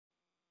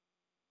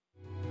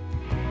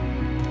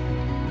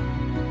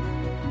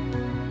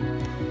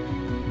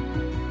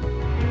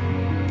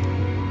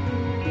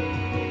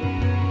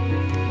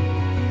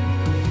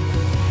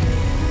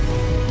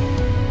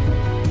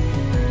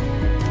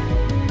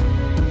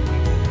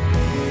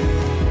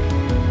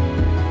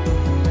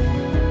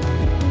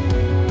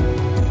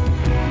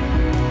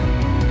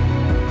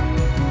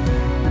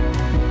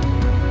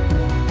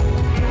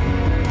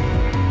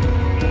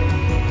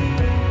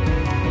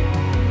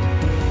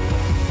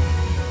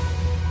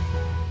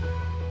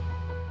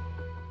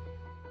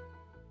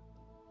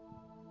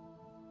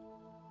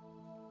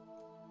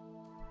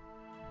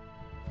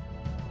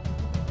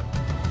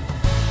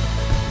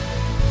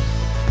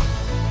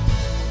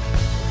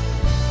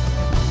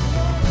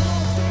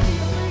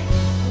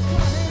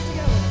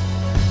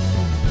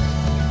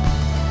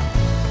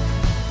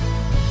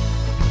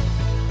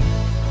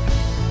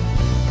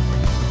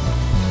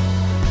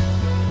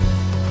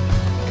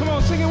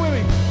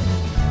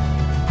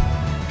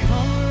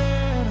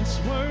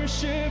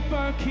worship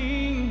our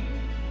King.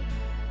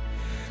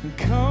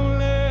 Come,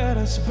 let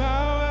us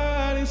bow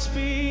at his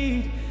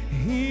feet.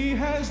 He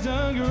has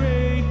done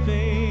great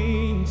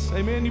things.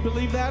 Amen, you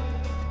believe that?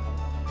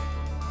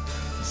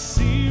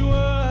 See what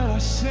our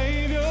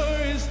Savior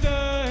has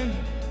done.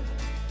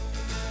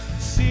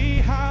 See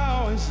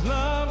how his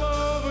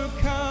love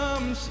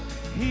overcomes.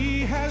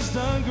 He has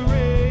done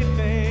great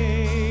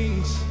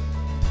things.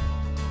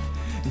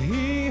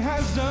 He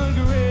has done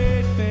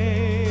great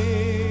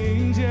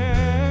things.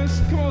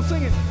 Yes, come on,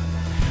 sing it.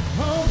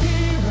 Oh,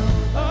 hero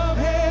of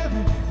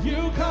heaven,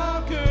 you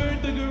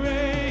conquered the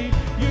grave.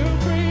 You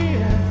free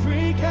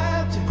every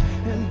captive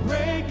and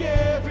break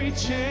every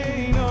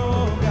chain.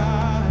 Oh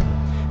God,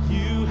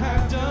 you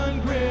have done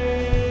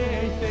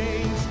great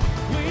things.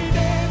 We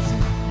dance in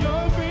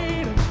your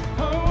freedom,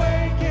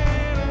 awake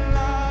and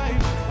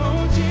alive.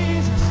 Oh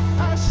Jesus,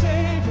 our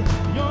Savior,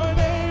 your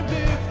name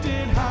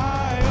lifted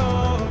high.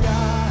 Oh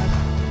God,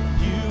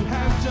 you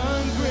have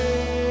done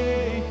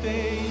great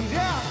things.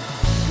 Yeah,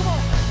 come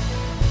on.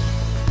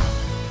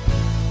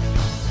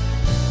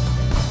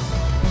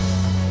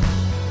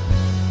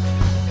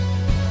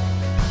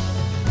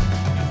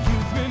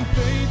 You've been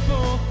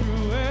faithful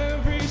through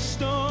every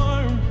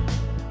storm,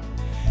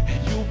 and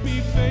you'll be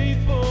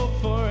faithful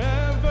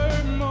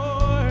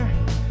forevermore.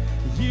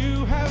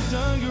 You have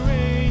done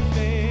great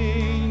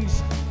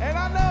things, and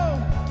I know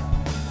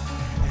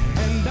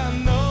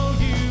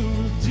you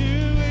will do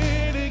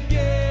it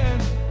again.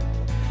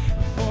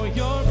 For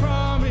your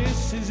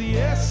promise is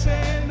yes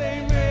and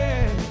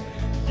amen.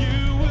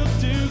 You will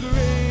do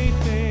great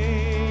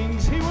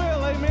things. He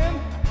will, amen.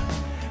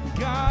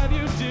 God,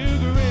 you do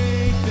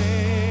great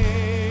things.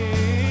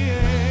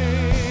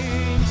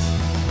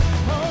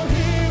 Oh,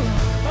 hero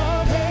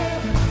of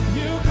heaven,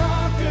 you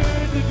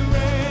conquered the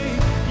grave.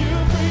 You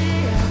free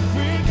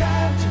every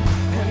captive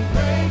and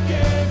break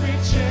every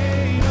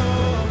chain.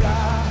 Oh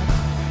God,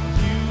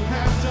 you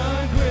have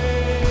done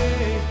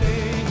great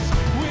things.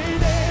 We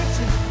dance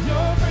in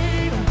your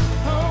freedom,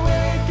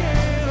 awake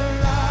and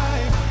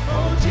alive.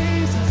 Oh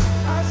Jesus,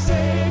 our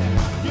Savior,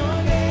 your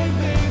name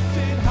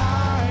lifted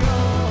high.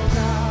 Oh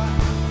God,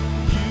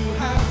 you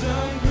have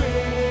done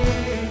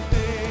great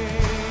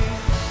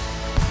things.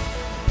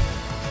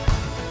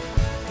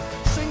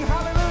 Sing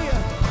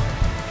hallelujah.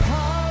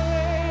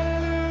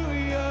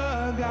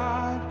 Hallelujah,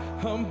 God,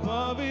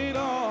 above it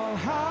all.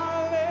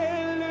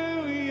 Hallelujah,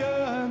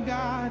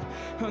 God,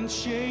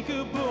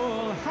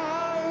 unshakable.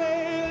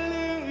 Hallelujah,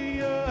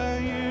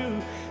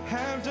 you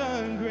have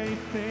done great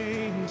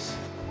things.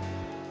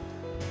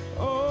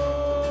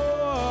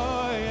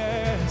 Oh,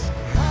 yes.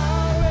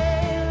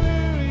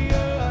 Hallelujah,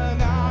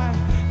 God,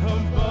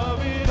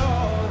 above it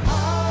all.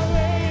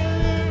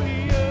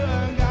 Hallelujah,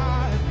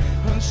 God,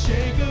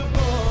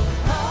 unshakable.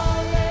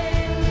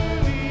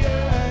 Hallelujah,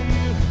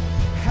 you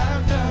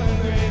have done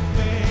great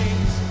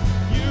things.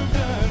 You've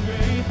done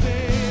great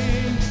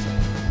things.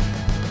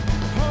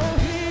 Oh,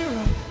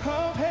 hero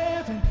of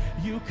heaven,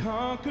 you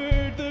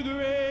conquered the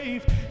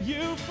grave.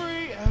 You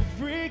free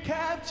every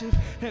captive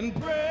and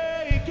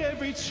break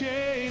every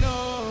chain.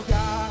 Oh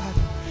God,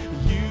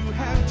 you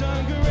have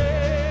done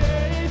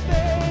great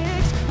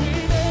things. We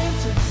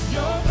dance in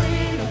your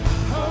freedom,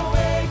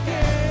 awake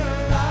and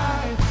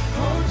alive.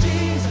 Oh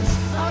Jesus,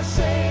 our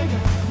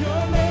Savior,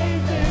 your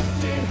name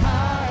lifted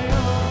high.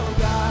 Oh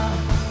God,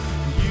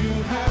 you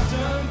have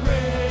done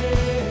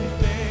great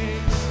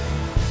things.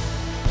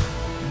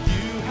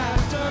 You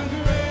have done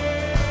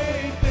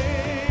great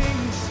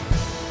things.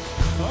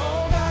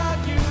 Oh God,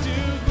 you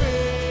do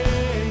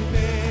great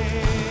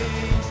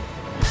things.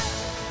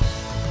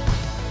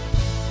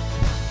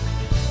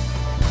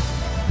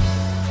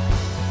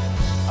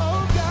 Oh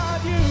God,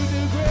 you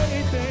do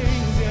great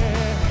things,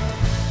 yeah.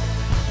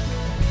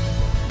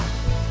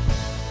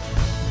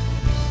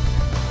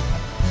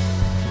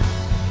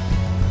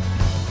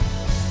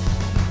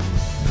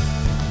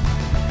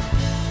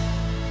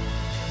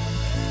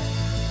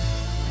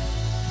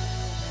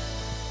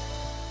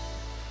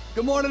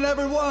 Good morning,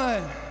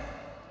 everyone.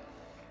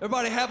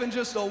 Everybody having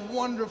just a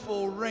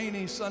wonderful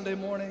rainy Sunday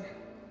morning?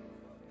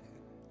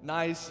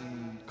 Nice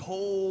and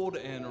cold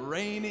and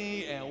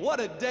rainy, and what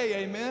a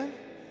day, amen?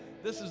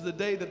 This is the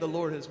day that the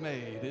Lord has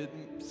made.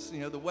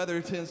 The weather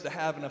tends to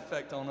have an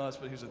effect on us,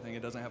 but here's the thing,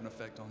 it doesn't have an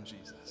effect on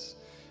Jesus.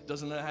 It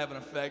doesn't have an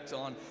effect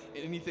on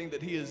anything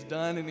that he has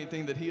done,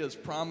 anything that he has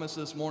promised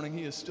this morning.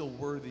 He is still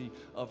worthy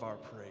of our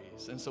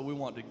praise. And so we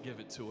want to give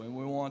it to him.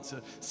 We want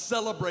to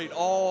celebrate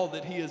all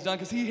that he has done,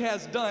 because he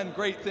has done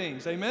great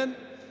things, amen?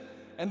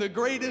 And the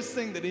greatest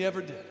thing that he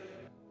ever did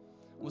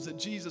was that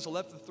Jesus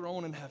left the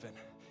throne in heaven,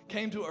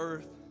 came to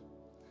earth,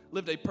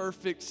 lived a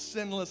perfect,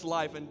 sinless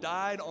life, and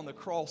died on the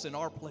cross in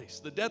our place.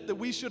 The death that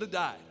we should have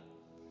died,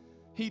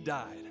 he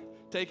died,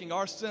 taking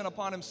our sin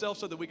upon himself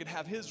so that we could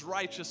have his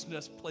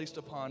righteousness placed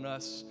upon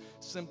us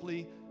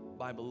simply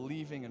by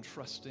believing and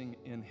trusting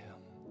in him.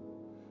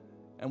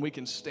 And we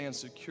can stand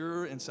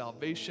secure in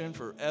salvation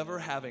forever,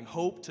 having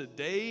hope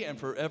today and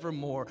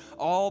forevermore,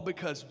 all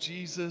because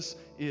Jesus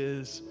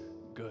is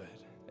good.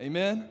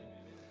 Amen?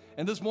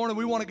 And this morning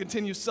we want to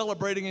continue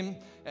celebrating him,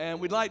 and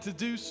we'd like to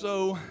do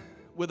so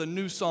with a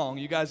new song.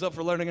 You guys up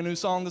for learning a new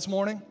song this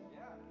morning?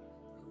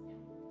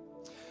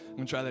 I'm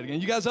going to try that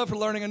again. You guys up for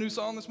learning a new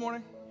song this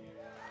morning?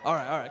 All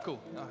right, cool.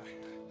 All right.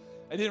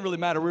 It didn't really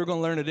matter. We were going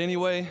to learn it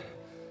anyway,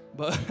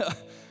 but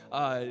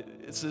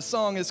this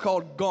song is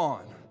called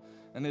Gone.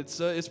 And it's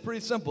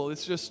pretty simple.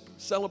 It's just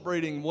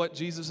celebrating what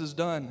Jesus has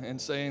done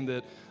and saying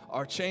that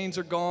our chains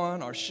are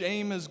gone, our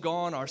shame is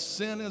gone, our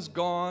sin is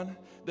gone,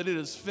 that it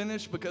is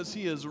finished because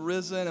he is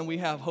risen and we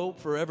have hope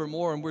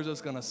forevermore, and we're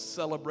just going to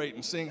celebrate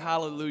and sing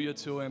hallelujah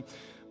to him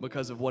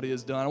because of what he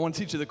has done. I want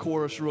to teach you the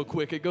chorus real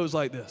quick. It goes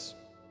like this.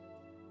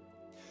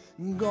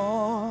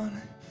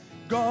 Gone,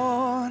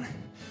 gone,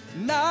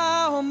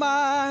 now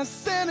my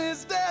sin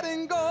is dead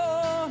and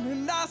gone,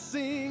 and I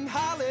sing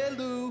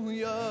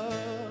hallelujah.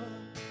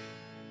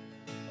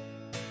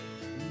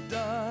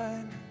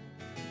 Done,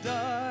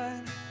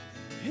 done,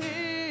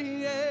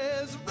 he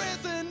is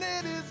risen,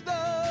 it is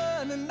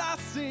done, and I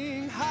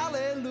sing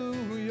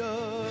hallelujah.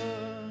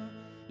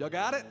 Y'all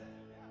got it?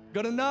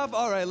 Good enough?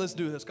 All right, let's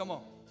do this. Come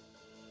on.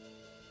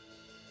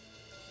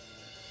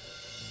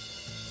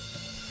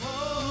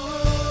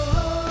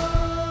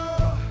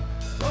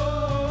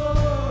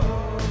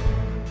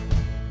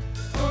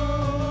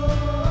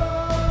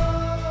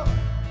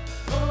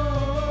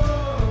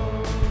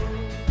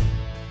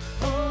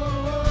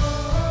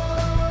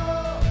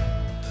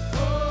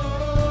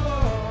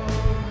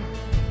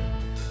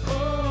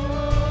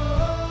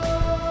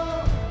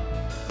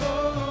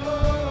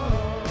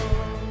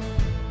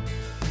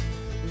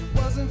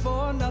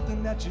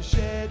 That you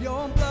shed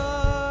your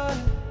blood,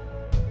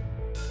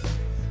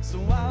 so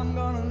I'm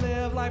gonna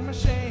live like my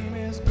shame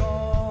is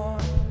gone.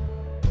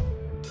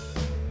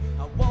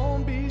 I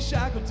won't be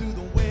shackled to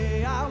the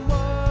way I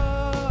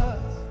was.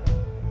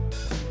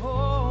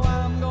 Oh,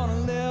 I'm gonna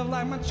live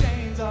like my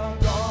chains are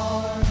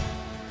gone,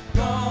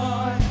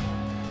 gone.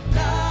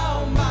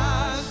 Now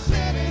my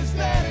sin is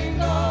dead and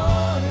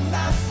gone, and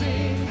I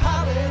sing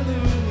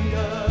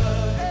hallelujah.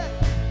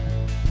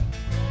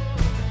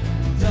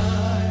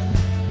 Done.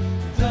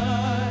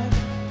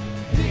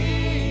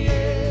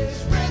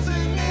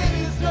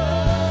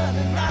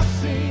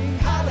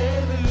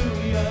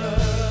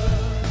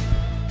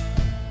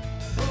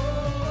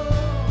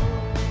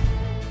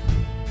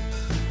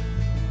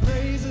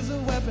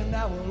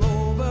 That will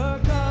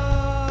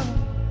overcome.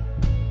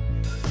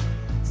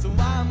 So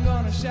I'm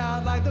gonna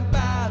shout like the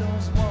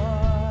battle's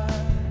won.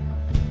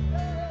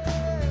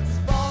 Yes,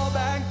 fall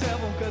back,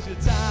 devil, 'cause your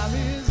time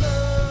is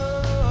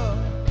up.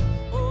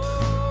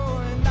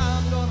 Oh, and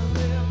I'm gonna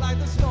live like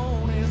the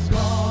stone is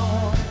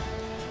gone,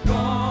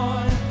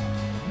 gone.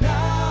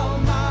 Now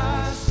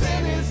my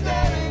sin is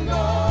dead and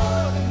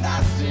gone, and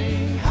I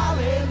sing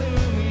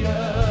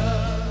hallelujah.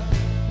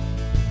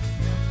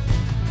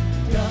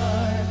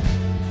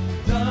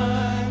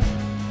 Done.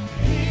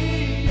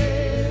 He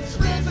is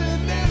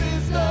risen, it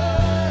is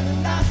done,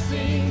 and I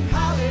sing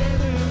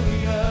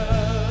hallelujah.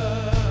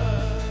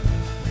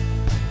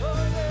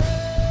 Oh,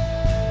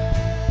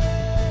 yeah.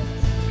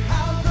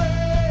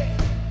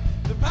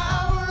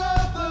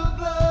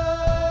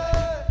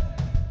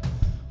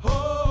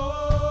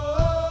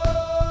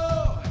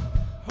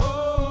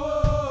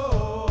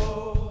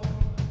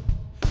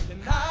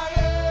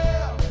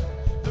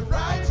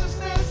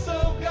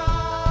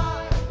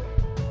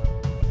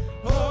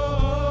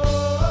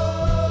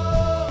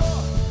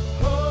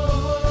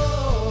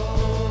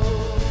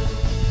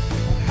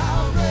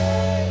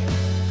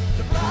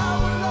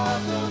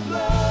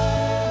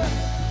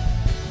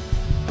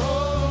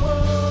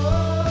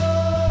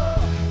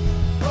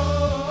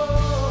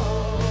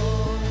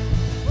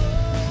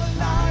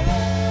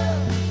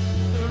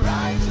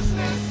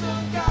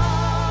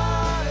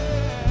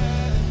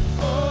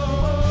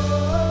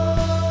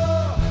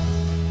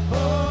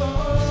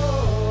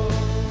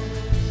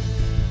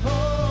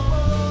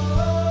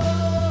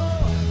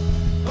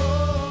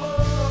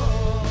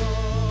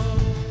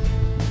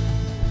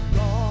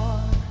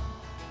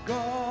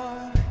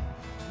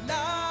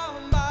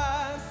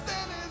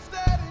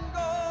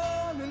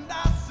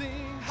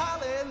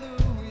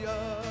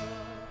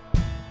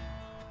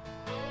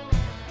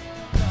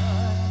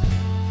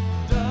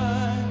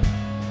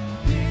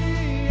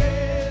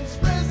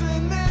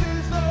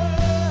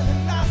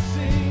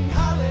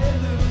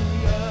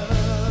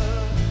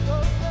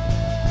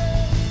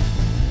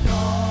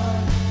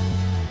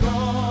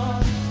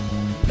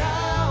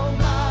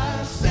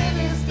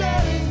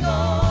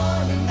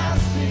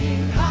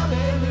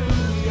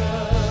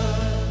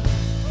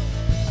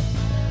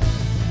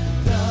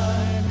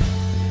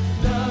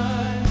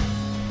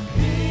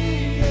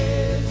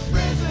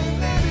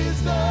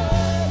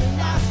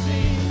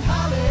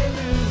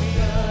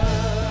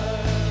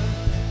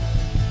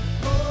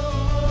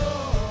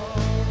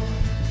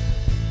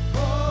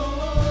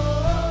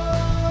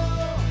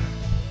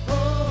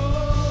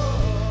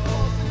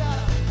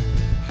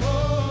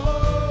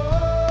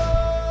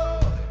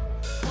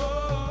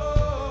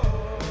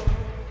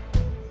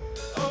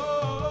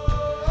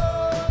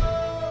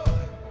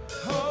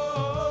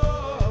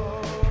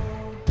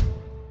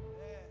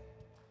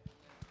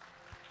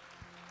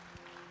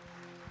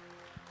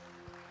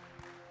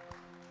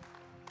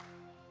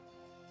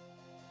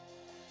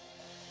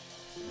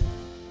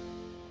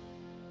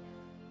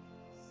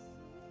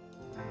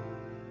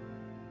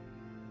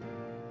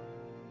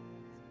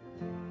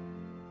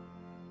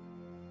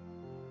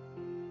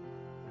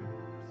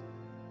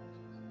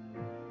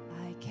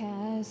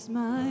 cast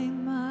my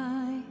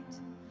mind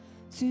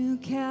to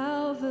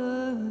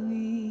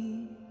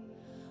Calvary,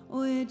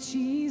 where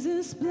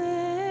Jesus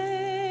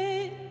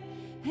bled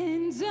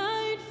and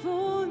died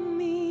for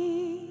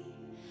me.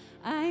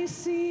 I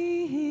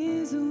see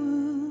his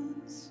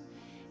wounds,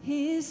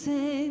 his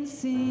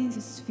hands and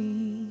his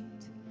feet,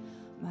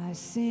 my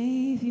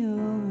Savior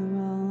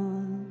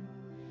on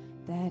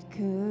that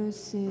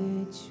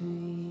cursed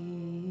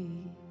tree.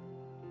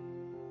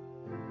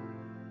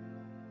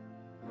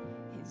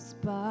 His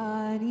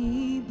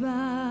body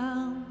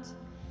bound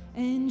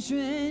and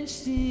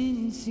drenched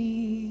in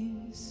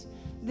tears,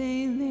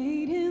 they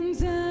laid him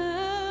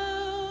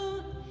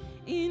down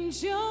in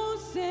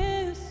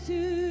Joseph's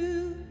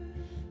tomb,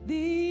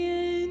 the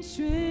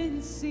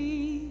entrance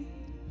sealed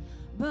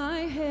by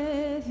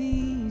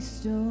heavy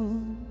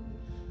stone.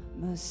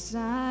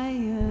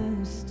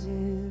 Messiah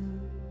still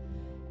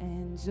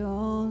and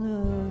all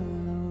alone.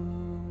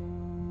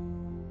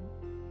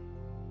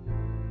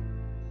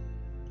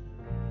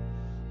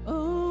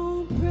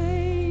 Oh,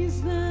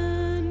 praise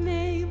the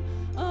name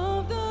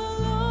of the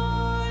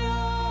Lord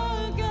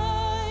our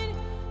God.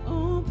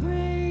 Oh,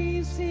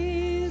 praise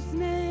his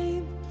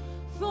name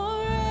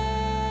forevermore.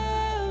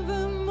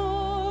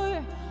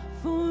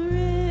 For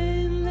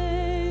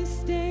endless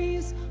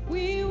days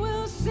we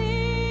will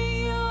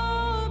sing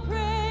your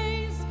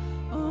praise,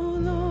 oh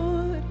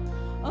Lord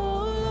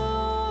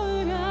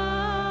our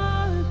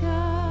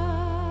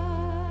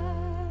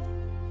God.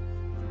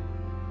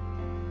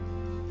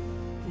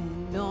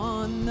 Then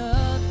on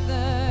the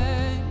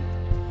third,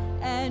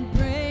 at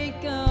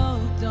break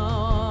of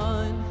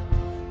dawn,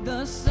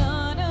 the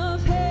Son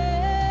of Heaven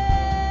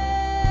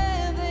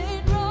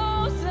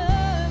rose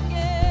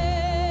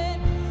again.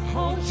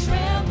 Oh,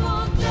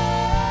 tremble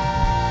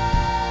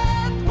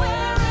death,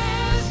 where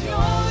is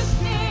your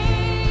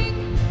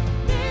sting?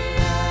 The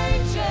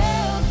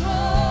angels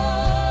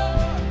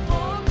roar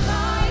for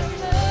Christ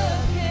the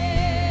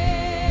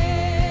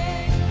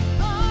King.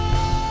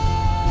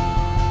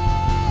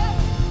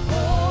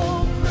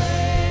 Oh,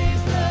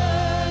 praise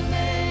the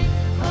name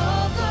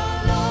of the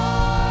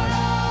Lord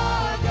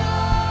our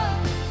God.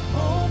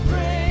 Oh,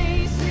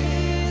 praise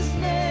his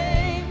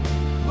name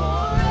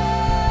forevermore.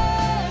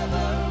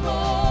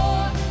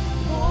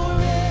 For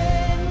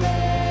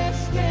endless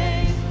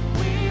days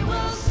we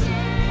will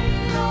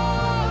sing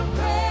your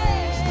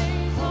praise,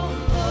 oh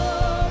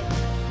Lord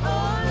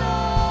our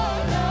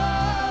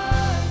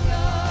God.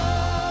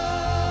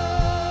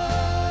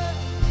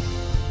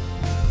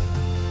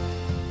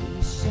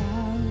 He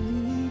shall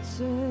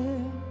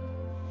return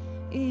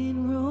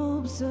in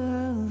robes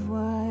of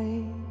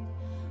white,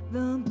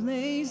 the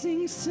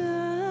blazing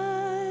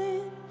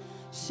sun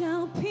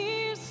shall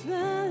pierce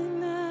the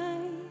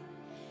night,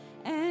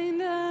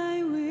 and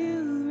I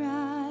will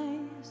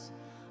rise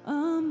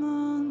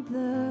among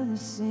the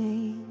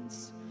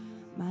saints,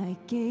 my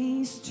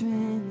gaze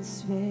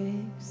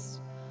transfixed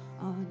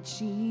on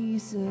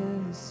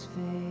Jesus' face.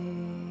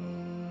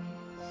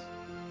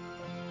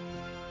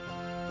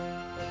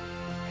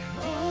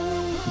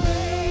 Oh,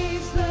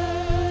 praise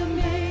the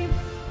name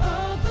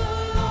of the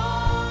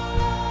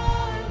Lord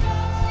our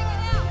God. Sing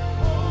it out.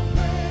 Oh,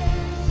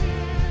 praise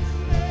his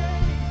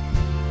name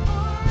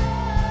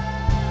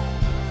forevermore.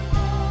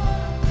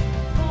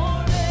 For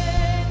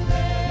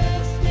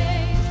endless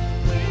days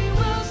we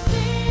will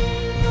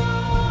sing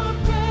your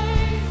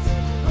praise,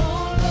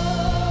 oh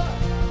Lord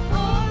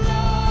our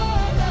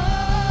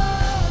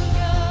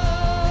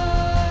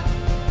God.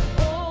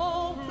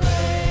 Oh,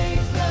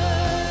 praise the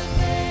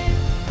name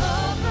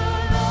of the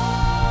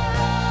Lord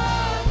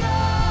our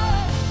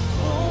God.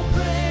 Oh,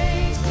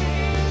 praise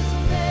his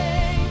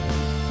name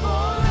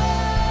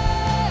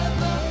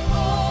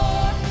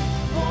forevermore.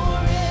 For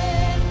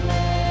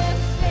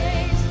endless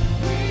days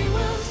we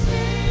will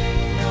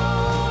sing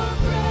your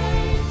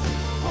praise,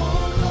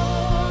 oh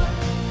Lord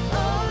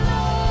our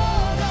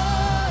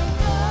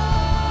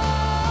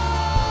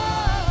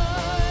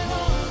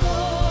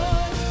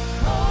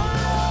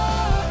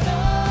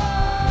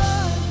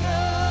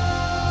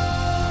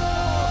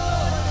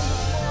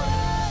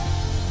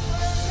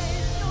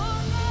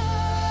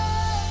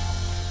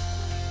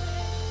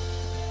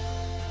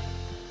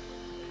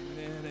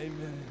Amen,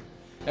 amen.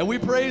 And we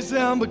praise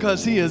him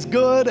because he is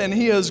good and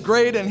he is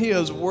great and he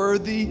is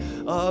worthy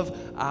of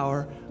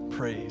our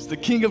praise. The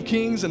King of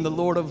Kings and the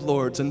Lord of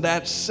Lords. And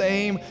that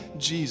same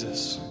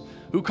Jesus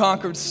who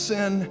conquered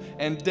sin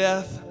and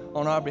death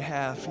on our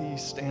behalf, he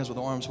stands with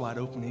arms wide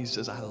open. He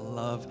says, I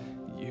love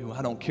you.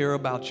 I don't care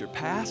about your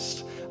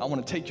past. I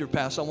want to take your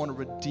past. I want to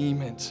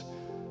redeem it.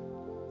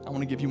 I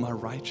want to give you my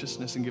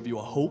righteousness and give you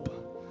a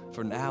hope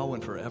for now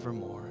and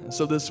forevermore. And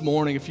so this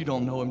morning, if you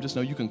don't know him, just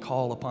know you can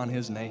call upon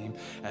his name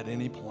at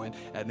any point,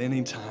 at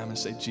any time, and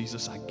say,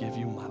 Jesus, I give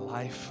you my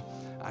life.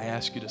 I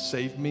ask you to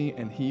save me,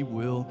 and he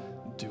will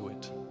do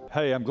it.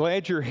 Hey, I'm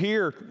glad you're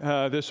here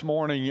this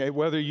morning,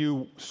 whether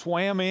you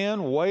swam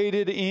in,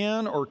 waded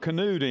in, or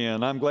canoed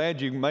in. I'm glad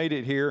you made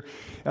it here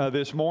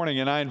this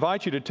morning. And I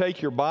invite you to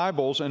take your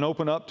Bibles and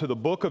open up to the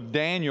book of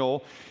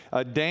Daniel,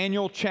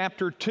 Daniel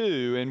chapter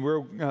 2, and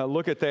we'll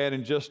look at that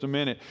in just a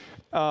minute.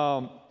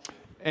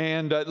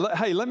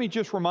 Hey, let me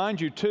just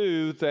remind you,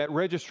 too, that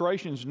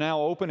registration is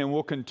now open and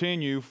will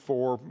continue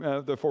for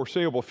the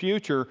foreseeable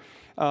future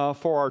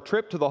for our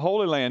trip to the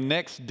Holy Land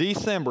next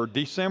December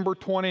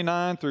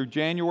 29 through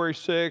January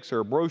 6. There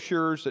are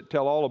brochures that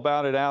tell all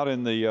about it out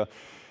in the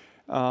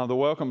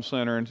Welcome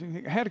Center.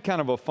 And had a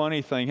kind of a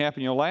funny thing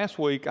happen. You know, last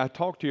week I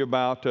talked to you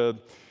about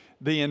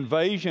the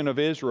invasion of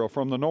Israel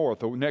from the north,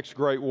 the next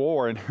great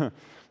war. And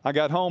I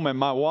got home and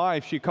my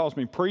wife, she calls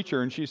me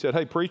preacher, and she said,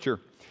 "Hey, preacher,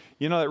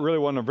 you know, that really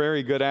wasn't a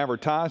very good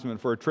advertisement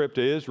for a trip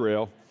to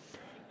Israel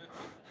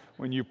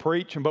when you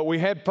preach." But we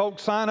had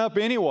folks sign up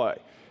anyway.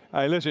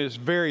 Hey, listen, it's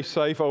very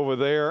safe over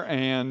there.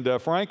 And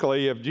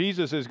frankly, if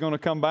Jesus is going to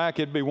come back,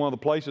 it'd be one of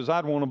the places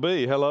I'd want to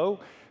be. Hello?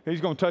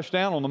 He's going to touch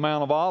down on the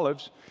Mount of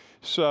Olives.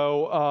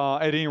 So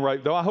at any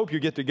rate, though, I hope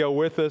you get to go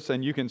with us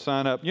and you can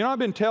sign up. You know, I've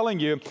been telling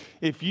you,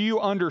 if you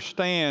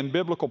understand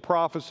biblical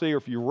prophecy or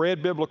if you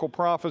read biblical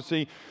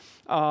prophecy,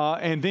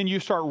 and then you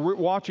start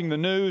watching the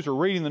news or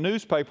reading the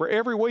newspaper,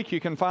 every week you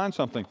can find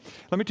something.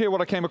 Let me tell you what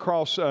I came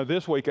across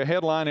this week, a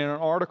headline in an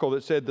article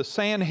that said the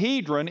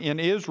Sanhedrin in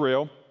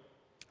Israel,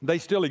 they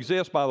still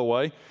exist, by the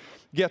way,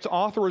 gets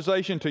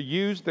authorization to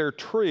use their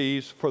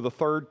trees for the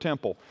third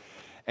temple.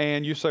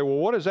 And you say, well,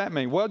 what does that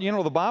mean? Well, you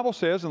know, the Bible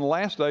says in the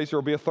last days there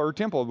will be a third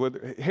temple.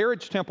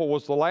 Herod's temple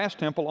was the last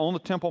temple on the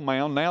Temple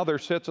Mount. Now there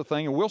sits a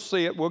thing, and we'll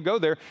see it. We'll go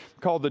there,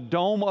 called the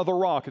Dome of the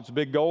Rock. It's a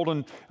big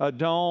golden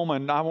dome,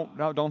 and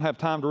I don't have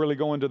time to really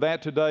go into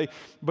that today.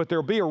 But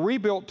there'll be a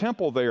rebuilt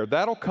temple there.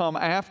 That'll come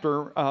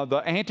after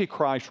the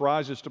Antichrist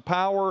rises to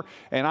power,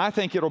 and I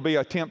think it'll be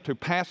an attempt to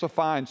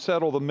pacify and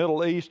settle the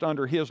Middle East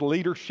under his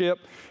leadership.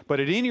 But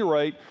at any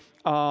rate,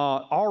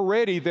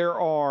 already there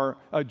are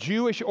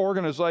Jewish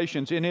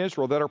organizations in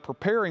Israel that are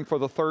preparing for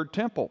the third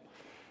temple,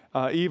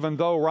 even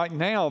though right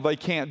now they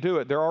can't do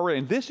it. They're already,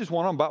 and this is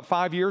one of them about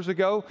 5 years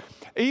ago.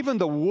 Even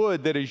the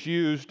wood that is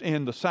used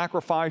in the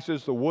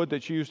sacrifices, the wood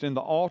that's used in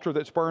the altar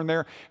that's burned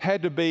there,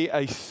 had to be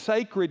a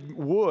sacred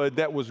wood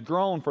that was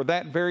grown for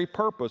that very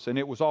purpose. And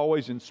it was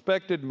always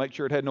inspected to make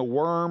sure it had no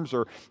worms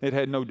or it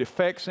had no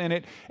defects in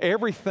it.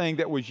 Everything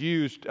that was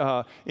used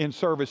in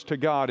service to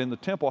God in the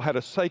temple had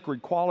a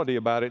sacred quality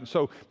about it. And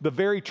so the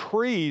very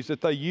trees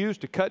that they used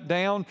to cut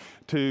down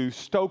to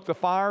stoke the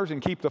fires and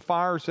keep the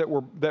fires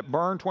that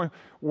burned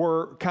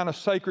were kind of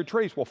sacred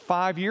trees. Well,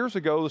 5 years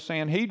ago, the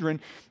Sanhedrin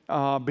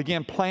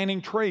began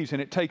planting trees,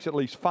 and it takes at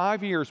least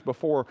 5 years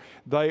before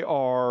they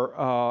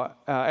are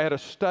at a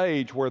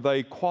stage where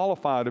they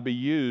qualify to be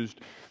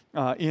used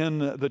in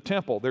the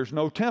temple. There's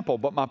no temple,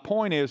 but my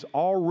point is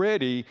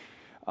already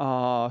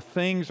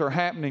things are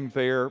happening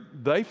there.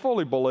 They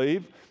fully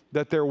believe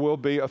that there will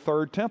be a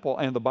third temple,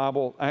 and the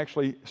Bible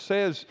actually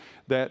says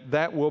that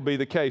that will be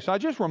the case. I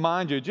just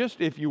remind you,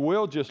 just if you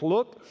will, just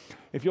look.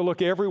 If you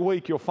look every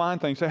week, you'll find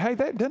things. Say, hey,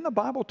 didn't the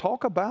Bible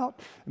talk about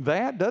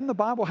that? Doesn't the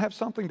Bible have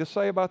something to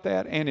say about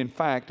that? And in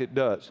fact, it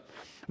does.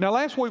 Now,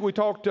 last week we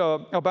talked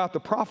about the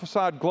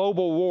prophesied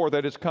global war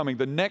that is coming.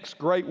 The next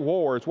great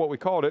war is what we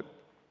called it.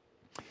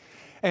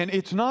 And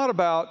it's not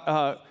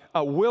about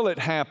will it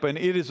happen?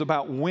 It is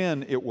about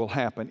when it will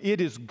happen. It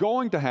is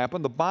going to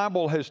happen. The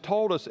Bible has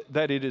told us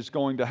that it is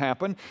going to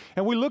happen.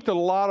 And we looked at a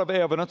lot of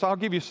evidence. I'll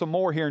give you some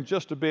more here in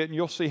just a bit, and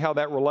you'll see how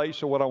that relates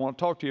to what I want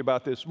to talk to you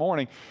about this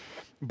morning.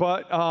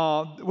 But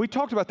we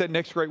talked about that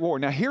next great war.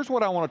 Now, here's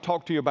what I want to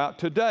talk to you about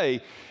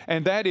today,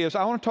 and that is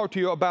I want to talk to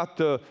you about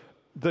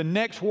the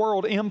next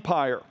world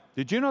empire.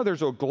 Did you know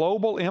there's a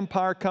global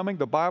empire coming?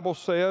 The Bible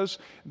says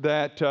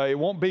that it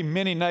won't be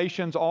many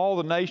nations. All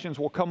the nations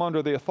will come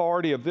under the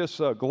authority of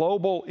this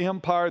global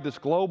empire, this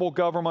global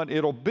government.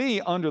 It'll be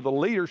under the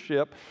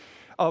leadership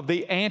of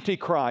the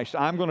Antichrist.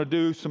 I'm going to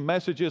do some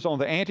messages on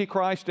the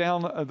Antichrist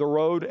down the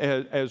road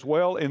as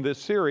well in this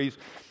series.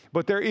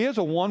 But there is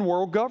a one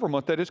world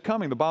government that is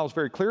coming. The Bible is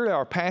very clear.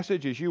 Our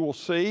passage, as you will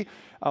see,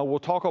 we'll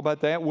talk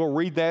about that. We'll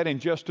read that in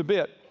just a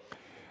bit.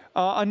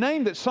 A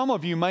name that some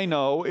of you may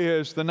know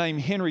is the name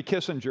Henry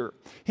Kissinger.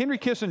 Henry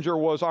Kissinger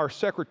was our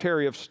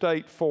Secretary of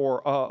State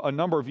for a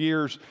number of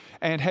years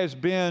and has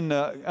been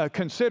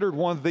considered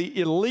one of the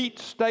elite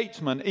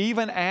statesmen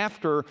even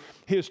after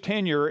his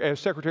tenure as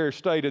Secretary of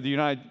State of the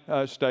United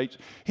States.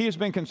 He has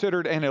been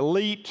considered an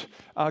elite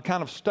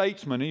kind of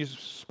statesman. He's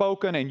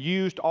spoken and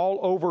used all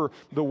over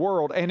the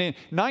world. And in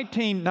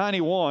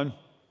 1991,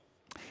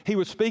 he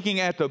was speaking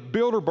at the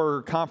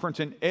Bilderberg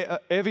Conference in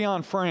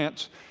Evian,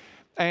 France.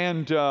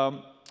 And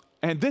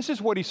this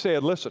is what he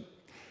said. Listen,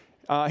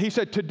 he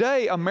said,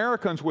 today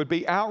Americans would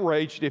be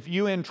outraged if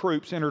UN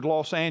troops entered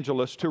Los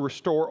Angeles to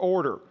restore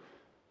order.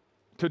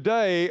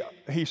 Today,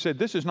 he said,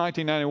 this is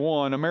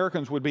 1991,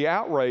 Americans would be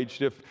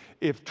outraged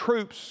if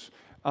troops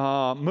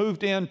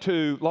moved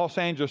into Los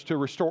Angeles to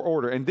restore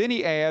order. And then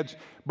he adds,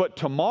 but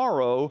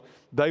tomorrow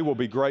they will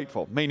be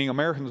grateful, meaning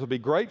Americans will be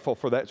grateful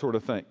for that sort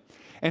of thing.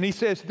 And he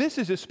says this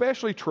is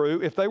especially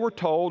true if they were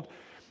told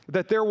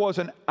that there was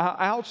an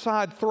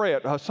outside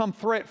threat, some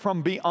threat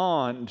from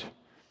beyond,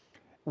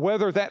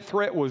 whether that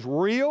threat was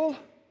real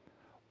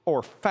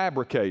or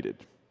fabricated.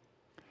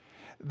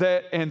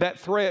 And that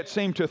threat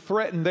seemed to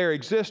threaten their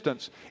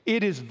existence.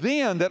 It is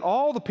then that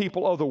all the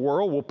people of the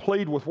world will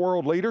plead with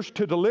world leaders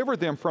to deliver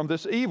them from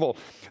this evil.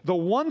 The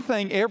one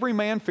thing every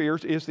man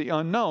fears is the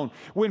unknown.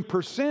 When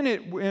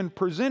presented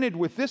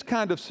with this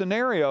kind of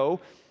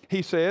scenario,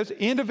 he says,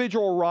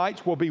 individual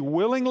rights will be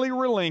willingly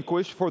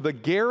relinquished for the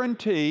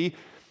guarantee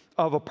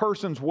of a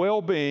person's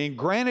well-being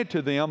granted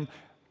to them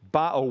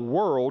by a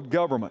world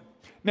government.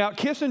 Now,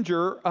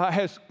 Kissinger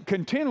has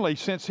continually,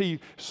 since he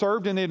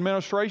served in the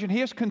administration,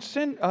 he has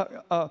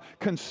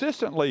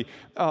consistently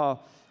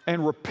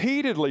and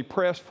repeatedly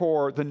pressed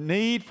for the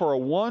need for a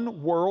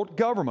one-world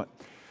government.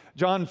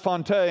 John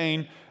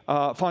Fonte,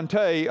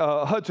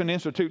 Hudson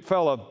Institute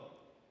fellow,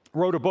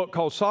 wrote a book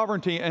called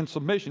Sovereignty and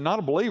Submission. Not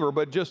a believer,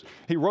 but just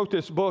he wrote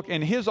this book.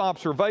 In his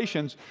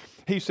observations,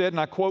 he said, and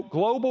I quote,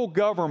 global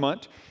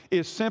government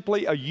is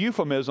simply a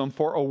euphemism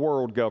for a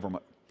world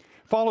government.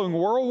 Following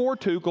World War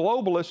II,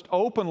 globalists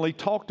openly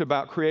talked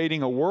about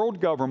creating a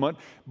world government,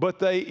 but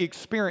they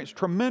experienced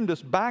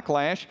tremendous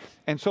backlash,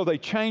 and so they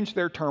changed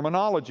their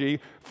terminology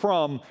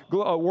from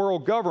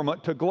world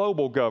government to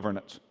global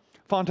governance.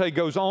 Fonte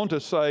goes on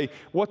to say,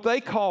 what they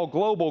call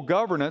global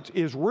governance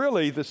is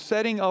really the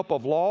setting up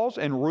of laws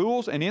and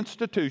rules and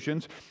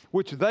institutions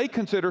which they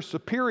consider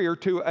superior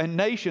to a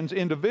nation's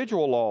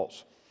individual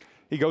laws.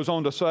 He goes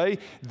on to say,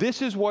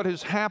 this is what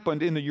has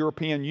happened in the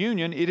European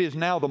Union. It is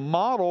now the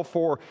model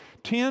for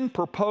 10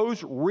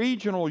 proposed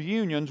regional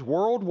unions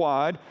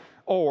worldwide,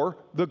 or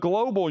the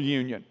global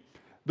union.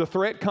 The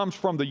threat comes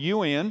from the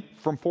UN,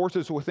 from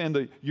forces within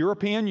the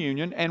European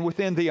Union, and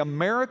within the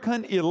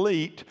American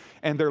elite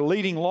and their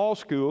leading law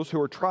schools who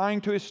are trying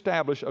to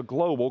establish a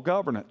global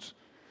governance.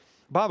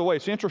 By the way,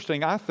 it's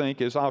interesting, I think,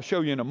 as I'll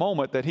show you in a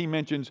moment, that he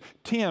mentions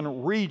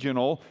 10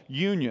 regional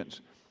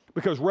unions.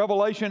 Because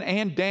Revelation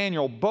and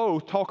Daniel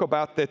both talk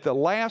about that the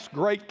last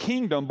great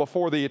kingdom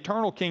before the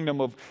eternal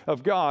kingdom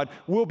of God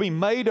will be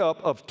made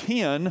up of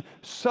 10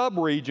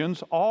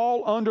 subregions,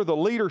 all under the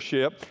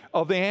leadership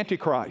of the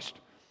Antichrist.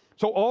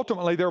 So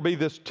ultimately, there will be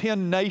this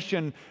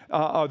 10-nation,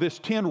 this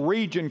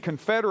 10-region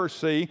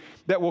confederacy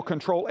that will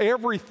control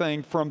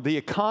everything from the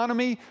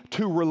economy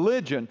to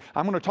religion.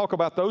 I'm going to talk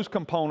about those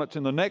components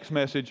in the next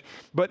message,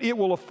 but it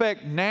will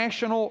affect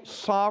national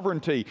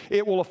sovereignty.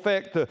 It will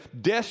affect the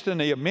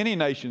destiny of many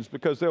nations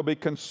because they'll be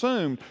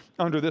consumed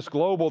under these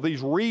global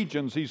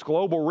regions,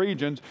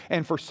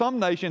 and for some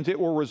nations, it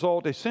will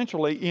result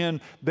essentially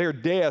in their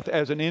death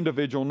as an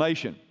individual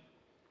nation.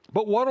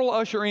 But what will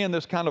usher in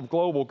this kind of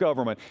global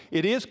government?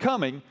 It is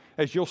coming,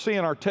 as you'll see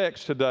in our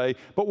text today,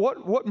 but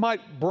what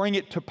might bring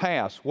it to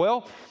pass?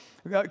 Well,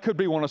 it could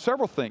be one of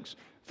several things.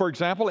 For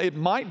example, it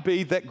might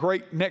be that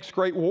next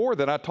great war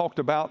that I talked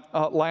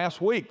about last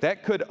week.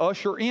 That could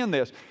usher in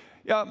this.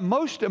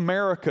 Most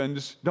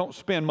Americans don't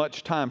spend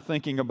much time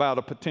thinking about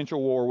a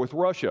potential war with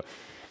Russia.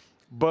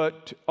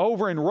 But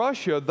over in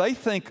Russia, they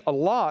think a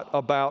lot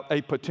about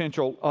a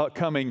potential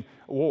coming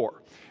war.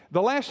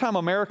 The last time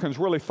Americans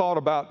really thought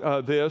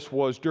about this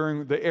was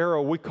during the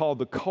era we called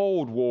the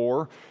Cold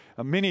War.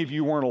 Many of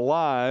you weren't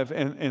alive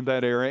in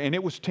that era, and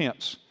it was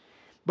tense.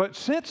 But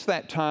since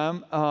that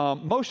time,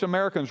 most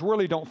Americans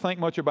really don't think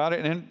much about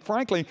it, and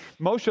frankly,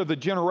 most of the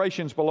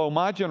generations below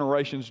my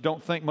generations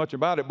don't think much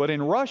about it. But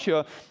in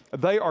Russia,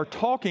 they are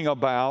talking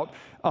about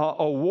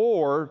a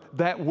war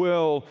that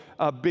will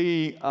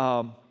be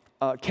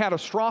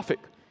catastrophic.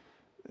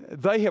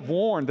 They have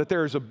warned that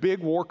there is a big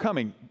war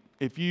coming.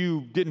 If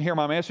you didn't hear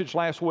my message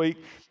last week,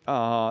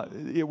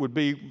 it would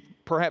be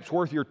perhaps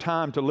worth your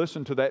time to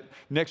listen to that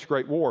next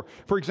great war.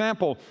 For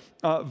example,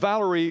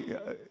 Valery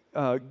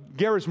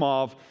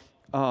Gerasimov,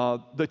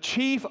 the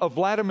chief of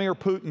Vladimir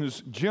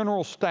Putin's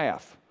general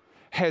staff,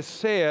 has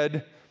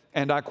said,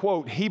 and I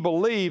quote, he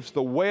believes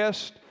the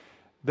West,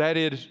 that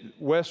is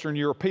Western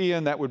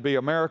European, that would be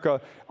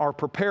America, are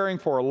preparing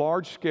for a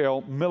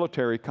large-scale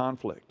military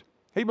conflict.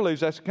 He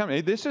believes that's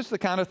coming. This is the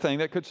kind of thing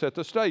that could set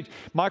the stage.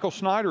 Michael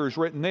Snyder has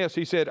written this.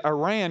 He said,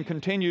 Iran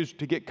continues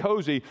to get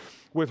cozy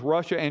with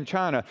Russia and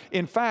China.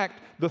 In fact,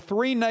 the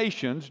three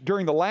nations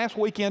during the last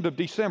weekend of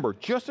December,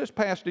 just this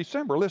past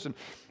December, listen,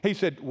 he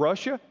said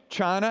Russia,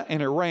 China,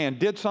 and Iran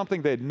did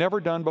something they'd never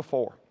done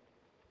before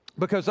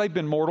because they've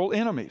been mortal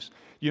enemies.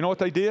 You know what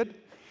they did?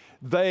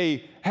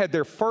 They had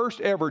their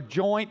first ever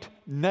joint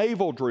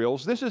naval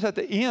drills. This is at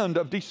the end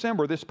of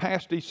December, this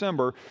past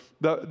December,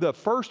 the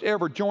first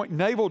ever joint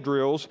naval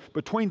drills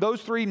between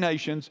those three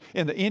nations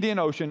in the Indian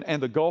Ocean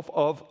and the Gulf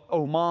of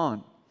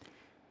Oman.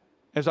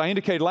 As I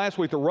indicated last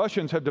week, the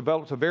Russians have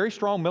developed a very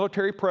strong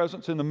military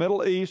presence in the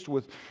Middle East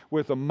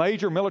with a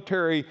major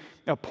military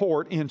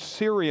port in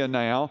Syria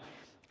now.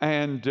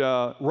 And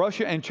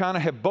Russia and China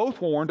have both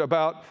warned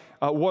about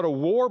what a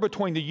war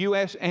between the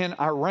U.S. and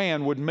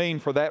Iran would mean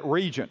for that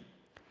region.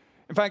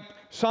 In fact,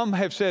 some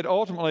have said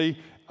ultimately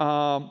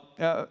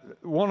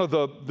one of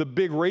the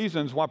big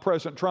reasons why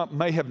President Trump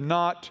may have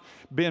not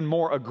been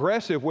more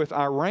aggressive with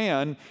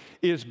Iran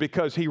is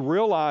because he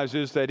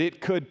realizes that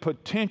it could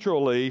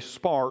potentially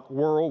spark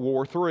World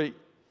War III.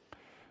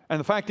 And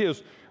the fact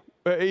is,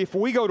 if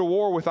we go to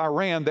war with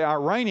Iran, the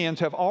Iranians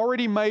have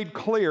already made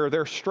clear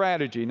their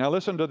strategy. Now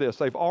listen to this.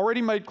 They've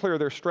already made clear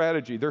their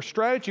strategy. Their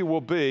strategy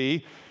will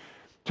be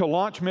to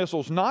launch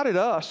missiles not at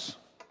us,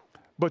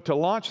 but to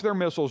launch their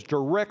missiles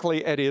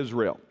directly at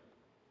Israel.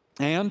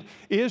 And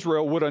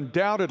Israel would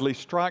undoubtedly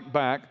strike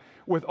back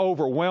with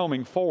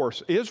overwhelming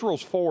force.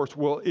 Israel's force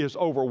is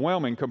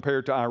overwhelming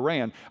compared to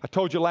Iran. I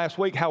told you last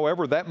week,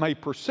 however, that may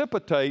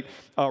precipitate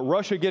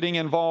Russia getting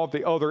involved,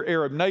 the other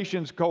Arab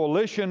nations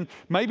coalition,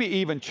 maybe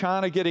even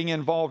China getting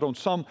involved on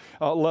some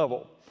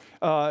level.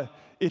 Itan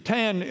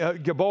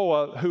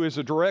Gaboa, who is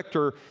the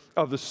director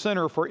of the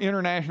Center for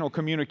International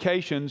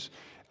Communications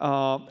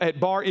at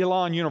Bar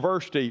Ilan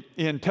University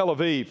in Tel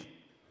Aviv,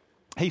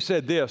 he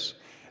said this.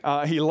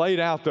 He laid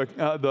out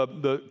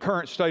the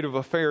current state of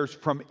affairs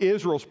from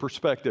Israel's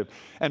perspective.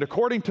 And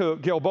according to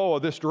Gilboa,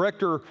 this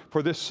director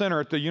for this center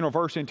at the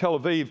university in Tel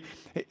Aviv,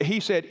 he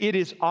said, it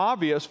is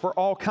obvious for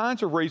all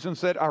kinds of reasons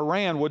that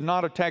Iran would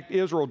not attack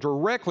Israel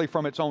directly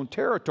from its own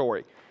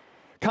territory.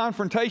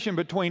 Confrontation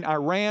between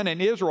Iran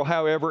and Israel,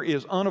 however,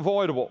 is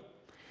unavoidable.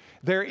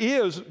 There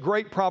is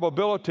great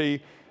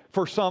probability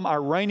for some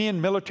Iranian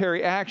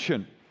military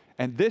action,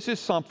 and this is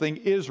something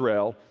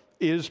Israel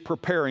is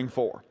preparing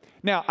for.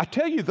 Now, I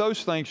tell you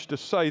those things to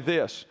say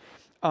this.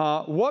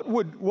 What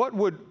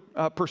would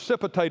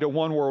precipitate a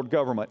one-world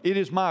government? It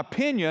is my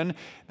opinion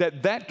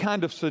that that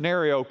kind of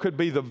scenario could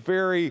be the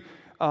very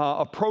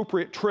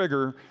appropriate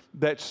trigger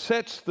that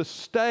sets the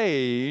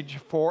stage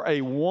for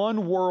a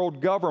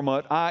one-world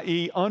government,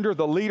 i.e. under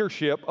the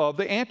leadership of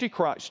the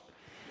Antichrist.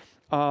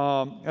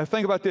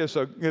 Think about this,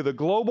 the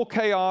global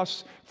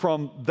chaos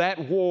from that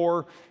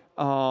war,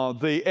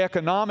 the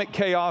economic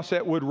chaos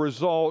that would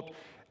result,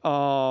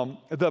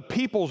 the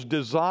people's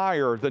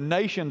desire, the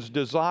nation's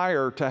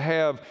desire to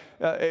have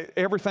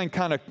everything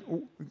kind of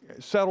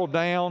settled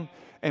down.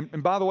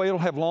 And by the way, it'll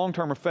have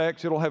long-term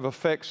effects. It'll have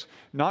effects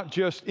not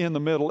just in the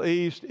Middle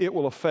East. It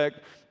will affect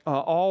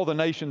all the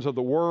nations of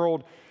the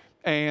world.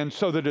 And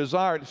so the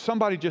desire,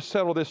 somebody just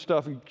settle this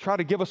stuff and try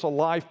to give us a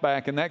life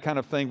back and that kind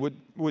of thing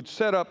would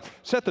set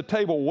the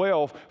table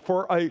well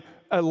for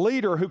a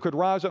leader who could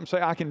rise up and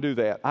say, I can do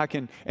that.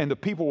 And the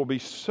people will be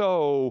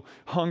so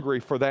hungry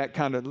for that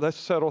kind of, let's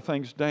settle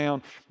things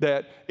down,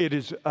 that it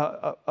is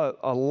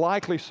a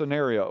likely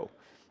scenario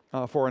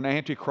for an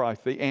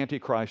Antichrist, the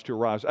Antichrist to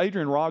rise.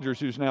 Adrian Rogers,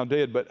 who's now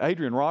dead, but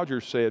Adrian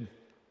Rogers said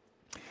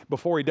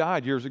before he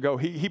died years ago,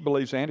 he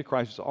believes the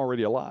Antichrist is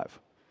already alive.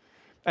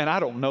 And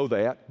I don't know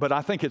that, but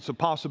I think it's a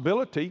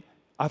possibility.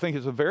 I think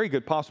it's a very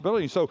good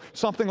possibility. So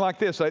something like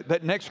this,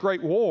 that next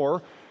great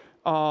war,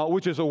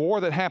 which is a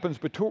war that happens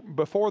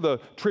before the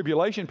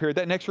tribulation period,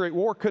 that next great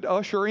war could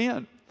usher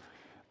in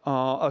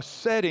a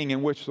setting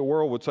in which the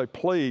world would say,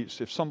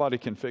 please, if somebody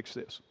can fix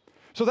this.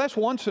 So that's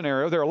one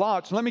scenario. There are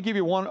lots. Let me give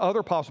you one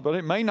other possibility.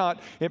 It may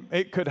not,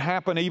 it could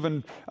happen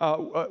even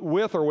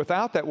with or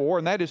without that war,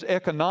 and that is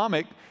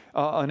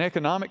an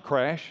economic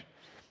crash.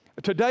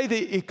 Today,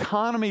 the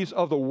economies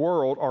of the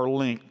world are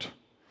linked.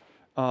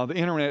 The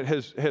internet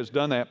has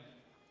done that.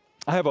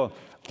 I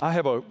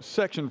have a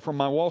section from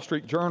my Wall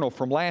Street Journal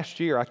from last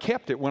year. I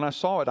kept it when I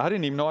saw it. I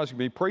didn't even know I was going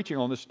to be preaching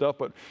on this stuff,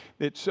 but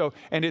it's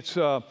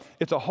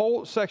a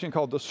whole section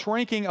called "The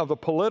Shrinking of the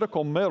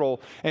Political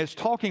Middle," and it's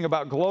talking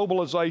about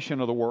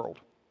globalization of the world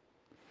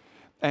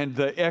and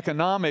the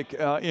economic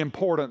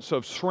importance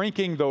of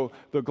shrinking the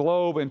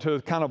globe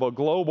into kind of a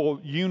global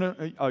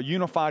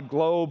unified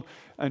globe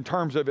in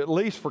terms of, at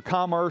least for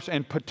commerce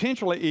and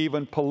potentially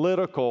even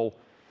political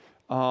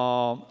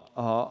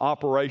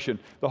operation.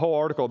 The whole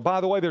article.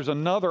 By the way, there's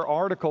another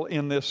article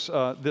in this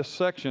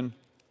section.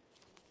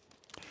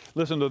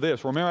 Listen to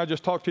this. Remember I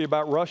just talked to you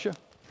about Russia?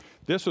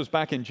 This was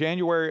back in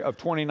January of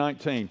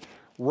 2019.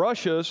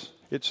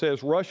 It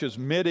says Russia's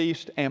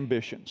Mideast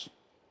ambitions.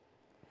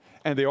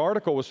 And the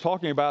article was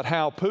talking about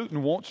how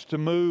Putin wants to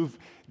move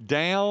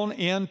down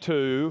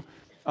into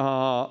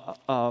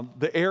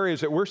the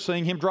areas that we're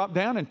seeing him drop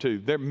down into,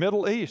 the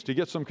Middle East, to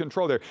get some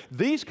control there.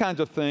 These kinds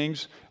of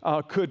things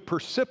could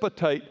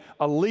precipitate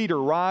a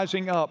leader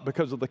rising up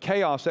because of the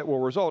chaos that will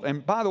result.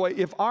 And by the way,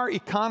 if our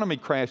economy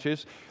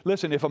crashes,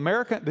 listen, if the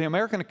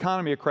American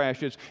economy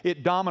crashes,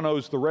 it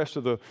dominoes the rest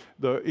of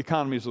the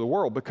economies of the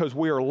world because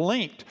we are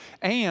linked.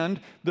 And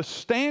the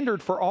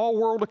standard for all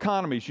world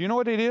economies, you know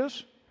what it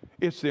is?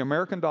 It's the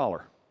American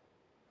dollar.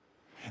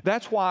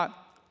 That's why,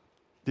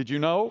 did you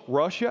know,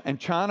 Russia and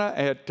China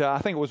at, I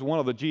think it was one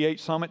of the G8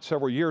 summits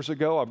several years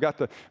ago, I've got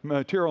the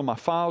material in my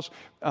files,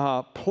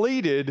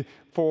 pleaded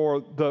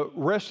for the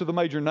rest of the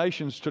major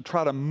nations to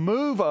try to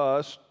move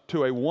us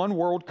to a one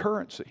world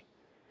currency.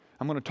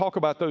 I'm going to talk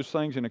about those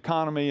things in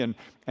economy and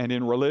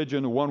in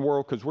religion, the one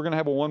world, because we're going to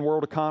have a one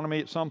world economy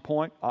at some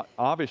point,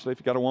 obviously, if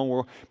you've got a one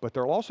world, but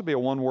there'll also be a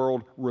one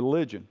world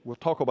religion. We'll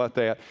talk about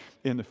that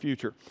in the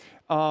future.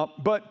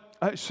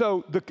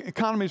 So the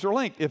economies are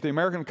linked. If the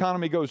American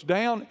economy goes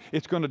down,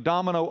 it's going to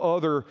domino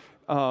other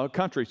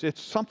countries. It's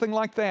something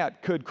like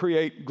that could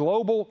create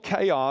global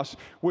chaos,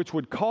 which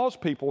would cause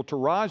people to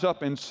rise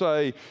up and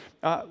say,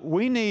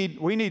 we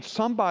need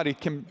somebody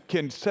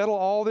can settle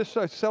all this,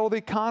 settle the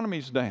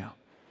economies down.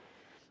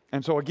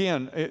 And so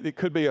again, it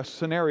could be a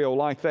scenario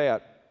like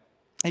that.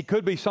 It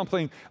could be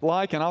something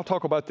like, and I'll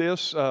talk about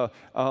this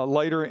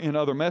later in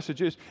other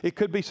messages, it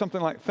could be something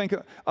like, think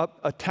of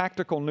a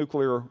tactical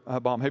nuclear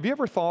bomb. Have you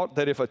ever thought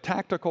that if a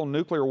tactical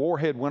nuclear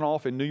warhead went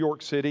off in New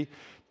York City,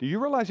 do you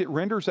realize it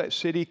renders that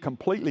city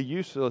completely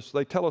useless,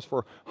 they tell us,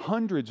 for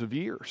hundreds of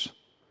years?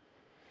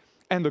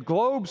 And the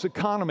globe's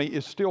economy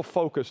is still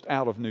focused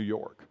out of New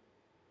York.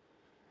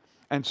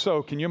 And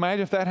so, can you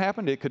imagine if that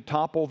happened? It could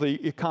topple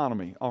the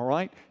economy, all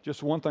right?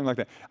 Just one thing like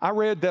that. I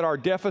read that our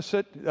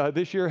deficit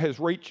this year has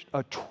reached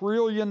 $1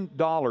 trillion.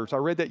 I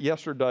read that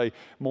yesterday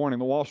morning in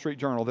the Wall Street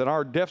Journal, that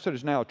our deficit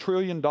is now $1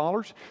 trillion,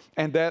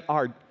 and that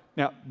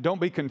now don't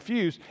be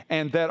confused,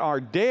 and that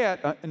our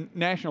debt,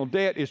 national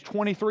debt, is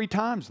 23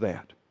 times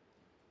that.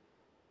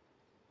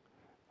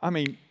 I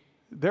mean,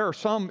 there are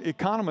some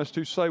economists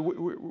who say,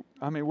 we're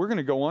going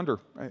to go under.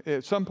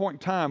 At some point in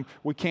time,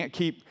 we can't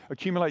keep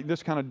accumulating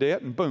this kind of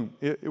debt, and boom,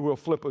 it will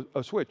flip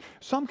a switch.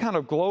 Some kind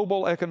of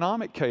global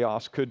economic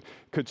chaos could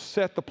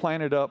set the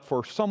planet up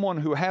for someone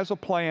who has a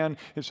plan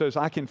and says,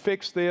 I can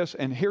fix this,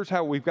 and here's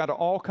how we've got to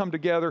all come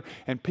together,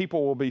 and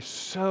people will be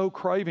so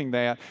craving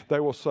that, they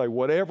will say,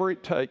 whatever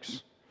it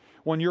takes.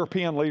 One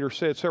European leader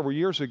said several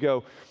years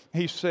ago,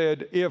 he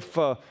said, if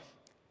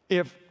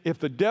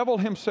the devil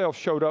himself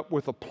showed up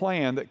with a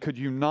plan that could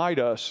unite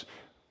us,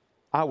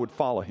 I would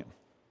follow him.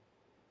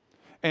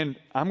 And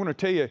I'm going to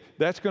tell you,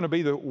 that's going to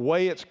be the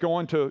way it's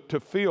going to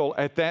feel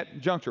at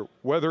that juncture.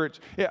 Whether it's,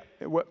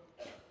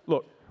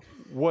 look,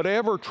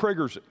 whatever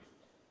triggers it,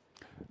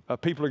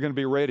 people are going to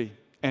be ready,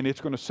 and it's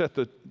going to set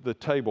the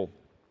table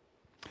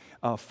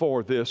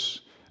for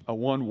this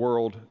one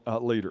world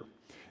leader.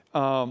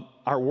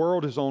 Our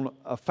world is on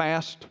a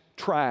fast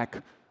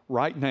track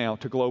right now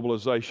to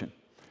globalization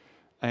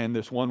and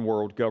this one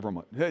world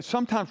government. It's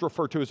sometimes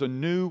referred to as a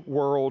new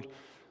world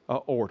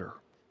order.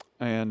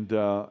 And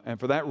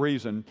for that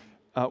reason,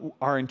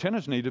 our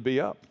antennas need to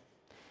be up.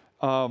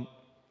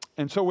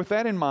 And so with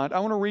that in mind, I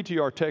want to read to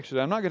you our text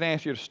today. I'm not going to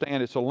ask you to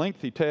stand. It's a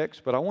lengthy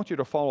text, but I want you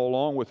to follow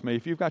along with me.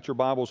 If you've got your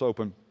Bibles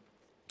open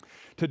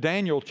to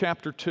Daniel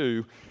chapter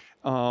 2,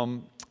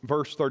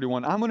 verse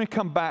 31. I'm going to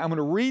come back. I'm going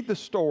to read the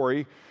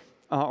story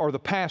or the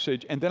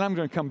passage, and then I'm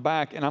going to come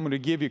back and I'm going to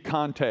give you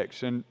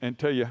context and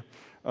tell you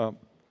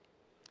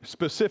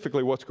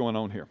specifically what's going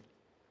on here.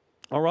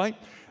 All right?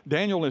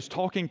 Daniel is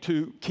talking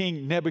to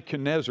King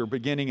Nebuchadnezzar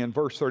beginning in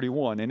verse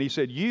 31. And he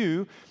said,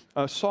 You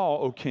saw,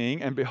 O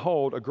king, and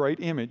behold, a great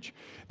image.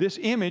 This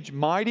image,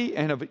 mighty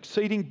and of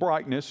exceeding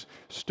brightness,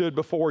 stood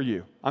before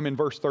you. I'm in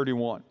verse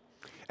 31.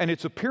 And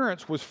its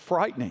appearance was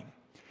frightening.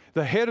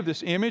 The head of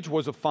this image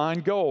was of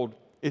fine gold,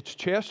 its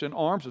chest and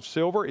arms of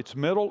silver, its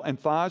middle and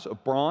thighs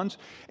of bronze,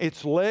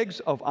 its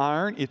legs of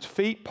iron, its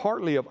feet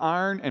partly of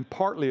iron and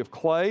partly of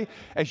clay.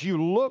 As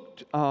you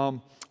looked,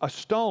 a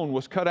stone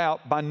was cut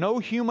out by no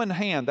human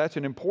hand. That's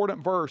an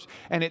important verse.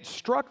 And it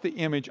struck the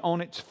image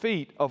on its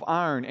feet of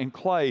iron and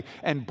clay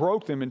and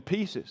broke them in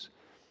pieces.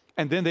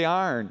 And then the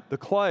iron, the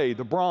clay,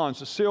 the bronze,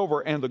 the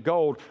silver, and the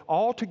gold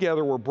all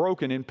together were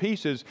broken in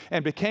pieces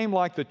and became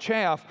like the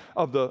chaff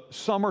of the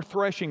summer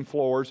threshing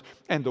floors,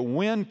 and the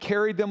wind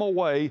carried them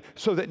away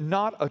so that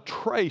not a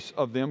trace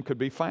of them could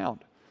be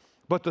found.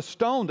 But the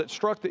stone that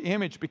struck the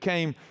image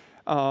became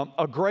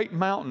a great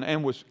mountain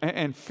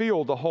and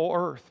filled the whole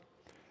earth.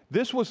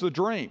 This was the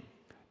dream.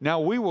 Now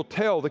we will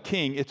tell the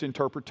king its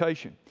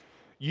interpretation.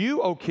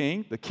 You, O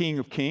king, the King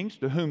of kings,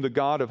 to whom the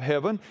God of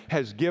heaven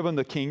has given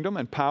the kingdom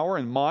and power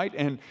and might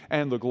and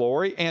the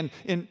glory, and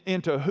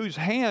into whose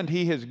hand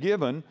he has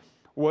given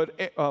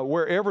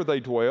wherever they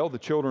dwell, the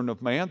children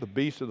of man, the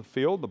beasts of the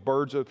field, the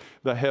birds of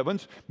the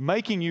heavens,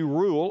 making you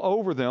rule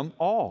over them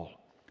all.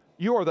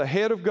 You are the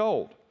head of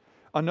gold.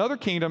 Another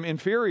kingdom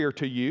inferior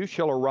to you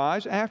shall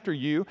arise after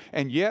you,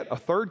 and yet a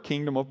third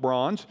kingdom of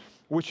bronze,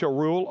 which shall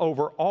rule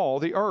over all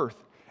the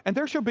earth. And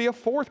there shall be a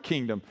fourth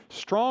kingdom,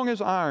 strong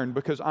as iron,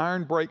 because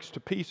iron breaks to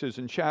pieces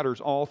and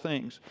shatters all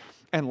things.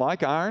 And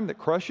like iron that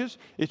crushes,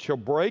 it shall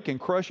break and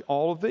crush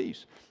all of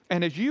these.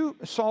 And as you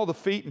saw the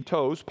feet and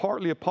toes,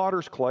 partly of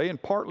potter's clay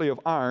and partly of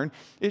iron,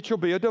 it shall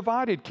be a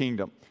divided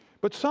kingdom.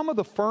 But some of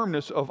the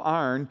firmness of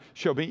iron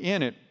shall be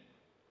in it,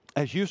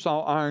 as you saw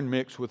iron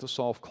mixed with the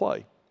soft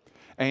clay.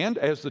 And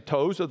as the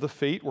toes of the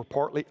feet were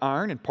partly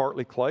iron and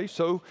partly clay,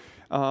 so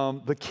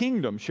the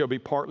kingdom shall be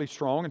partly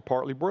strong and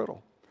partly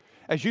brittle.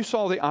 As you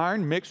saw the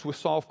iron mixed with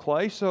soft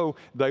clay, so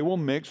they will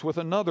mix with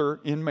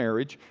another in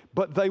marriage,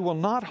 but they will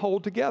not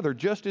hold together,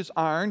 just as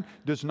iron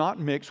does not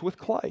mix with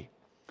clay.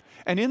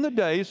 And in the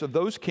days of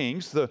those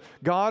kings, the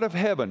God of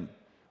heaven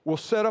will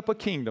set up a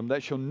kingdom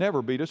that shall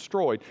never be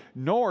destroyed,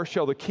 nor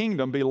shall the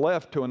kingdom be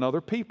left to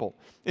another people.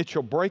 It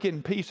shall break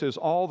in pieces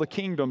all the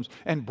kingdoms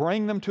and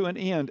bring them to an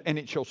end, and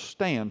it shall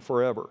stand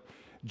forever.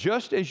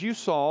 Just as you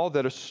saw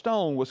that a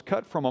stone was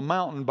cut from a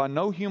mountain by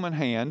no human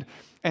hand,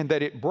 and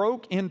that it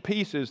broke in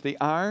pieces the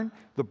iron,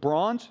 the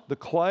bronze, the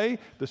clay,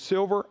 the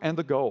silver, and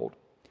the gold.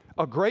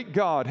 A great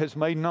God has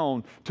made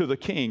known to the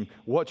king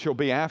what shall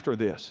be after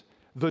this.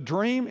 The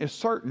dream is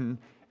certain,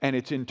 and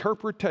its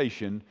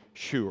interpretation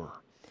sure.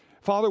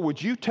 Father,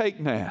 would you take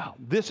now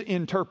this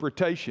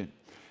interpretation,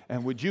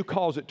 and would you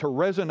cause it to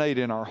resonate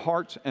in our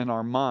hearts and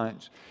our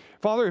minds?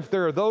 Father, if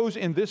there are those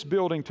in this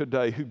building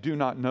today who do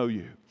not know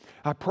you,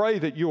 I pray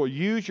that you will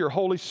use your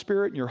Holy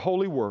Spirit and your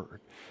Holy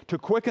Word to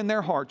quicken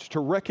their hearts to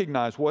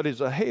recognize what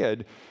is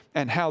ahead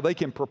and how they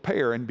can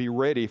prepare and be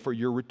ready for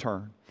your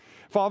return.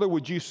 Father,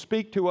 would you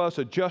speak to us,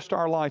 adjust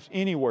our lives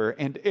anywhere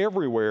and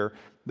everywhere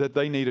that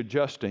they need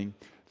adjusting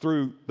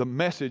through the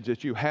message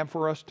that you have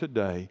for us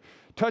today.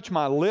 Touch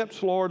my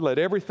lips, Lord. Let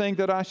everything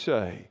that I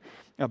say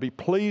be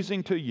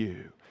pleasing to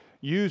you.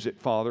 Use it,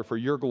 Father, for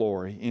your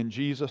glory. In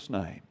Jesus'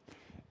 name,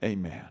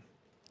 amen.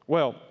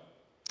 Well,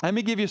 let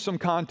me give you some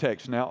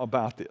context now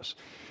about this.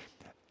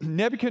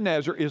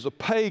 Nebuchadnezzar is a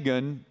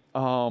pagan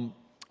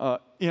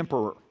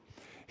emperor.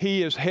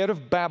 He is head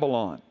of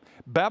Babylon.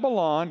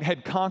 Babylon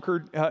had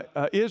conquered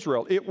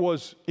Israel. It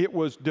was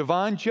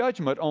divine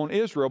judgment on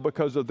Israel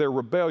because of their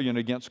rebellion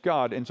against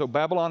God, and so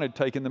Babylon had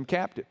taken them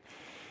captive.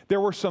 There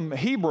were some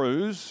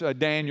Hebrews,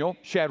 Daniel,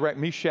 Shadrach,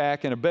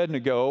 Meshach, and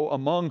Abednego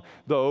among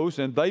those,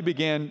 and they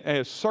began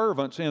as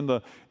servants in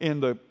the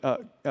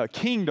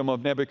kingdom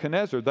of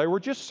Nebuchadnezzar. They were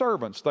just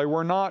servants. They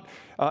were not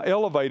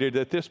elevated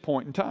at this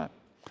point in time.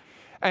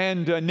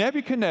 And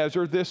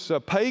Nebuchadnezzar, this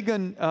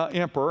pagan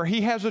emperor,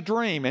 he has a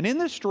dream. And in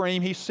this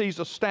dream, he sees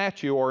a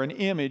statue or an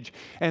image.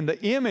 And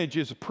the image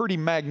is a pretty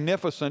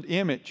magnificent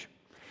image.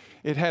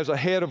 It has a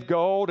head of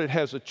gold. It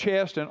has a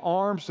chest and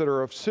arms that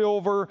are of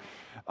silver.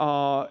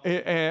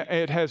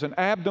 It has an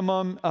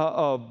abdomen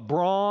of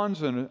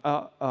bronze and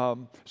a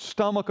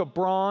stomach of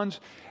bronze.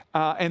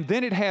 And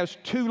then it has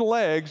 2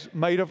 legs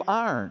made of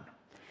iron.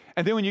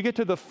 And then when you get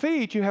to the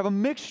feet, you have a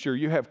mixture.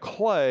 You have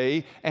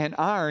clay and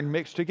iron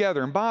mixed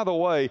together. And by the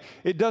way,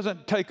 it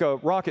doesn't take a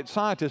rocket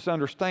scientist to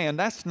understand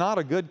that's not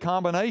a good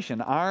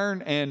combination.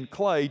 Iron and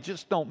clay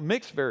just don't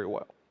mix very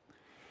well.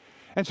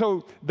 And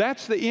so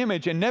that's the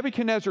image. And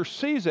Nebuchadnezzar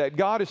sees that.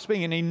 God is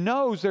speaking. And he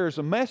knows there's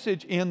a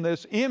message in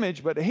this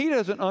image, but he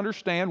doesn't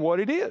understand what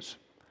it is.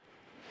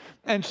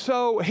 And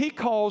so he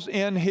calls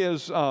in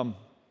his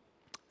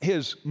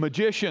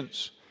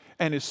magicians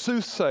and his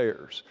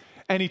soothsayers.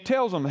 And he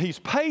tells them he's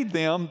paid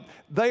them.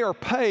 They are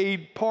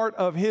paid part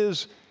of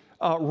his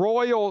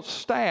royal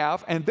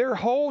staff, and their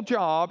whole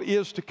job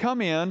is to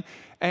come in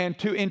and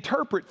to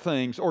interpret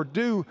things or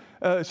do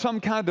some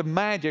kind of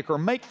magic or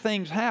make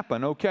things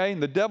happen, okay?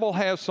 And the devil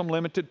has some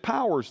limited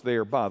powers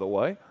there, by the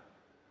way.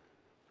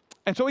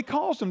 And so he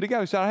calls them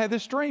together. He said, I have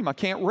this dream. I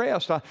can't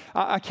rest.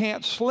 I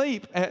can't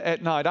sleep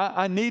at night.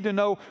 I need to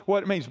know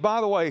what it means.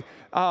 By the way,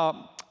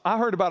 I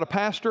heard about a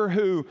pastor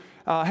who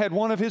had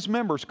one of his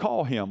members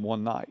call him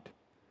one night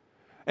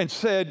and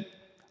said,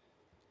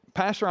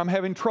 Pastor, I'm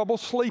having trouble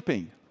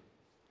sleeping.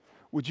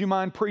 Would you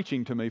mind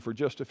preaching to me for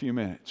just a few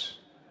minutes?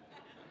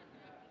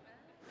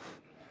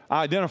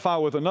 I identify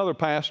with another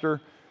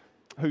pastor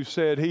who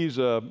said, he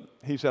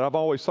said, I've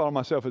always thought of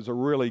myself as a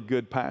really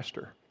good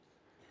pastor.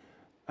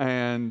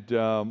 And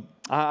I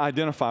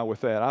identify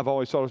with that. I've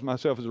always thought of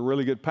myself as a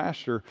really good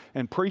pastor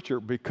and preacher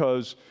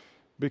because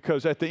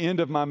at the end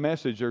of my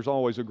message, there's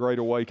always a great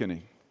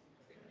awakening.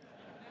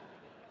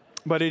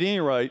 But at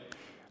any rate,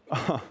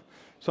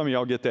 some of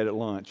y'all get that at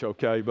lunch,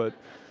 okay? But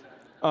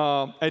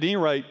at any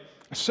rate,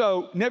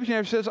 so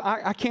Nebuchadnezzar says,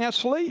 I can't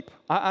sleep.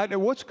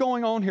 What's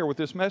going on here with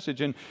this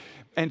message?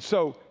 And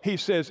so he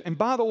says, and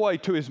by the way,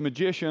 to his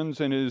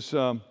magicians and his,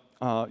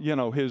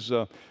 his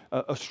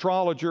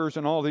astrologers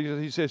and all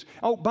these, he says,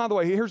 oh, by the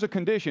way, here's a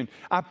condition.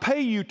 I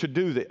pay you to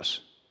do this.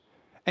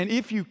 And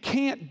if you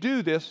can't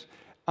do this,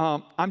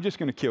 I'm just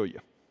going to kill you.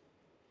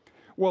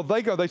 Well,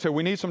 they say,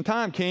 we need some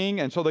time,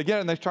 king. And so they get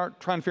it and they start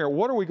trying to figure out,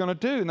 what are we going to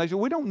do? And they say,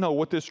 we don't know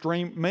what this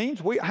dream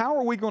means. How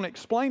are we going to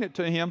explain it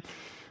to him?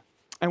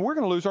 And we're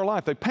going to lose our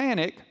life. They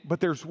panic, but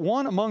there's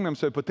one among them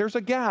said, but there's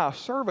a guy, a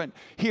servant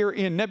here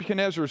in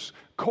Nebuchadnezzar's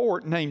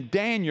court named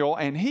Daniel,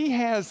 and he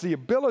has the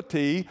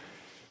ability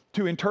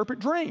to interpret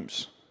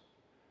dreams.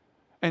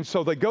 And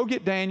so they go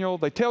get Daniel.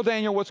 They tell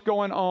Daniel what's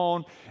going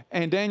on.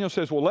 And Daniel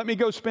says, well, let me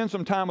go spend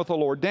some time with the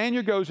Lord.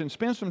 Daniel goes and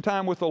spends some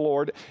time with the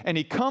Lord. And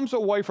he comes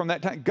away from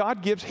that time.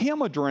 God gives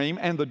him a dream.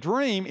 And the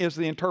dream is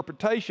the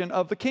interpretation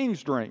of the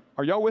king's dream.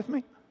 Are y'all with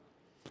me?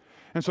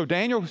 And so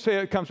Daniel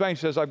comes back and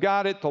says, I've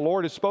got it. The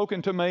Lord has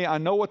spoken to me. I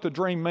know what the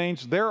dream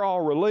means. They're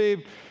all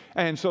relieved.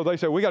 And so they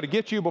say, we got to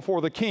get you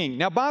before the king.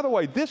 Now, by the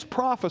way, this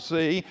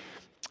prophecy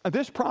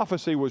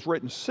was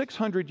written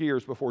 600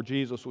 years before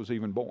Jesus was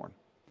even born.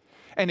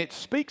 And it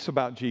speaks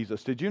about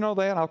Jesus. Did you know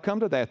that? I'll come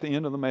to that at the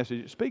end of the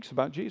message. It speaks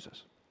about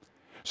Jesus.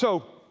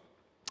 So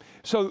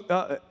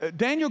So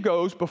Daniel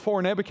goes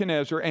before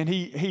Nebuchadnezzar, and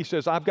he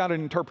says, I've got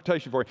an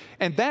interpretation for you.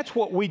 And that's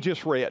what we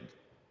just read,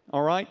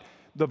 all right?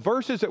 The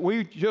verses that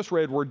we just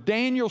read were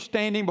Daniel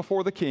standing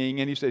before the king,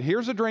 and he said,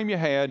 here's a dream you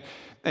had,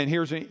 and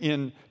here's an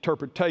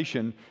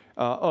interpretation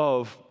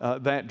of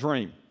that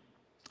dream.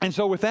 And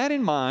so with that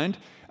in mind,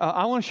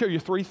 I want to show you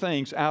three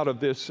things out of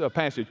this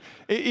passage.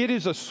 It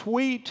is a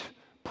sweet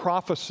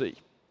prophecy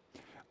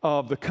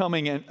of the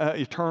coming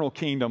eternal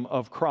kingdom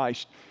of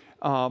Christ,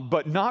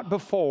 but not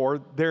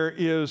before there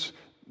is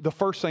the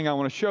first thing I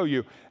want to show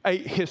you, a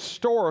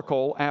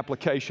historical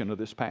application of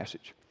this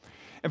passage.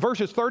 And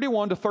verses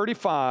 31 to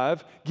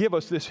 35 give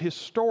us this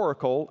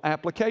historical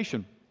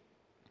application.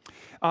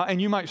 And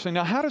you might say,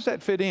 now how does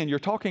that fit in? You're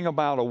talking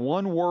about a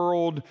one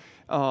world,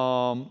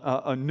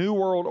 a new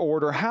world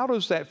order. How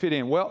does that fit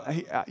in? Well,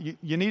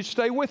 you need to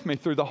stay with me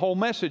through the whole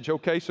message,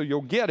 okay, so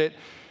you'll get it.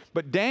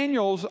 But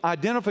Daniel's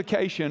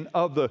identification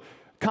of the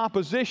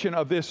composition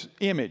of this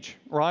image,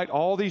 right,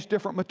 all these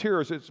different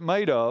materials it's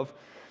made of,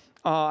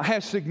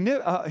 has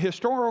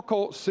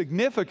historical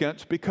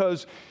significance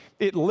because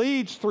it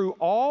leads through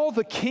all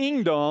the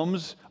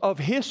kingdoms of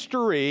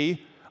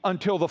history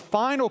until the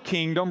final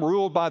kingdom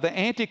ruled by the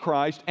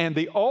Antichrist and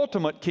the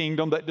ultimate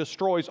kingdom that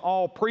destroys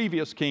all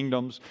previous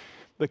kingdoms,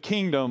 the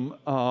kingdom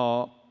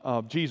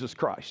of Jesus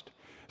Christ.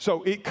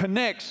 So it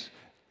connects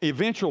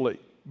eventually,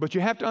 but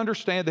you have to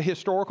understand the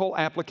historical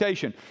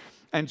application.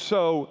 And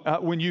so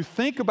when you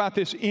think about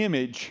this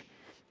image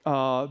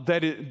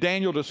that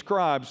Daniel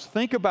describes,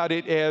 think about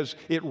it as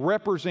it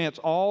represents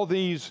all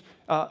these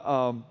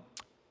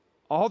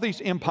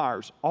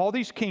empires, all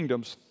these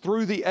kingdoms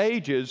through the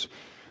ages,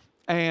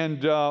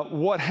 and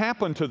what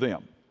happened to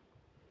them.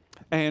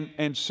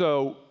 And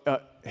so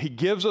he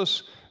gives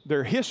us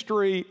their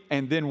history,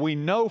 and then we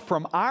know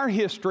from our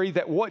history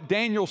that what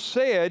Daniel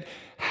said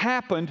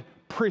happened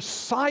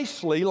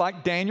precisely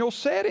like Daniel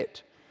said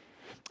it.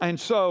 And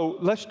so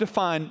let's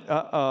define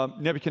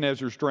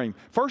Nebuchadnezzar's dream.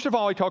 First of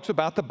all, he talks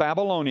about the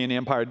Babylonian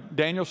Empire.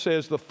 Daniel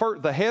says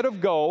the head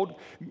of gold,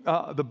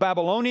 the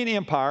Babylonian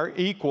Empire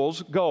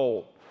equals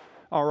gold.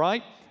 All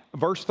right?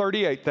 Verse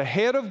 38, the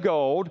head of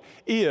gold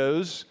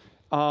is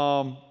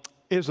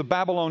the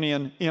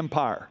Babylonian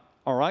Empire.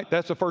 All right?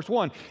 That's the first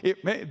one.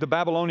 The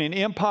Babylonian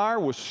Empire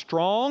was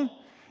strong,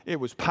 it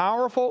was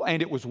powerful,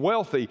 and it was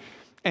wealthy.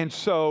 And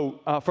so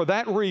for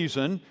that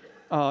reason,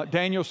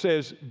 Daniel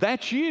says,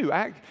 that's you.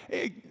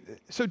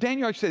 So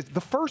Daniel says,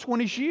 the first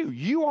one is you.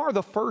 You are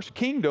the first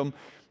kingdom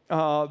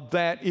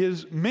that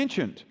is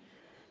mentioned.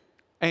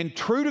 And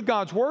true to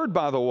God's word,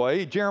 by the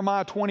way,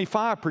 Jeremiah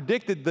 25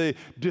 predicted the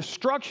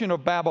destruction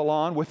of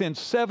Babylon within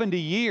 70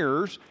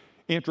 years.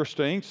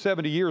 Interesting,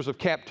 70 years of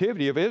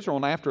captivity of Israel.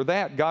 And after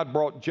that, God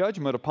brought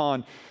judgment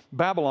upon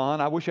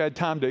Babylon. I wish I had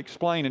time to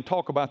explain and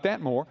talk about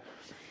that more.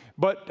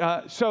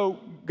 But so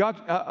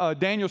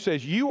Daniel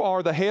says, you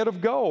are the head of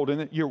gold,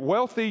 and you're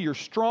wealthy, you're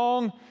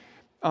strong,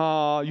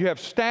 you have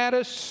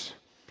status.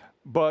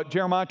 But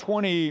Jeremiah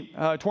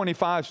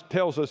 25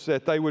 tells us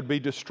that they would be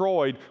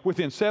destroyed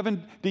within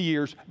 70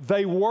 years.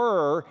 They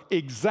were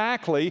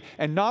exactly,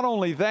 and not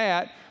only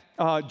that,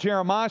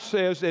 Jeremiah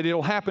says that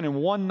it'll happen in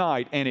one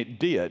night, and it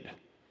did.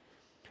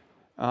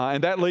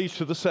 And that leads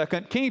to the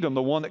second kingdom,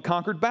 the one that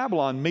conquered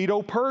Babylon,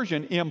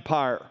 Medo-Persian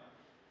Empire,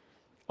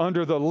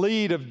 under the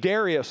lead of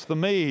Darius the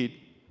Mede.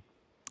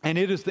 And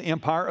it is the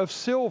empire of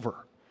silver,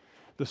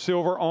 the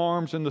silver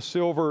arms and the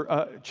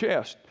silver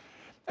chest.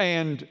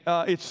 And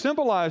it's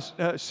symbolized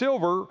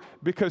silver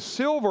because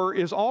silver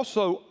is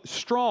also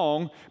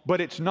strong, but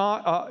it's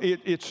not.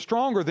 It's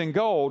stronger than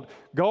gold.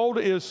 Gold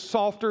is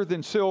softer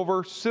than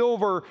silver.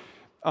 Silver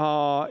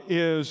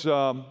is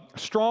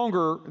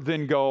stronger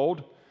than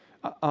gold,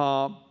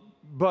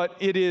 but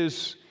it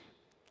is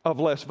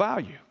of less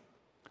value.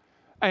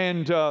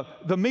 And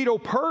the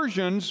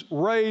Medo-Persians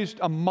raised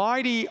a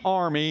mighty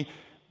army.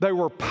 They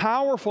were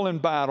powerful in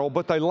battle,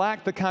 but they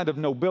lacked the kind of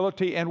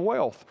nobility and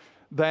wealth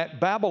that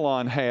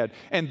Babylon had.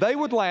 And they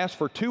would last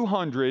for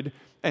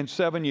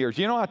 207 years.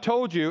 You know, I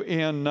told you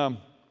in an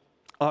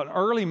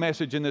early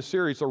message in this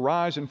series, The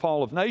Rise and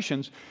Fall of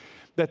Nations,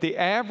 that the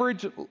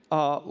average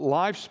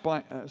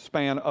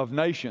lifespan of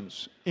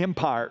nations,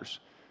 empires,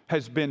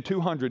 has been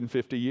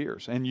 250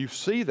 years. And you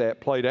see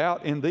that played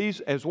out in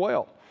these as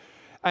well.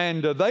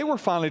 And they were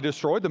finally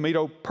destroyed. The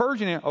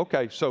Medo-Persian,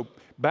 okay, so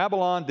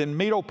Babylon, then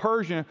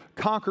Medo-Persian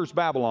conquers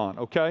Babylon,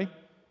 okay?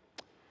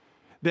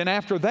 Then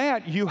after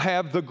that, you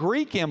have the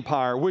Greek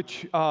Empire,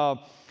 which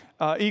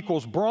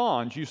equals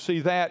bronze. You see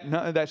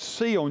that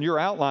C on your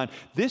outline.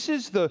 This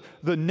is the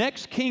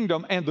next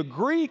kingdom, and the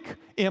Greek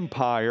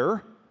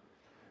Empire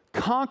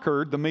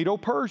conquered the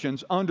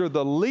Medo-Persians under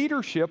the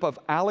leadership of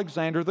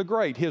Alexander the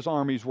Great. His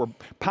armies were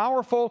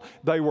powerful,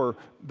 they were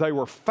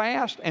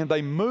fast, and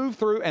they moved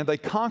through and they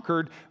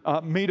conquered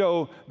the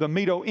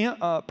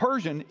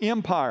Medo-Persian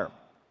Empire.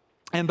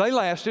 And they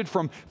lasted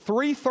from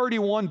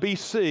 331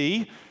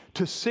 BC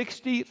to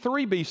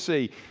 63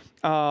 BC.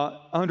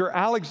 under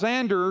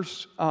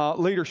Alexander's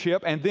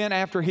leadership, and then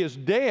after his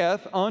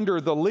death, under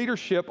the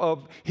leadership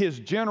of his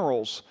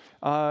generals,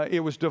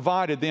 it was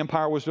divided. The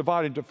empire was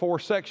divided into 4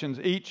 sections,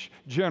 each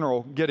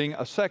general getting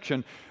a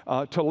section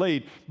to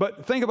lead.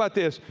 But think about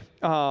this.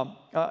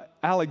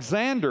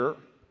 Alexander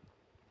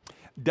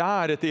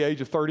died at the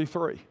age of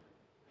 33.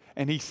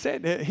 And he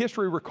said,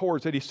 history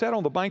records that he sat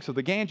on the banks of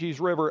the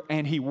Ganges River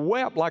and he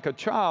wept like a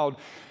child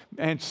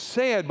and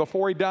said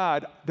before he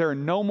died, "There are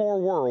no more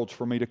worlds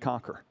for me to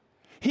conquer."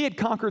 He had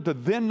conquered the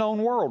then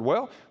known world.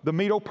 Well, the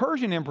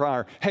Medo-Persian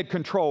Empire had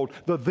controlled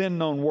the then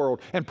known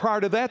world. And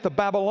prior to that, the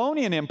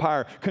Babylonian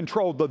Empire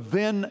controlled the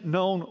then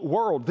known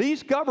world.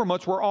 These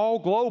governments were all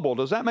global.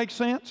 Does that make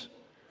sense?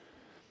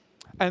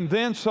 And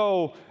then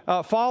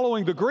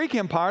following the Greek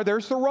Empire,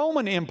 there's the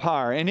Roman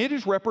Empire, and it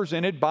is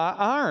represented by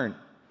iron.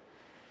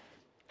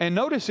 And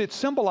notice it's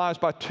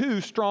symbolized by 2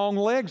 strong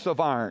legs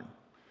of iron.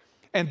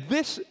 And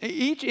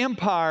each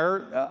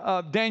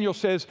empire, Daniel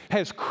says,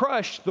 has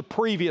crushed the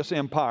previous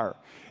empire.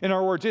 In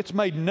other words, it's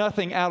made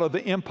nothing out of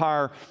the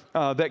empire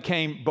that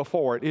came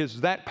before it. It is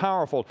that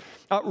powerful.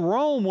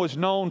 Rome was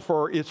known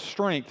for its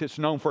strength. It's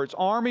known for its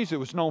armies. It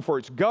was known for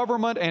its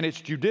government and its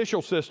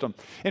judicial system.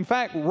 In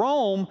fact,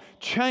 Rome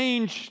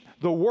changed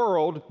the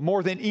world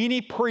more than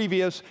any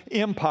previous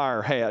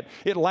empire had.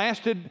 It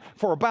lasted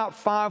for about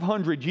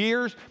 500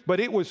 years, but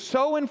it was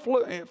so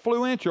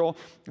influential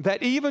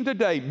that even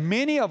today,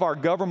 many of our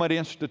government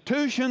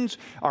institutions,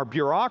 our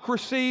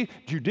bureaucracy,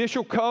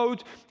 judicial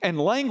codes, and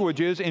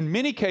languages, in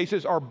many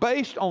cases, are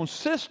based on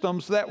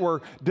systems that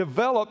were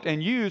developed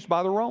and used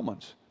by the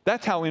Romans.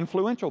 That's how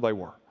influential they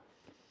were.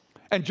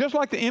 And just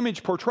like the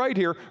image portrayed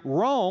here,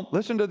 Rome,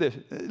 listen to this.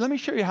 Let me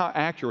show you how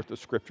accurate the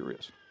scripture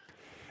is.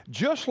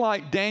 Just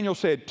like Daniel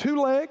said, 2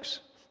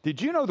 legs,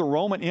 did you know the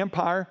Roman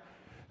Empire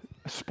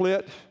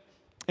split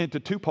into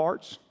 2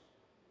 parts?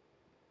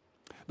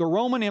 The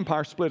Roman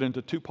Empire split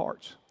into 2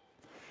 parts.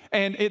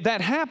 And that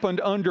happened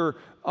under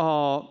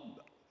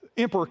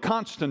Emperor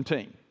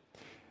Constantine.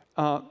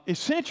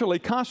 Essentially,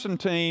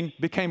 Constantine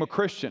became a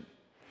Christian.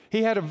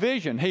 He had a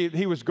vision.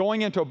 He was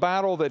going into a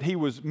battle that he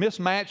was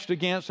mismatched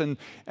against, and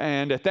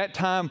at that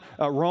time,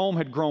 Rome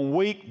had grown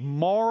weak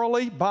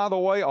morally, by the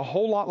way, a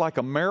whole lot like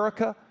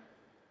America.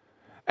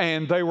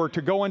 And they were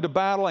to go into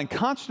battle, and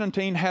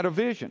Constantine had a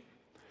vision.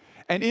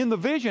 And in the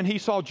vision, he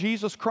saw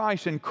Jesus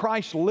Christ and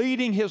Christ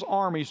leading his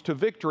armies to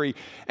victory,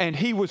 and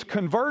he was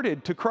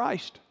converted to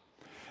Christ.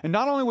 And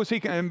not only was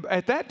he,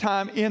 at that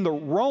time in the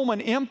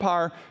Roman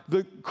Empire,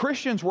 the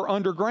Christians were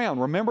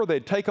underground. Remember,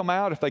 they'd take them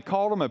out if they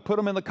caught them and put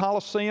them in the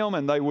Colosseum,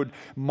 and they would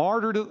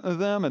martyr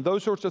them and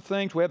those sorts of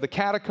things. We have the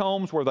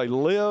catacombs where they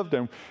lived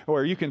and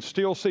where you can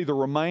still see the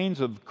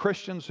remains of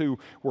Christians who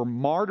were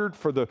martyred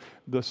for the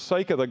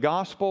sake of the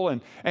gospel.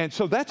 And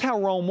so that's how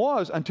Rome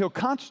was until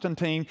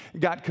Constantine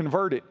got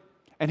converted.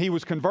 And he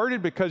was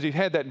converted because he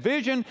had that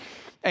vision,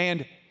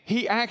 and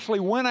he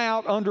actually went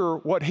out under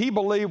what he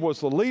believed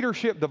was the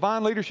leadership,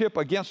 divine leadership,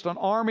 against an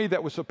army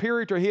that was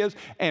superior to his,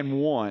 and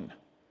won.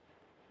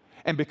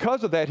 And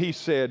because of that, he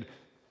said,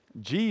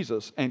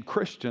 Jesus and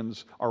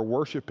Christians are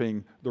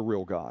worshiping the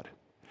real God.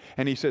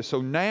 And he says,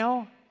 so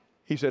now,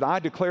 he said, I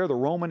declare the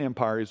Roman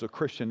Empire is a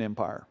Christian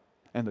empire.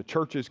 And the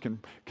churches can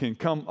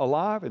come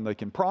alive and they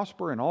can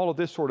prosper and all of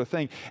this sort of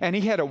thing. And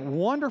he had a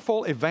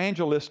wonderful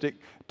evangelistic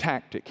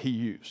tactic he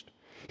used.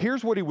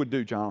 Here's what he would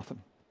do,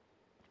 Jonathan.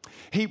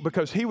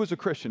 Because he was a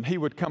Christian, he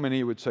would come and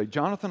he would say,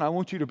 Jonathan, I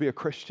want you to be a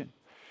Christian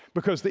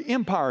because the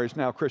empire is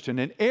now Christian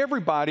and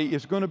everybody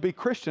is going to be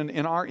Christian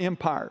in our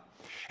empire.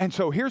 And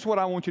so here's what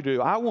I want you to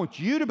do. I want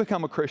you to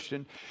become a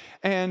Christian,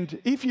 and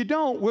if you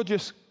don't, we'll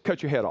just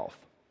cut your head off.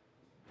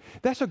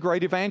 That's a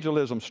great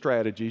evangelism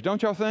strategy,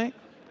 don't y'all think?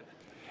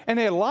 And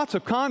they had lots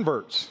of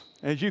converts,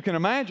 as you can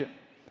imagine.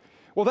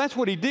 Well, that's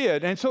what he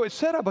did. And so it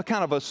set up a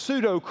kind of a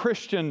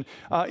pseudo-Christian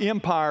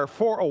empire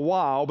for a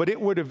while, but it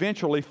would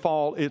eventually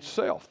fall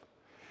itself.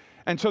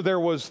 And so there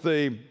were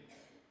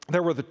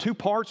the 2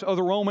 parts of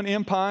the Roman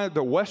Empire.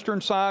 The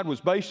western side was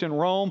based in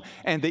Rome,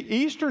 and the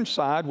eastern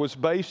side was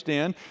based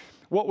in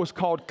what was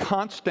called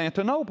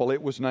Constantinople.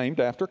 It was named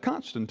after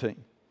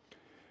Constantine,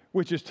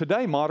 which is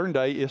today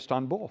modern-day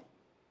Istanbul.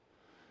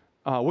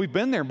 We've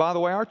been there. By the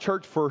way, our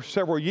church for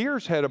several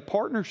years had a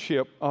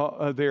partnership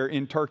there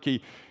in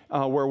Turkey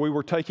where we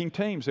were taking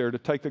teams there to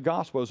take the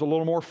gospel. It's a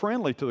little more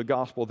friendly to the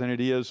gospel than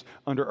it is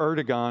under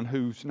Erdogan,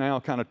 who's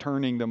now kind of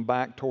turning them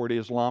back toward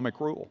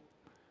Islamic rule.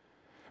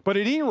 But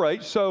at any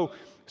rate, so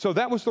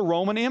that was the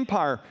Roman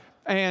Empire.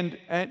 And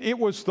it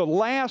was the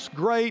last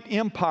great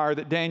empire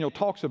that Daniel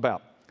talks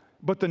about.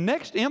 But the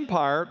next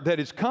empire that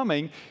is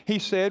coming, he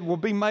said, will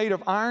be made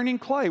of iron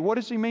and clay. What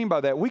does he mean by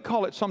that? We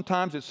call it it's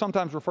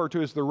sometimes referred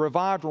to as the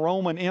revived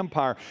Roman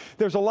Empire.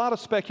 There's a lot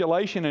of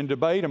speculation and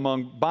debate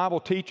among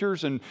Bible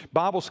teachers and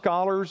Bible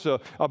scholars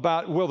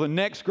about will the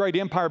next great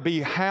empire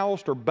be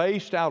housed or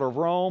based out of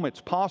Rome?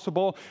 It's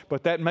possible,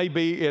 but that may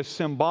be as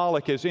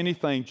symbolic as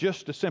anything,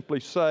 just to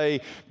simply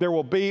say there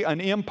will be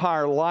an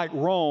empire like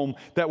Rome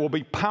that will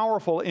be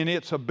powerful in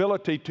its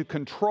ability to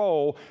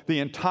control the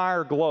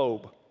entire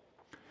globe.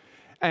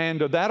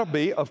 And that'll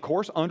be, of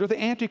course, under the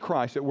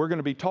Antichrist that we're going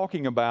to be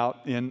talking about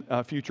in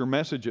future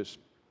messages.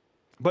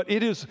 But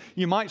it is,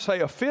 you might say,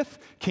 a fifth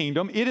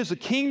kingdom. It is a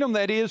kingdom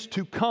that is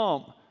to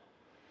come.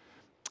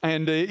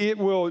 And it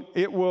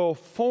will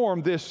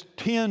form this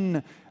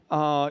 10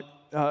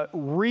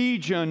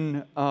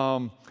 region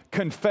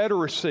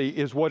confederacy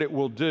is what it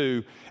will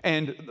do.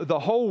 And the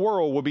whole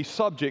world will be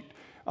subject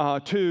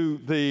to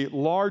the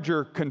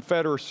larger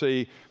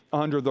confederacy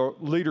under the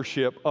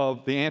leadership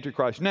of the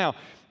Antichrist. Now,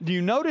 do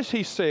you notice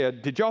he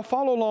said, did y'all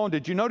follow along?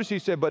 Did you notice he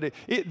said, but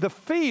the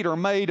feet are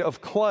made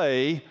of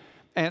clay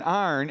and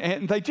iron,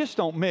 and they just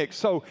don't mix.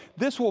 So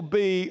this will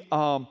be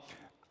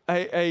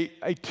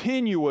a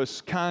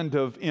tenuous kind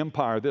of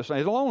empire.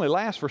 It'll only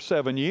last for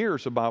 7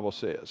 years, the Bible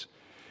says.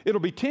 It'll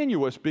be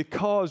tenuous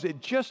because it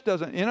just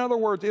doesn't, in other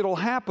words, it'll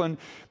happen,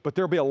 but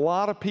there'll be a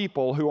lot of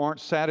people who aren't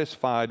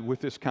satisfied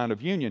with this kind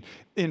of union.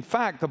 In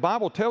fact, the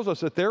Bible tells us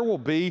that there will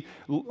be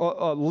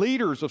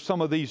leaders of some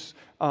of these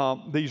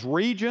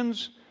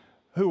regions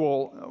who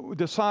will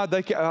decide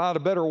they can out a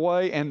better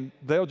way, and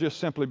they'll just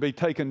simply be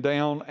taken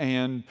down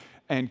and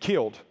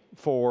killed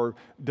for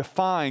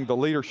defying the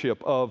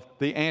leadership of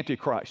the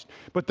Antichrist.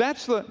 But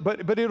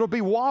but it'll be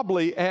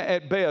wobbly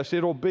at best.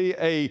 It'll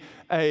be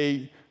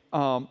an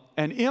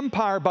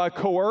empire by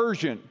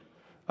coercion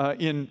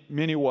in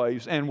many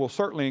ways, and will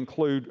certainly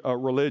include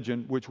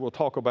religion, which we'll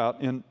talk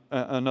about in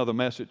another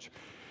message.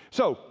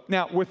 So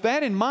now, with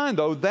that in mind,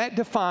 though, that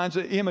defines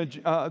the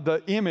image.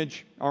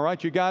 All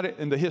right, you got it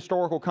in the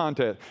historical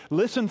context.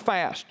 Listen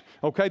fast.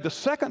 Okay, the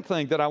second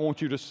thing that I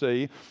want you to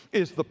see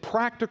is the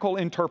practical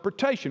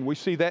interpretation. We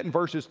see that in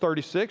verses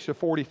 36 to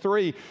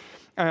 43,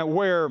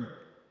 where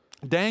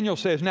Daniel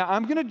says, now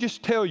I'm going to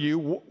just tell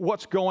you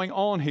what's going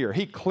on here.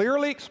 He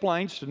clearly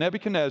explains to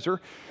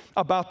Nebuchadnezzar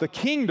about the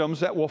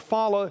kingdoms that will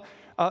follow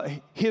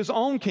his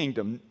own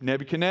kingdom.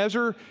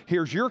 Nebuchadnezzar,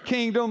 here's your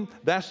kingdom.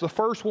 That's the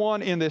first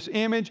one in this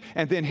image.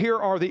 And then here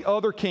are the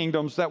other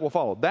kingdoms that will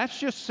follow. That's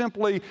just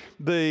simply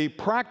the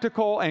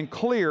practical and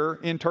clear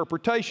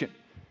interpretation.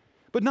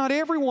 But not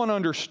everyone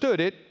understood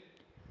it.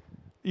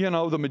 You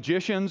know, the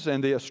magicians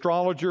and the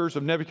astrologers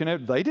of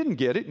Nebuchadnezzar, they didn't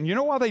get it. And you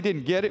know why they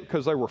didn't get it?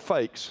 Because they were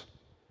fakes.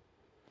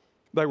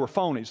 They were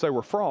phonies. They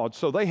were frauds.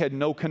 So they had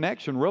no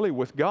connection really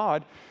with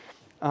God.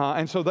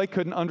 And so they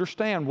couldn't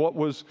understand what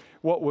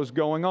was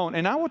going on.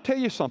 And I will tell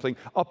you something.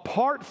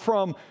 Apart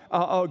from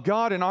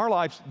God in our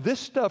lives, this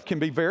stuff can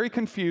be very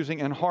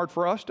confusing and hard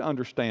for us to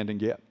understand and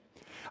get.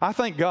 I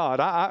thank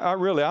God. I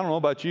really, I don't know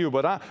about you,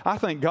 but I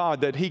thank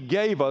God that He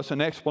gave us an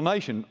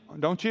explanation,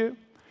 don't you?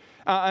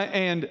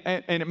 And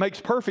it makes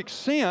perfect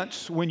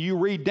sense when you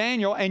read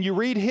Daniel and you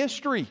read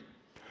history.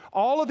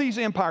 All of these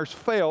empires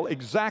fell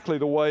exactly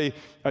the way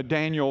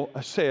Daniel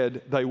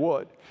said they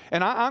would.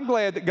 And I'm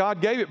glad that God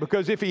gave it,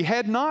 because if He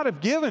had not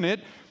have given it,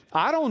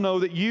 I don't know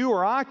that you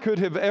or I could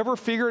have ever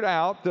figured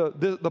out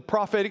the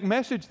prophetic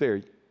message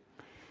there.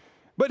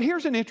 But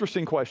here's an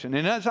interesting question.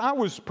 And as I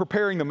was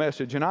preparing the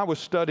message and I was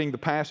studying the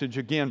passage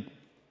again,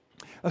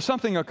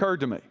 something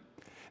occurred to me.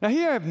 Now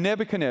here I have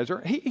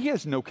Nebuchadnezzar. He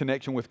has no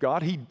connection with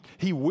God.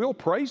 He will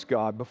praise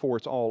God before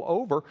it's all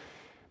over,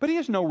 but he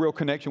has no real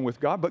connection with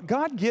God. But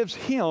God gives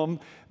him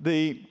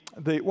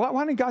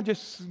why didn't God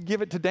just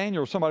give it to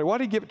Daniel or somebody? Why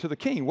did He give it to the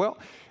king? Well,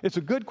 it's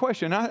a good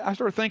question. I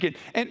started thinking,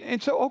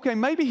 and so, okay,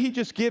 maybe He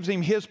just gives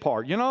him his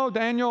part. You know,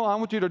 Daniel,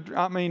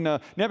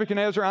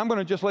 Nebuchadnezzar, I'm going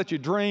to just let you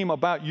dream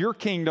about your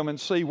kingdom and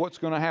see what's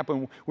going to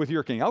happen with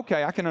your king.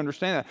 Okay, I can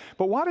understand that.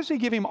 But why does He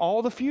give him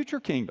all the future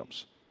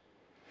kingdoms?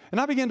 And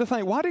I began to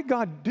think, why did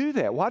God do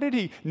that? Why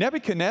did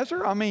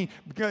Nebuchadnezzar? I mean,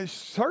 because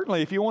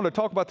certainly if you want to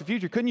talk about the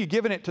future, couldn't you have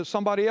given it to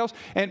somebody else?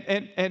 And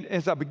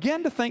as I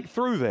began to think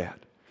through that,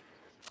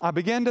 I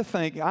began to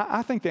think,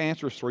 I think the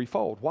answer is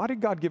threefold. Why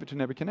did God give it to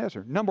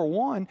Nebuchadnezzar? Number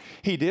one,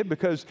 He did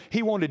because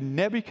He wanted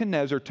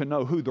Nebuchadnezzar to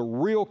know who the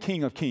real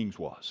King of Kings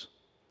was.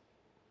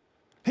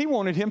 He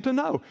wanted him to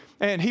know,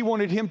 and he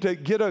wanted him to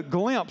get a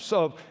glimpse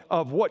of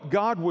what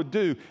God would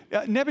do.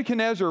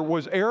 Nebuchadnezzar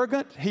was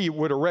arrogant. He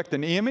would erect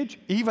an image,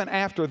 even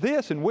after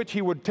this, in which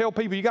he would tell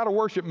people, you got to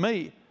worship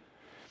me.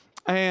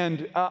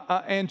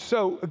 And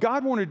so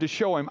God wanted to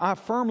show him, I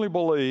firmly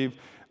believe,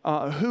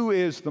 who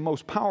is the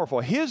most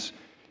powerful. His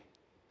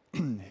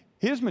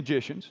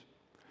magicians,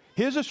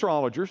 his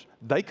astrologers,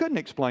 they couldn't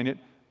explain it,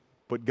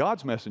 but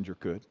God's messenger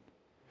could.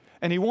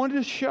 And He wanted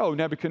to show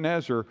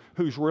Nebuchadnezzar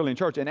who's really in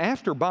charge. And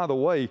after, by the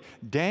way,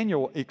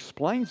 Daniel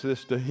explains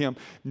this to him,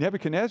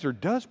 Nebuchadnezzar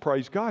does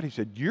praise God. He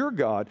said, your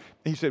God,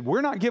 he said,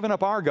 we're not giving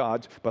up our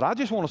gods, but I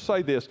just want to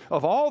say this,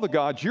 of all the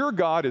gods, your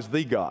God is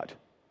the God.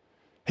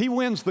 He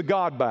wins the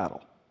God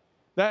battle.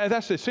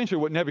 That's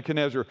essentially what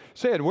Nebuchadnezzar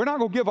said. We're not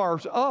going to give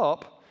ours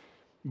up,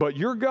 but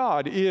your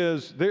God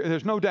is,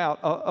 there's no doubt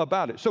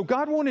about it. So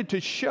God wanted to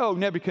show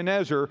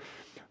Nebuchadnezzar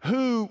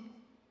who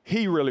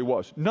he really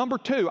was. Number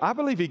two, I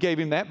believe He gave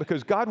him that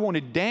because God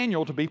wanted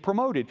Daniel to be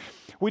promoted.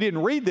 We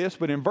didn't read this,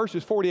 but in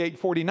verses 48 and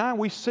 49,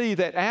 we see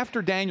that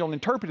after Daniel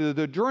interpreted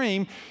the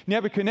dream,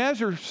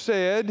 Nebuchadnezzar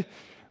said,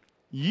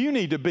 you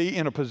need to be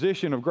in a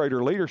position of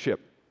greater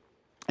leadership.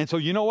 And so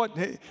you know what?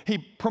 He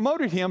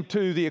promoted him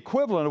to the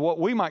equivalent of what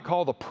we might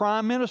call the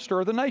prime minister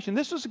of the nation.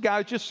 This is a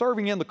guy just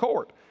serving in the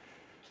court.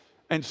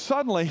 And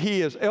suddenly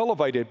he is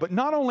elevated. But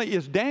not only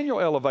is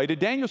Daniel elevated,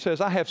 Daniel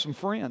says, I have some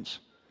friends.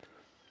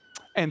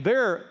 And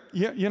they're,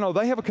 you know,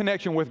 they have a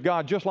connection with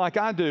God just like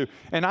I do.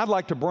 And I'd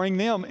like to bring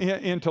them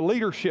into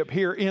leadership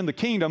here in the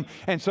kingdom.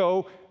 And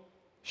so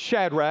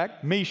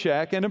Shadrach,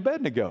 Meshach, and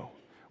Abednego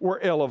were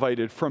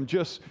elevated from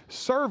just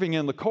serving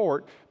in the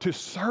court to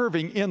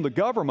serving in the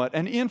government,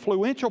 an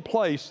influential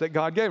place that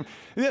God gave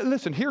them.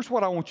 Listen, here's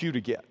what I want you to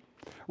get.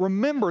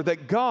 Remember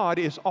that God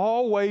is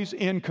always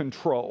in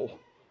control.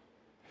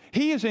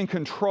 He is in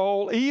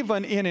control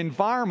even in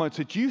environments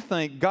that you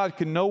think God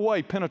can no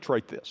way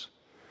penetrate this.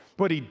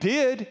 But He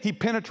did. He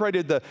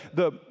penetrated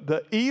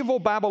the evil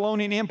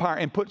Babylonian Empire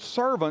and put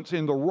servants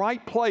in the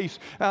right place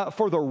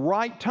for the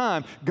right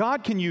time.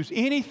 God can use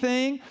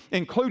anything,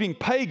 including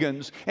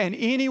pagans, and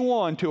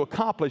anyone to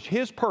accomplish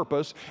His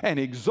purpose and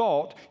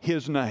exalt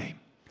His name.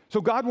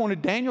 So God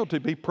wanted Daniel to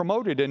be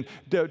promoted and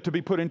to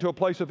be put into a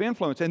place of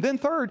influence. And then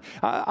third,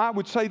 I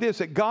would say this,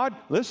 that God,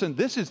 listen,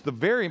 this is the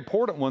very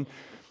important one.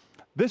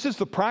 This is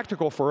the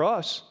practical for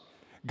us.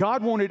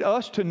 God wanted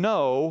us to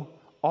know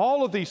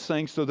all of these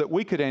things so that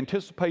we could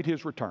anticipate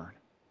His return.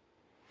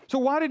 So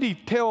why did He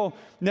tell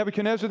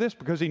Nebuchadnezzar this?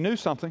 Because He knew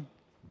something.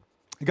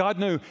 God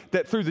knew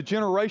that through the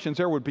generations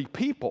there would be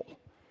people.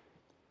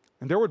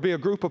 And there would be a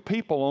group of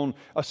people on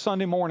a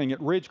Sunday morning at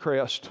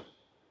Ridgecrest.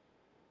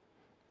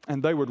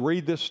 And they would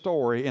read this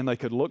story and they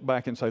could look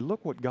back and say,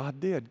 look what God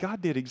did.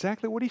 God did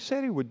exactly what He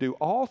said He would do.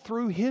 All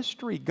through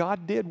history,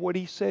 God did what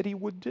He said He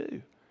would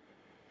do.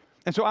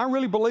 And so I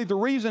really believe the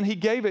reason He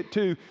gave it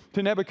to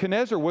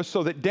Nebuchadnezzar was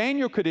so that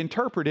Daniel could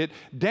interpret it,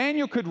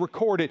 Daniel could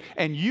record it,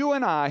 and you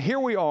and I,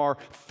 here we are,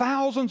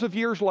 thousands of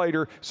years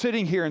later,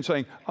 sitting here and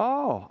saying,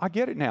 oh, I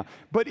get it now.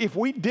 But if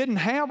we didn't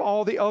have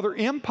all the other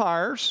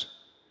empires,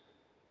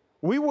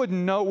 we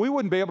wouldn't know, we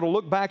wouldn't be able to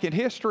look back at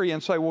history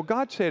and say, well,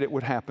 God said it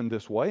would happen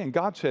this way, and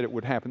God said it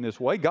would happen this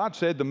way. God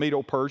said the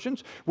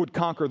Medo-Persians would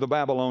conquer the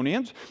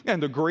Babylonians,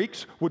 and the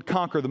Greeks would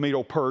conquer the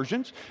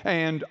Medo-Persians,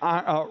 and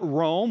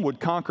Rome would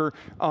conquer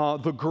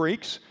the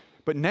Greeks.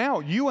 But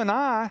now you and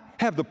I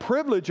have the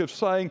privilege of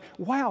saying,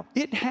 wow,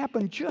 it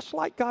happened just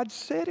like God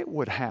said it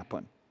would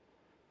happen.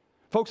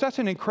 Folks, that's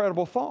an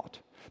incredible thought.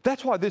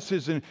 That's why this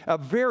is a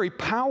very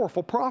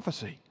powerful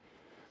prophecy.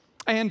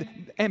 And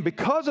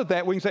because of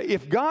that, we can say,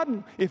 if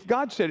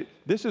God said it,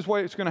 this is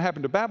what it's going to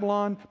happen to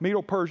Babylon,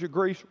 Medo-Persia,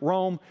 Greece,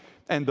 Rome,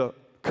 and the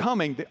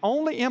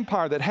only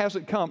empire that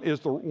hasn't come is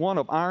the one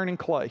of iron and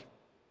clay.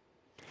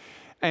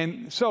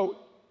 And so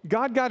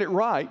God got it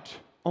right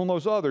on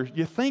those others.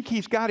 You think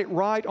He's got it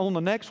right on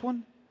the next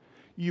one?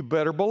 You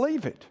better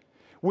believe it.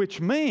 Which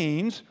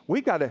means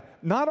we've got to,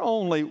 not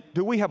only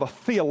do we have a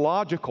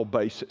theological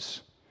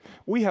basis,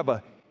 we have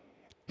a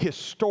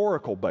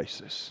historical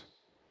basis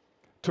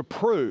to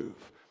prove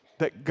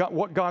that God,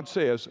 what God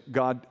says,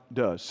 God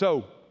does.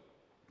 So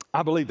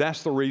I believe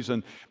that's the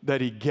reason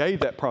that He gave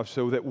that prophecy,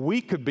 so that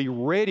we could be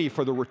ready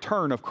for the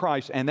return of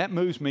Christ. And that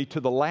moves me to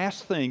the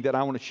last thing that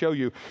I want to show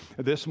you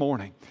this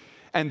morning.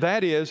 And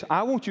that is,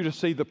 I want you to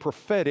see the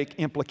prophetic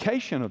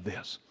implication of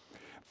this.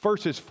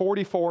 Verses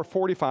 44,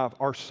 45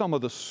 are some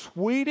of the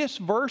sweetest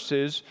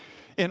verses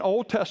in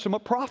Old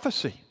Testament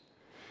prophecy.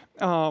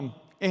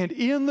 And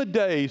in the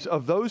days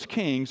of those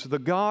kings, the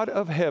God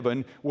of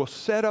heaven will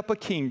set up a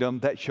kingdom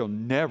that shall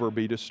never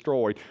be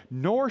destroyed,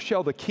 nor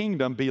shall the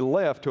kingdom be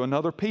left to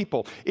another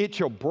people. It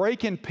shall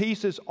break in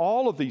pieces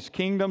all of these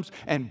kingdoms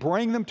and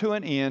bring them to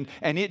an end,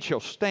 and it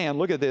shall stand,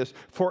 look at this,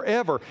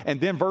 forever.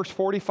 And then verse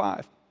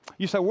 45.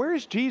 You say, where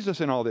is Jesus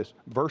in all this?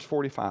 Verse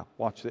 45,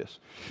 watch this.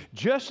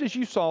 Just as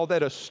you saw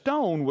that a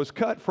stone was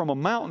cut from a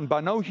mountain by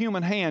no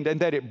human hand,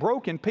 and that it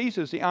broke in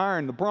pieces the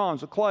iron, the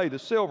bronze, the clay, the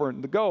silver,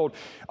 and the gold,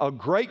 a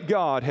great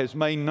God has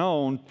made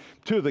known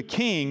to the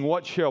king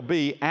what shall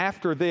be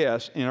after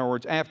this, in other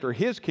words, after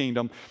His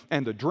kingdom,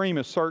 and the dream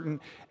is certain,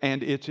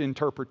 and its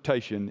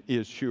interpretation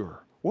is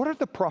sure. What are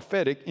the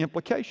prophetic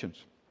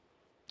implications?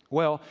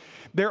 Well,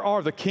 there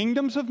are the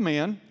kingdoms of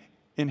men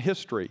in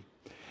history,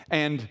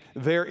 and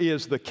there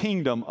is the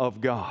kingdom of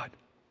God.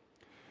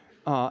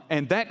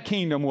 And that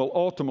kingdom will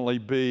ultimately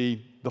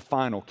be the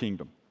final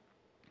kingdom.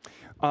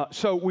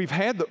 So we've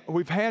had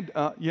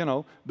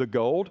the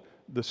gold,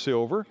 the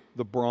silver,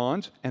 the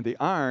bronze, and the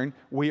iron.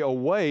 We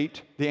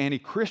await the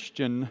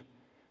anti-Christian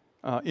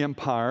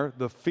empire,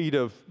 the feet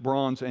of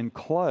bronze and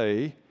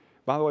clay.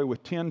 By the way,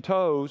 with 10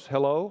 toes,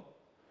 hello?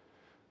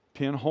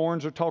 10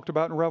 horns are talked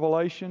about in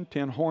Revelation.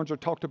 10 horns are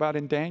talked about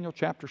in Daniel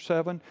chapter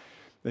 7.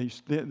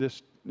 This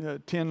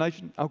 10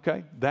 nations,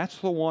 okay, that's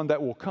the one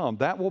that will come.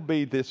 That will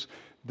be this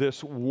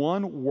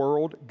one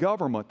world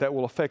government that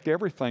will affect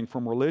everything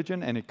from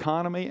religion and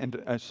economy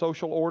and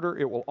social order.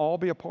 It will all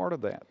be a part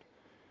of that.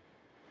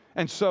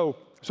 And so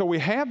we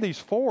have these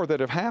four that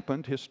have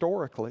happened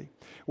historically.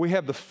 We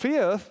have the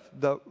fifth,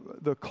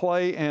 the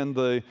clay and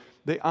the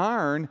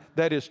iron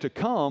that is to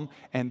come.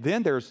 And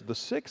then there's the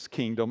sixth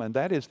kingdom, and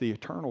that is the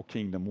eternal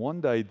kingdom.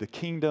 One day, the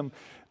kingdom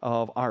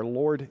of our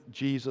Lord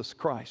Jesus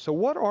Christ. So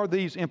what are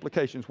these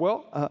implications?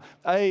 Well,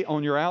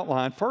 on your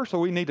outline, first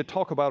we need to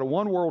talk about a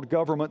one world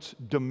government's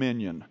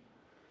dominion.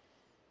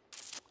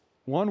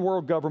 One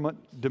world government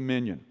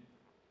dominion.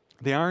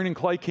 The iron and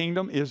clay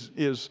kingdom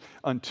is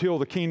until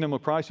the kingdom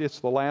of Christ,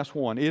 it's the last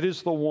one. It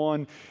is the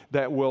one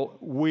that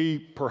we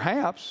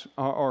perhaps,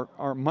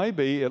 or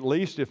maybe at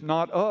least if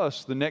not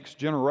us, the next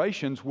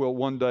generations will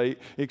one day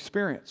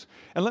experience.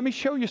 And let me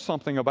show you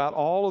something about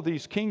all of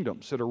these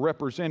kingdoms that are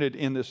represented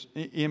in this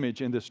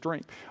image, in this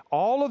dream.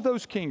 All of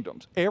those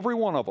kingdoms, every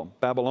one of them,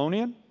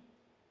 Babylonian,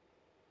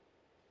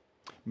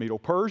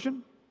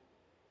 Medo-Persian,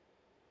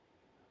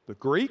 the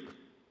Greek,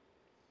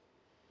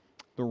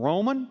 the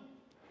Roman,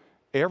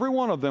 every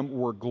one of them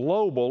were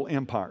global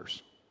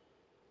empires.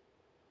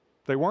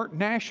 They weren't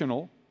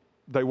national,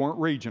 they weren't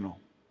regional.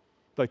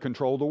 They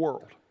controlled the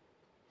world.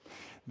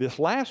 This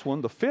last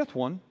one, the fifth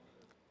one,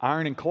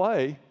 iron and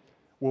clay,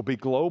 will be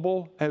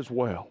global as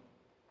well.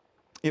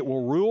 It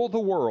will rule the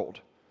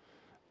world,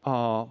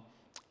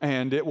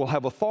 and it will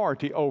have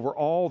authority over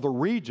all the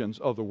regions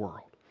of the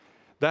world.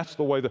 That's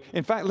the way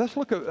in fact, let's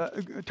look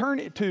at,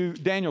 turn to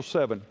Daniel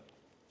 7.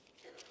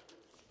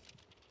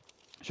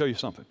 Show you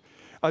something.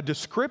 A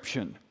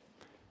description,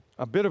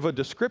 a bit of a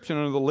description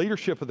under the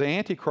leadership of the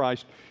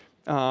Antichrist.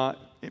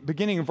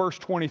 Beginning in verse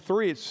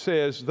 23, it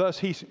says, "Thus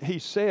he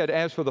said,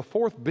 as for the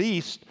fourth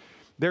beast,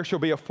 there shall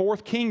be a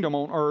fourth kingdom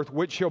on earth,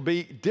 which shall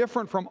be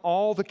different from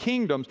all the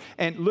kingdoms."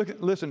 And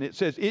listen, it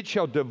says, "It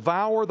shall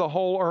devour the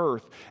whole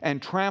earth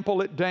and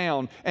trample it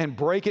down and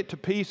break it to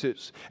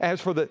pieces.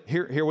 As for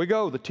here we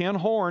go, the 10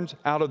 horns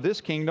out of this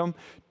kingdom,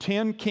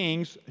 10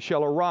 kings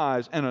shall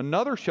arise, and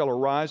another shall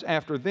arise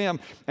after them,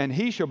 and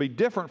he shall be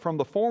different from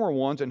the former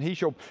ones, and he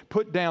shall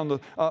put down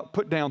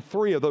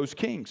 3 of those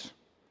kings."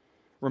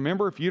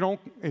 Remember, if you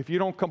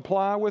don't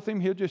comply with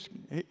him, he's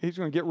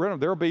going to get rid of them.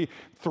 There will be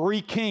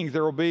 3 kings.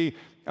 There will be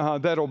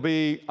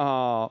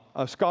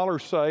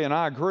scholars say, and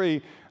I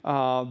agree,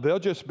 they'll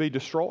just be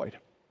destroyed.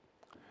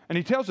 And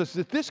he tells us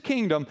that this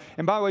kingdom,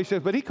 and by the way, he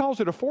says, but he calls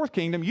it a fourth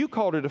kingdom. You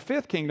called it a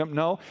fifth kingdom.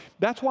 No,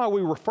 that's why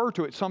we refer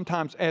to it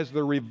sometimes as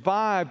the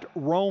revived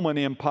Roman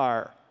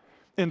Empire.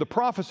 In the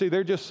prophecy,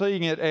 they're just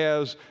seeing it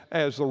as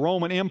the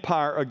Roman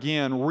Empire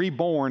again,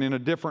 reborn in a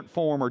different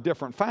form or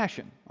different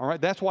fashion. All right,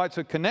 that's why it's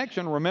a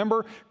connection.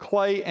 Remember,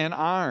 clay and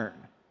iron.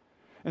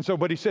 And so,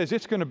 but he says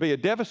it's going to be a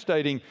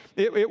devastating,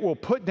 it will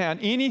put down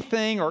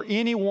anything or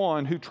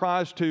anyone who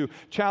tries to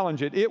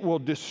challenge it. It will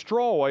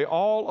destroy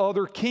all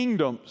other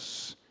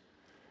kingdoms.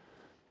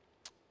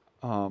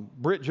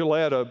 Britt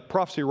Gillette, a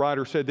prophecy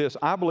writer, said this: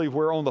 "I believe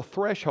we're on the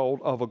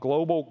threshold of a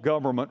global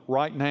government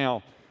right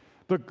now.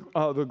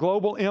 The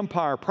global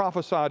empire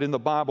prophesied in the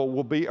Bible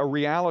will be a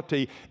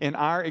reality in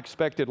our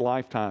expected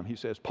lifetime," he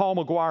says. Paul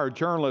McGuire,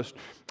 journalist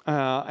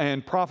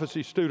and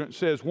prophecy student,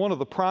 says one of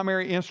the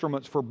primary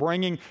instruments for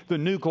bringing the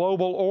new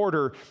global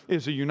order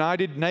is the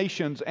United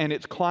Nations and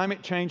its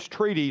climate change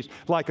treaties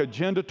like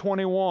Agenda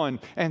 21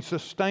 and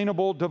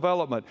sustainable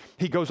development.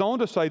 He goes on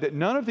to say that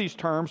none of these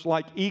terms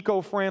like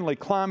eco-friendly,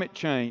 climate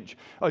change,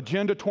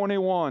 Agenda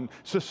 21,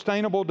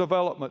 sustainable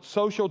development,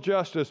 social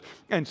justice,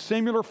 and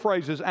similar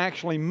phrases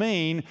actually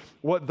mean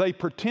what they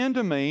pretend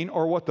to mean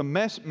or what the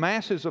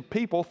masses of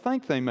people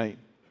think they mean.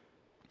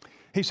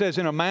 He says,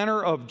 in a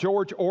manner of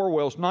George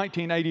Orwell's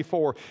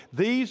 1984,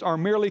 these are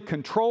merely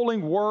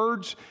controlling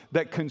words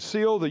that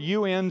conceal the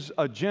UN's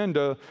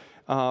agenda,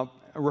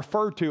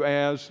 referred to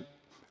as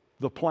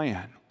the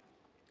plan.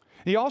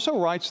 He also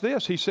writes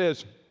this. He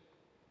says,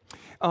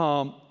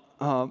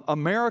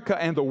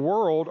 America and the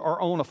world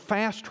are on a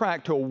fast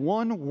track to a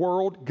one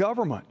world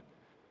government.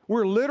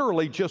 We're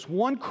literally just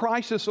one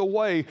crisis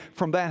away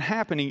from that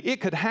happening. It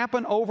could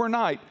happen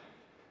overnight.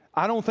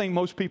 I don't think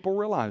most people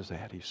realize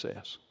that, he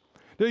says.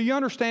 Do you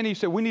understand? He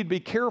said we need to be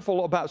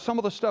careful about some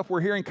of the stuff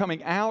we're hearing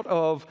coming out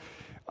of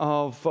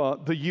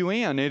the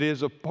UN. It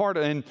is a part,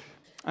 and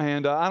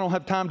I don't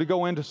have time to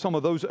go into some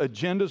of those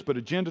agendas, but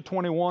Agenda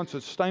 21,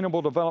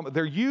 sustainable development,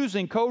 they're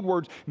using code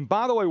words. And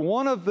by the way,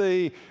 one of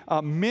the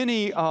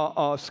many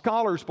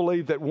scholars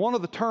believe that one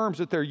of the terms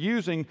that they're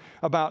using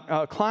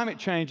about climate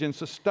change and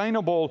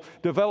sustainable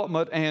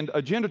development and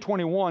Agenda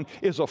 21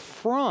 is a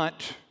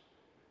front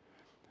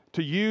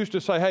to use to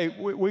say, hey,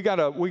 we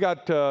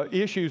got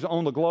issues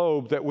on the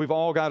globe that we've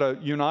all got to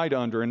unite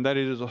under, and that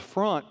it is a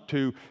front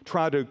to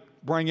try to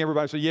bring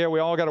everybody to say, yeah, we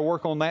all got to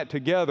work on that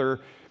together,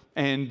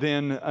 and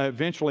then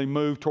eventually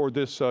move toward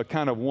this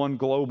kind of one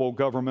global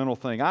governmental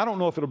thing. I don't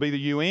know if it'll be the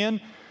UN.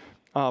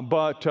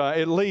 But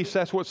at least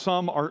that's what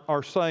some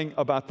are saying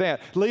about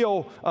that.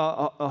 Leo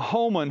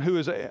Holman, who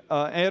is an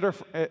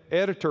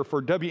editor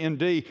for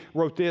WMD,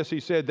 wrote this. He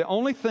said, the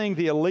only thing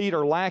the elite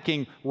are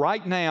lacking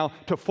right now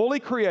to fully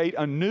create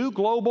a new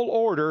global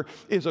order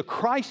is a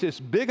crisis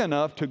big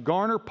enough to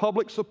garner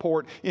public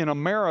support in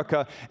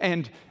America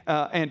and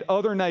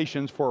other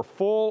nations for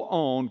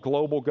full-on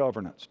global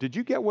governance. Did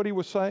you get what he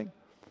was saying?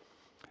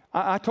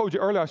 I told you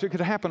earlier, I said it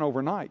could happen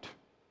overnight.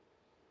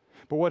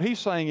 But what he's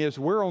saying is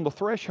we're on the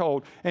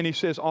threshold, and he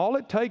says all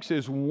it takes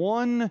is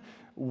one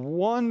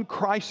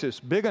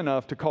crisis big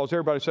enough to cause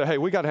everybody to say, hey,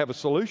 we got to have a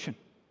solution.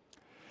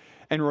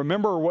 And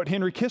remember what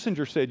Henry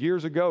Kissinger said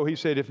years ago. He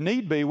said, if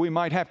need be, we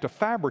might have to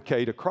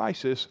fabricate a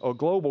crisis, a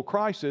global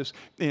crisis,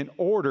 in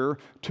order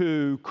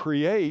to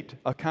create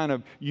a kind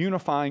of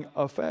unifying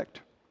effect.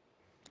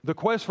 The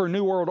quest for a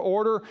new world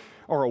order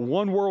or a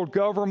one world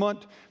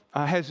government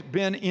has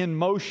been in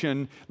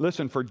motion,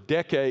 listen, for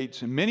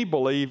decades, and many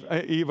believe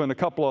even a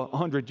couple of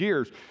hundred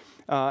years.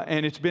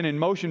 And it's been in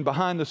motion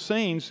behind the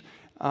scenes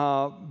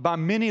by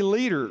many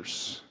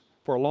leaders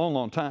for a long,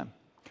 long time.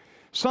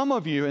 Some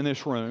of you in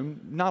this room,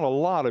 not a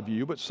lot of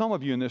you, but some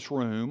of you in this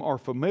room are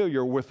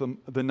familiar with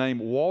the name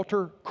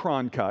Walter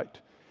Cronkite.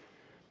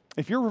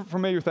 If you're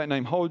familiar with that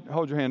name,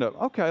 hold your hand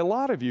up. Okay, a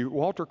lot of you,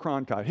 Walter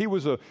Cronkite. He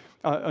was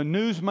a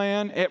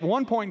newsman. At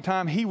one point in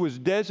time, he was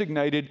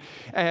designated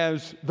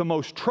as the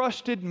most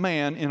trusted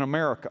man in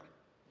America.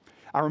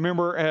 I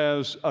remember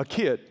as a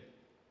kid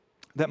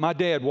that my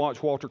dad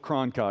watched Walter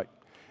Cronkite.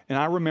 And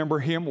I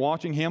remember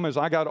watching him as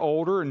I got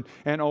older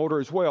and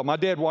older as well. My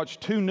dad watched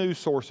two news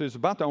sources,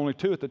 about the only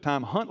two at the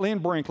time, Huntley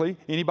and Brinkley.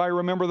 Anybody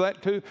remember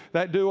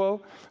that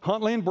duo?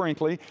 Huntley and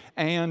Brinkley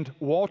and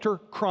Walter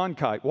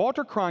Cronkite.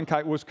 Walter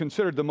Cronkite was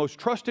considered the most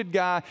trusted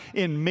guy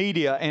in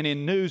media and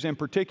in news in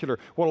particular.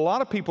 What a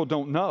lot of people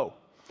don't know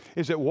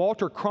is that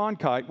Walter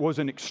Cronkite was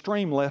an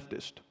extreme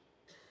leftist.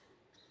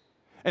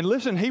 And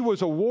listen, he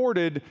was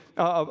awarded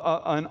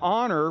an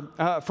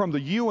honor from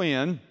the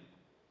UN,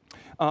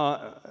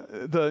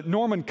 the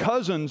Norman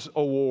Cousins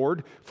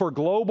Award for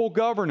Global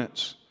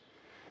Governance.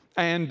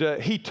 And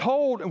he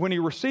told, when he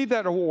received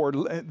that award,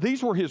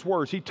 these were his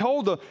words. He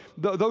told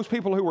those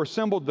people who were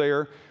assembled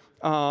there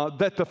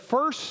that the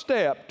first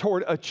step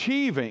toward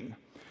achieving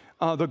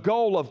the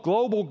goal of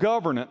global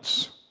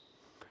governance,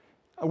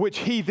 which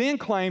he then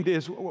claimed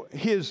is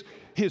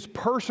his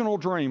personal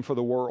dream for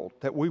the world,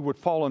 that we would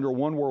fall under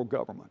one world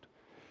government.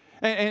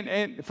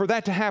 And for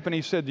that to happen,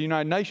 he said the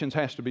United Nations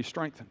has to be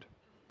strengthened.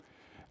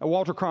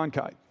 Walter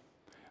Cronkite.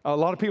 A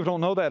lot of people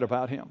don't know that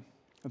about him,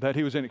 that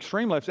he was an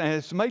extreme leftist, and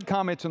has made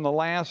comments in the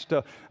last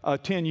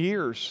 10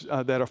 years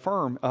that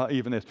affirm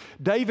even this.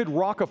 David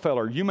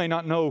Rockefeller, you may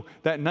not know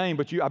that name,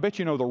 but I bet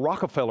you know the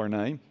Rockefeller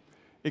name.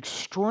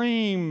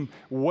 Extreme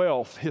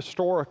wealth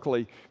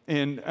historically.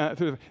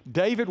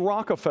 David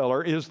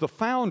Rockefeller is the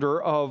founder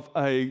of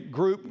a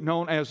group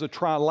known as the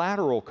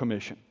Trilateral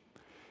Commission.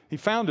 He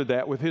founded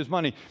that with his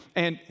money.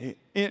 And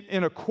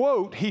in a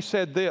quote, he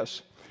said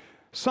this: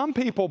 some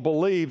people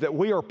believe that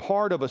we are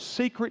part of a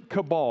secret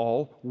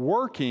cabal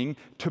working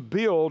to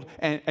build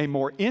a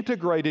more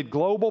integrated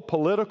global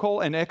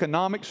political and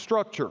economic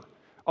structure,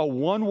 a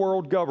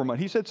one-world government.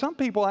 He said some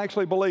people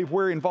actually believe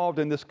we're involved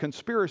in this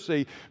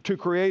conspiracy to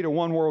create a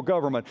one-world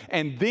government.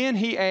 And then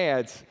he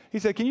adds, he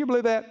said, can you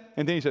believe that?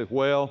 And then he says,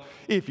 well,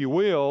 if you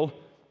will,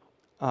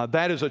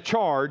 that is a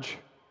charge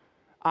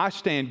I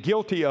stand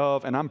guilty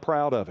of, and I'm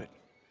proud of it.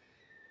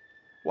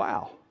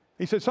 Wow.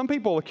 He said some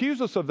people accuse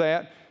us of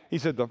that. He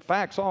said, the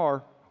facts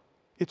are,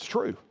 it's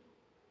true.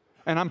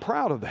 And I'm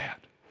proud of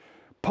that.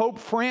 Pope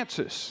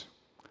Francis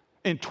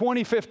in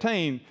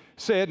 2015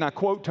 said, and I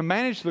quote, to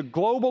manage the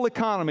global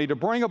economy, to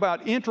bring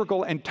about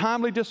integral and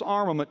timely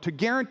disarmament, to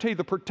guarantee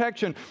the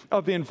protection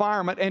of the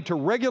environment, and to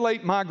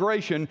regulate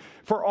migration,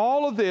 for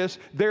all of this,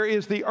 there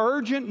is the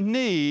urgent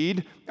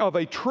need of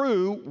a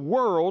true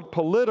world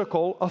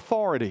political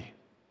authority.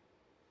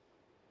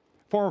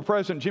 Former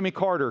President Jimmy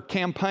Carter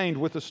campaigned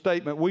with the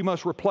statement, we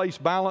must replace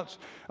balance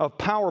of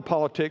power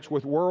politics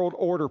with world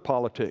order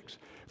politics.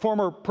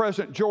 Former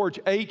President George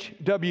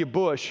H.W.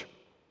 Bush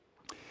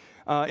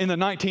in the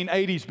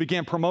 1980s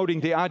began promoting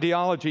the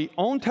ideology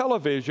on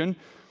television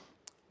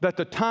that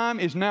the time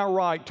is now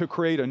right to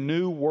create a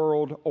new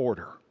world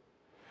order.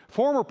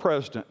 Former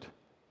President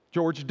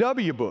George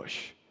W.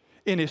 Bush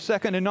in his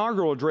second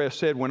inaugural address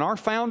said, when our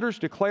founders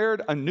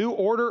declared a new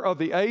order of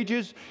the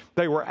ages,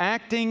 they were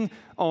acting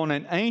on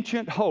an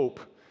ancient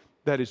hope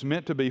that is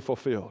meant to be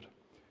fulfilled.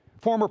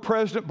 Former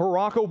President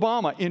Barack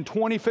Obama in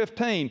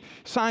 2015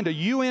 signed a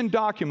UN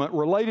document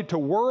related to a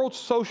world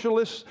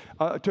socialist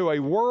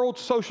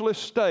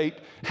state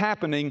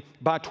happening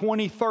by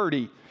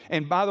 2030.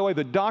 And by the way,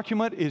 the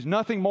document is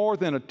nothing more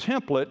than a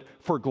template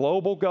for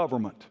global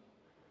government.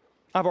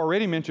 I've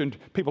already mentioned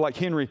people like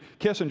Henry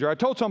Kissinger. I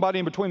told somebody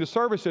in between the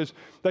services,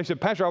 they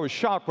said, Pastor, I was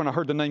shocked when I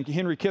heard the name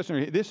Henry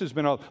Kissinger. This has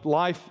been a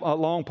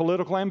lifelong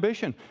political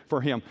ambition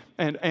for him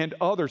and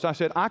others. I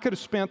said, I could have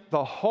spent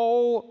the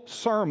whole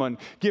sermon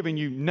giving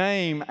you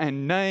name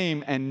and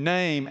name and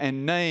name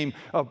and name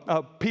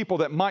of people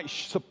that might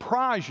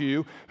surprise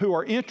you who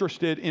are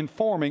interested in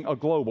forming a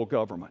global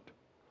government.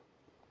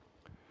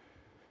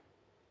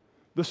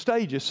 The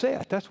stage is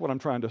set. That's what I'm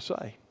trying to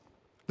say.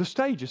 The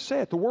stage is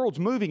set. The world's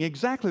moving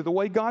exactly the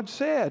way God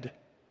said.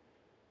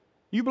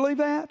 You believe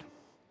that?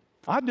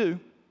 I do.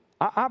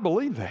 I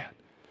believe that.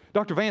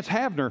 Dr. Vance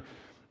Havner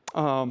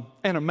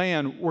and a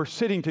man were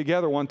sitting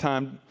together one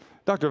time.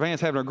 Dr.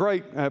 Vance Havner, a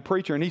great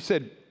preacher, and he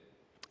said,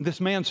 this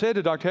man said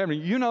to Dr.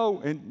 Havner, you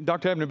know, and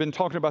Dr. Havner had been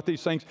talking about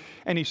these things,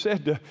 and he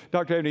said to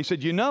Dr. Havner, he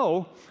said, you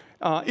know,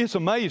 it's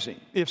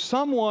amazing. If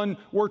someone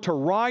were to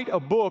write a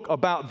book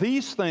about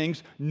these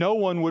things, no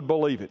one would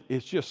believe it.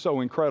 It's just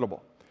so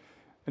incredible.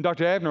 And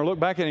Dr. Abner looked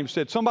back at him and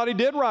said, somebody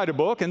did write a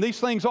book, and these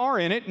things are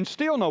in it, and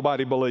still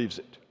nobody believes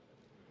it.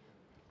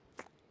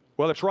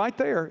 Well, it's right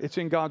there. It's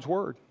in God's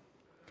Word.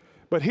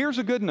 But here's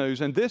the good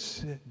news, and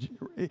this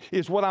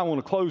is what I want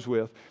to close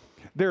with.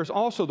 There's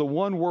also the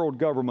one world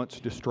government's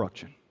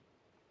destruction.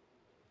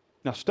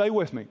 Now, stay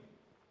with me.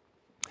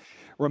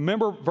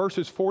 Remember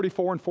verses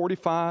 44 and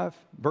 45,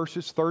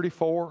 verses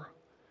 34?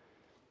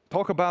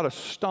 Talk about a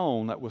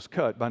stone that was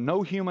cut by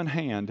no human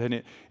hand,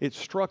 and it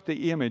struck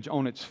the image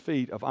on its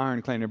feet of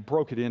ironclad and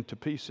broke it into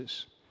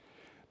pieces.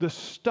 The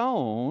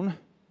stone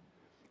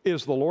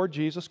is the Lord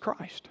Jesus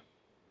Christ.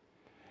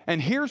 And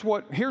here's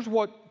what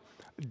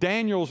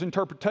Daniel's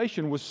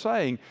interpretation was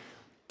saying,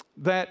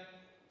 that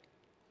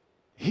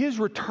his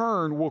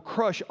return will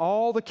crush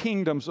all the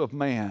kingdoms of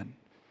man.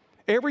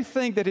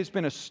 Everything that has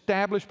been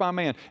established by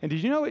man. And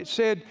did you know it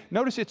said,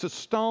 notice it's a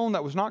stone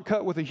that was not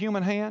cut with a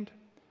human hand?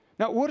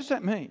 Now, what does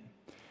that mean?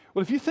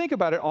 Well, if you think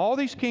about it, all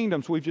these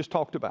kingdoms we've just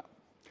talked about,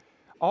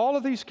 all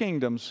of these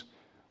kingdoms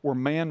were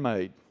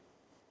man-made.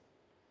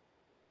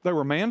 They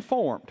were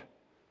man-formed,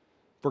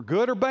 for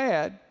good or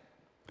bad,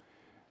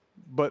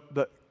 but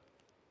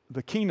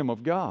the kingdom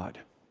of God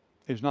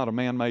is not a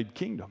man-made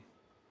kingdom.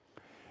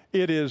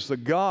 It is the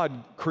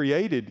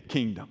God-created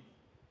kingdom.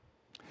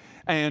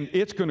 And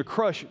it's going to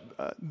crush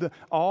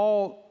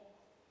all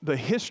the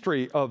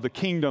history of the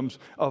kingdoms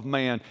of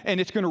man,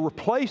 and it's going to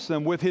replace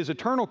them with His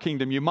eternal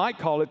kingdom. You might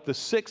call it the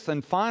sixth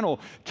and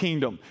final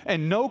kingdom.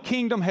 And no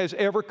kingdom has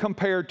ever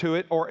compared to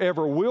it or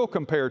ever will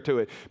compare to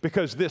it,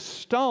 because this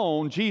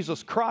stone,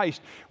 Jesus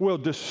Christ, will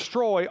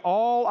destroy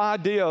all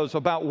ideas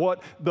about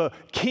what the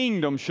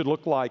kingdom should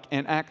look like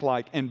and act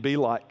like and be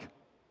like.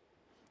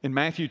 In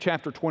Matthew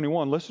chapter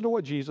 21, listen to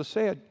what Jesus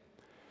said.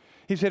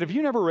 He said, have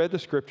you never read the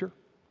scripture?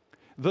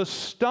 The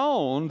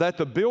stone that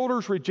the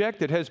builders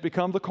rejected has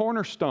become the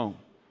cornerstone.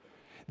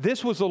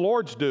 This was the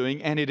Lord's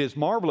doing, and it is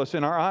marvelous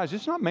in our eyes.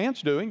 It's not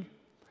man's doing.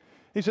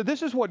 He said,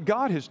 this is what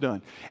God has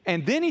done.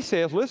 And then he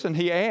says, listen,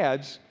 he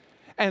adds,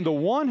 and the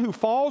one who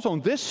falls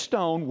on this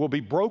stone will be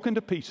broken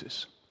to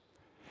pieces.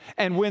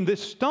 And when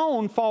this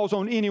stone falls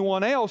on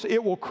anyone else,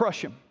 it will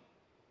crush him.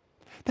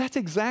 That's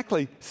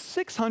exactly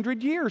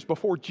 600 years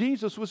before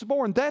Jesus was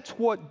born. That's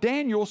what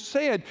Daniel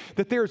said,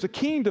 that there's a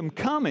kingdom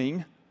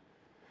coming,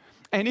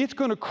 and it's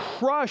going to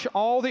crush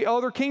all the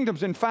other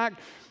kingdoms. In fact,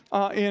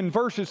 in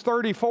verses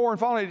 34 and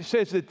following, it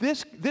says that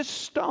this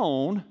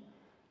stone,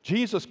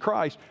 Jesus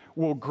Christ,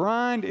 will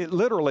grind it.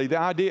 Literally, the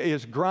idea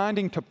is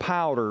grinding to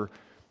powder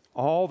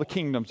all the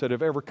kingdoms that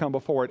have ever come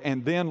before it.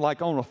 And then,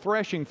 like on a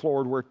threshing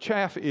floor where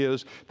chaff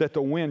is, that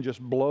the wind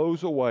just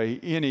blows away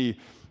any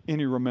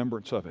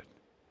remembrance of it.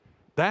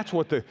 That's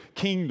what the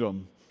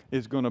kingdom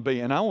is going to be.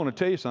 And I want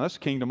to tell you something. That's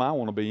the kingdom I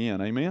want to be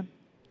in. Amen?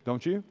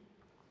 Don't you?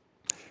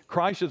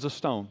 Christ is a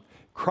stone.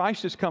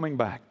 Christ is coming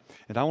back.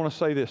 And I want to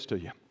say this to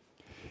you.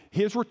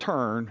 His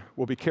return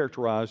will be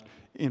characterized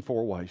in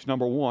four ways.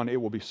 Number one,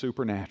 it will be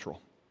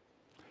supernatural.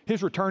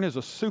 His return is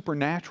a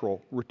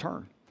supernatural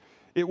return.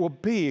 It will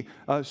be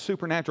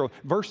supernatural.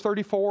 Verse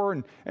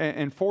 34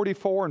 and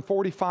 44 and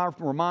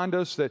 45 remind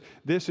us that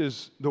this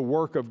is the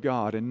work of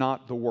God and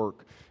not the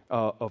work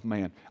of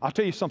man. I'll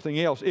tell you something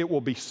else. It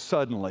will be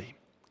suddenly.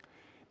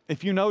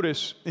 If you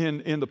notice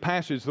in the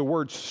passage, the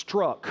word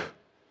struck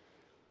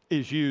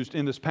is used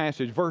in this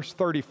passage. Verse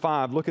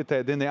 35, look at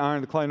that. Then the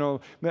iron, the clay,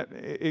 no,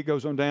 it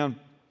goes on down,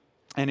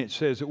 and it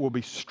says it will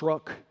be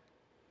struck.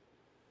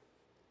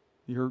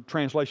 Your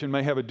translation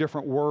may have a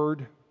different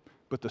word,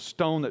 but the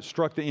stone that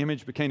struck the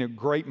image became a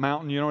great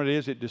mountain. You know what it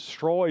is? It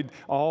destroyed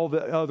all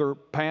the other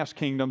past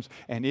kingdoms,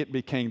 and it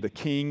became the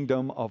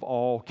kingdom of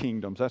all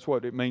kingdoms. That's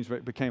what it means when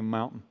it became a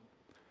mountain.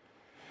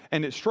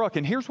 And it struck,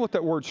 and here's what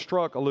that word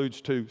struck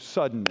alludes to: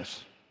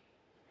 suddenness.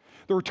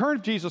 The return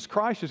of Jesus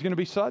Christ is going to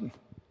be sudden.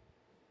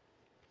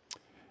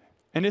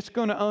 And it's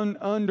going to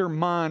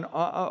undermine,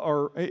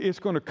 or it's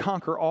going to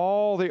conquer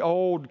all the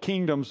old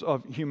kingdoms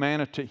of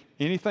humanity.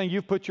 Anything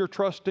you've put your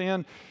trust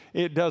in,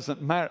 it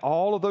doesn't matter.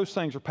 All of those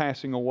things are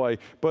passing away.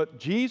 But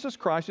Jesus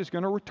Christ is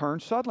going to return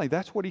suddenly.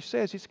 That's what He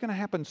says. It's going to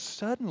happen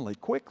suddenly,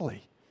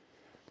 quickly.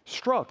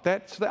 struck.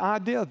 That's the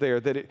idea there,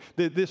 that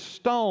this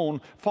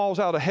stone falls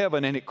out of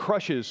heaven and it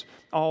crushes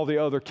all the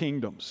other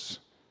kingdoms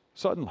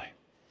suddenly.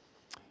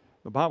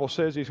 The Bible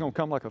says he's going to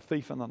come like a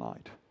thief in the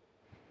night.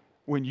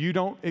 When you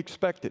don't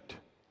expect it,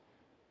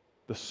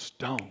 the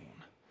stone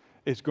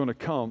is going to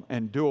come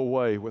and do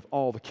away with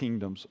all the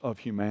kingdoms of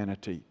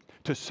humanity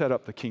to set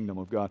up the kingdom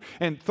of God.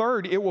 And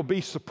third, it will be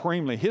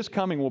supremely. His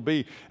coming will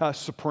be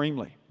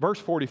supremely. Verse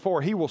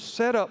 44, he will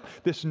set up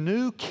this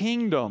new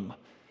kingdom,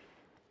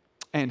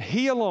 and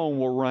he alone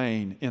will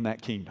reign in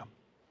that kingdom.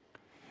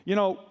 You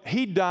know,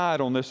 he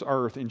died on this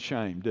earth in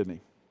shame, didn't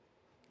he?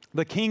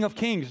 The King of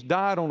Kings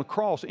died on a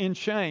cross in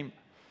shame,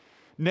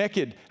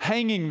 naked,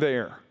 hanging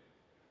there,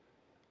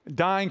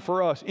 dying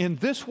for us. In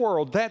this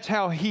world, that's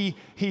how he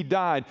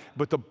died.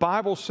 But the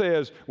Bible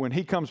says when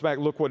he comes back,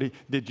 look what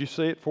did you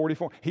see it,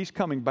 44? He's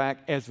coming back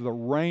as the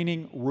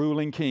reigning,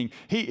 ruling king.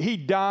 He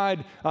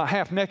died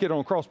half naked on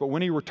a cross, but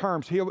when he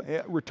returns,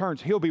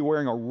 he'll be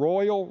wearing a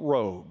royal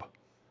robe.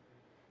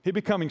 He's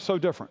becoming so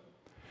different.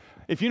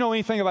 If you know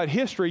anything about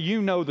history,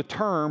 you know the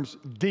terms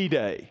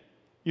D-Day.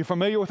 You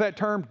familiar with that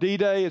term,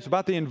 D-Day? It's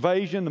about the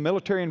invasion, the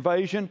military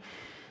invasion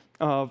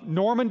of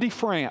Normandy,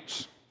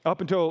 France.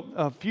 Up until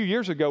a few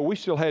years ago, we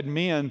still had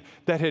men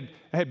that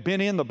had been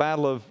in the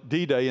Battle of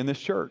D-Day in this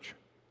church.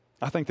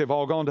 I think they've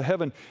all gone to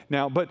heaven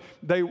now, but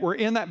they were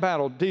in that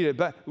battle, D-Day.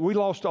 But we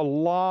lost a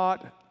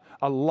lot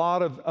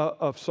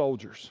of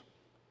soldiers.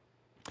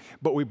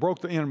 But we broke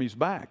the enemy's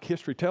back.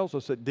 History tells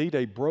us that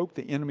D-Day broke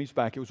the enemy's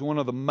back. It was one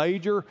of the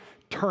major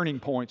turning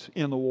points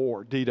in the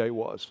war, D-Day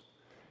was.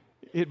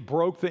 It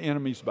broke the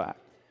enemy's back.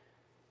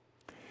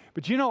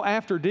 But you know,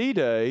 after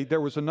D-Day,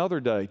 there was another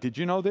day. Did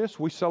you know this?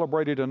 We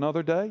celebrated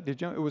another day. Did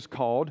you know? It was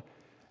called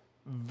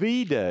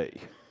V-Day.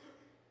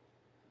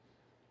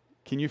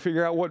 Can you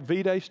figure out what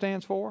V-Day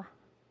stands for?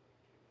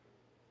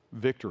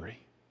 Victory.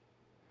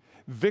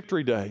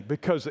 Victory Day.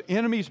 Because the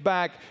enemy's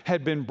back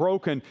had been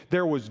broken,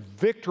 there was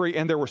victory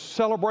and there was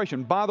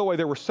celebration. By the way,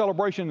 there was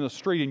celebration in the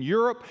street in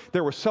Europe.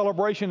 There was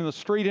celebration in the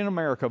street in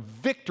America.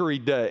 Victory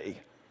Day.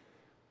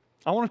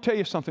 I want to tell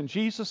you something.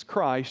 Jesus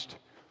Christ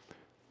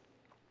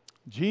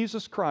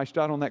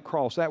died on that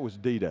cross. That was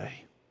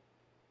D-Day.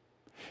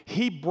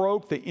 He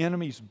broke the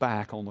enemy's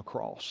back on the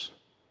cross.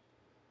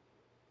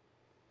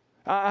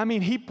 I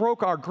mean, he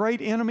broke our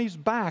great enemy's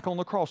back on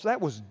the cross. That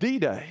was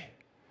D-Day.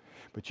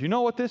 But you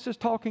know what this is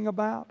talking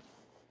about?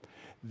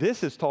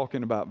 This is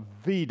talking about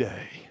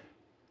V-Day.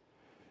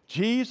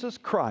 Jesus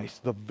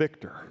Christ, the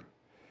victor,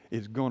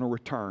 is going to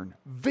return.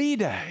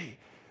 V-Day.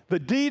 The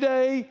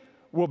D-Day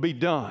will be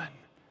done.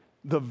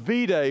 The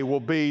V-Day will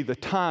be the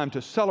time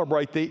to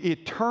celebrate the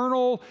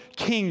eternal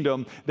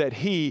kingdom that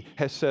he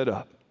has set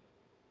up.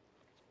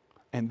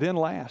 And then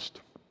last,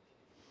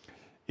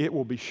 it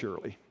will be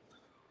surely.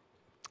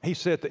 He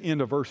said at the end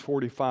of verse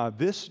 45,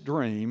 this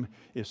dream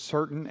is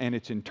certain and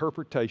its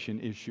interpretation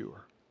is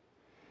sure.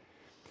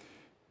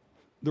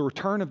 The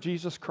return of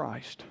Jesus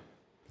Christ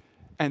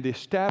and the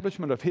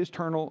establishment of his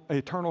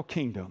eternal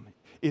kingdom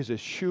is as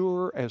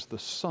sure as the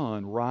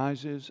sun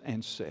rises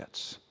and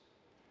sets.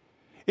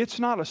 It's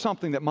not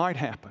something that might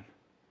happen.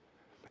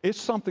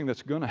 It's something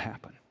that's going to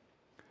happen.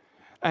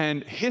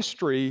 And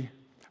history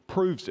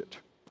proves it.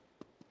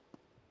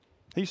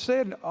 He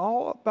said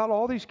about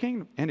all these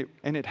kingdoms,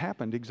 and it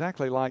happened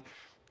exactly like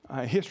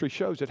history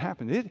shows it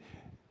happened.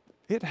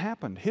 It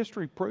happened.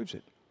 History proves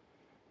it.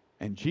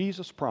 And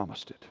Jesus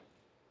promised it.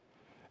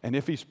 And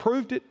if he's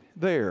proved it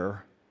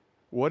there,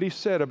 what he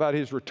said about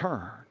his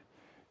return,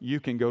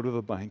 you can go to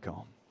the bank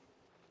on.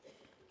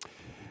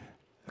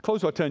 I'll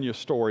close by telling you a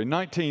story. In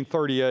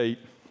 1938,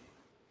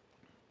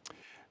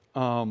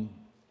 on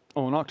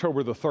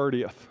October the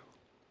 30th,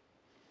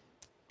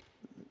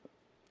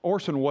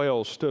 Orson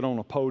Welles stood on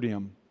a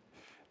podium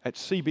at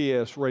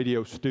CBS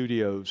radio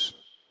studios,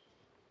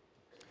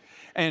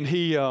 and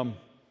he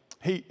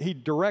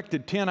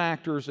directed 10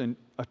 actors and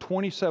a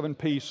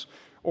 27-piece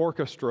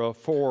orchestra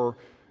for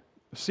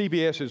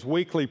CBS's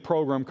weekly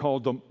program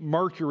called the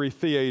Mercury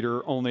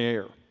Theater on the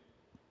Air.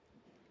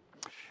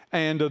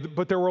 And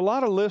but there were a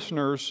lot of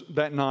listeners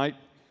that night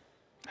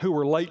who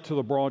were late to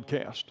the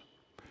broadcast,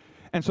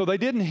 and so they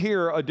didn't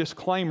hear a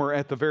disclaimer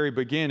at the very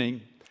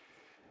beginning.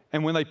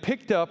 And when they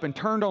picked up and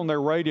turned on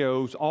their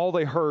radios, all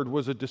they heard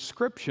was a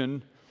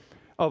description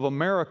of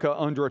America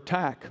under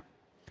attack.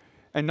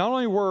 And not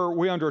only were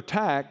we under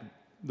attack,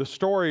 the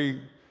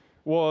story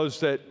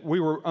was that we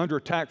were under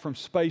attack from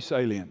space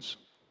aliens.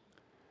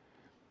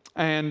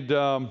 And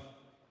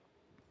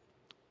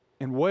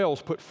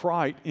Wales put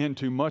fright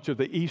into much of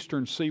the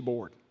eastern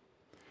seaboard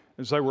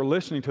as they were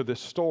listening to this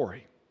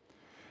story.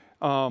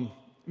 By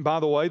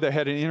the way, they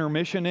had an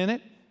intermission in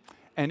it,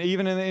 and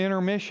even in the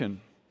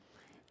intermission,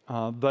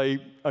 they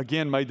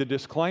again made the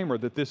disclaimer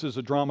that this is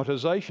a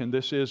dramatization.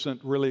 This isn't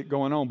really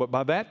going on. But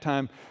by that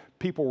time,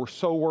 people were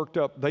so worked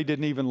up, they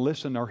didn't even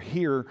listen or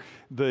hear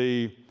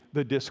the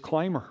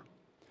disclaimer.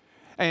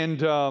 And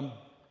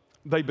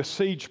they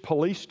besieged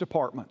police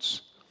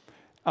departments.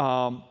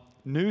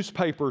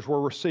 Newspapers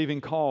were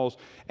receiving calls,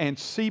 and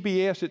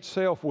CBS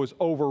itself was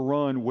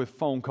overrun with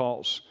phone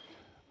calls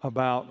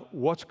about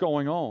what's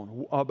going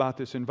on, about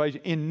this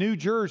invasion. In New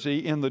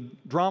Jersey, in the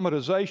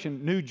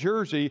dramatization, New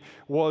Jersey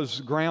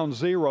was ground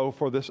zero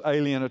for this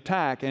alien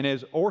attack. And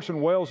as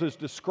Orson Welles is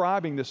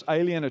describing this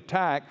alien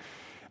attack,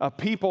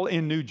 people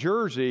in New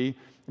Jersey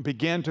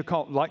began to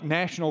call, like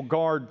National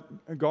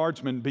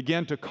Guardsmen,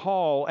 began to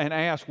call and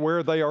ask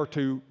where they are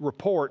to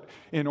report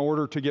in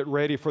order to get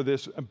ready for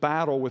this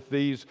battle with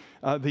these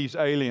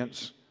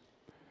aliens.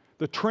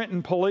 The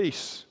Trenton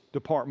Police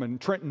Department in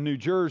Trenton, New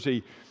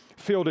Jersey,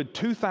 fielded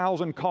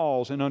 2,000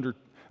 calls in under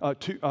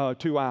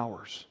 2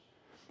 hours.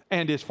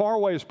 And as far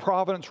away as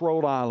Providence,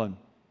 Rhode Island,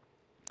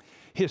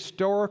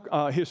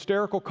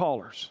 hysterical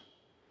callers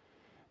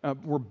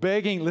were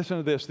begging, listen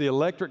to this, the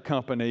electric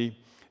company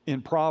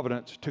in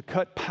Providence to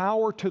cut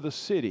power to the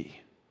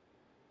city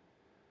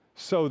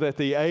so that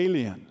the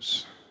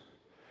aliens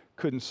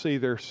couldn't see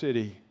their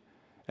city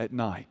at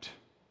night.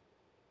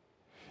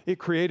 It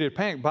created a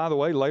panic. By the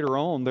way, later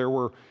on there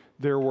were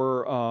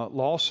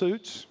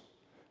lawsuits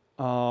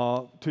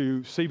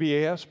to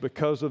CBS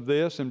because of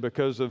this and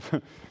because of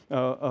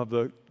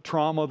the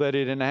trauma that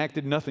it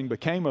enacted. Nothing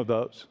became of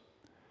those.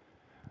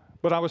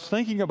 But I was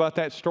thinking about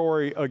that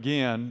story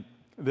again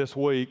this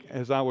week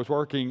as I was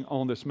working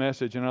on this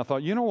message, and I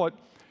thought, you know what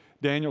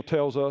Daniel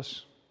tells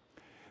us?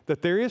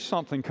 That there is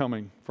something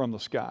coming from the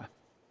sky.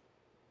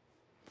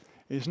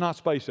 It's not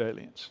space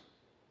aliens.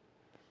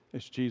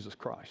 It's Jesus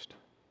Christ.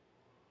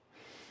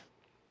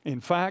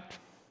 In fact,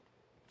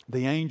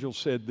 the angel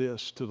said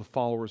this to the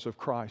followers of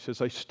Christ as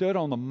they stood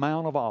on the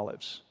Mount of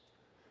Olives.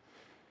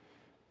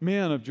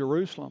 Men of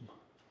Jerusalem,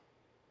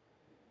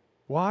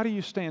 why do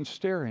you stand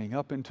staring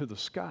up into the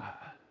sky?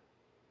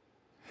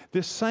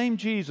 This same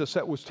Jesus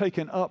that was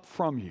taken up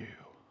from you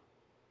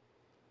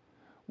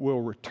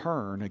will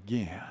return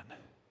again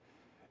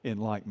in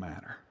like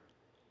manner.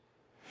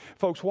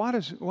 Folks, why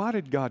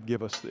did God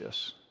give us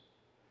this?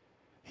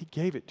 He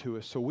gave it to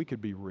us so we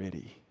could be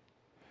ready.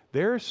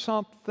 There's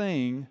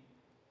something,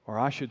 or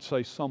I should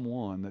say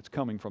someone, that's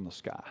coming from the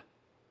sky.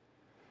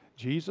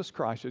 Jesus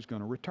Christ is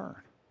going to return.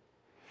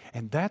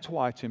 And that's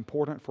why it's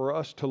important for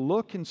us to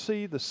look and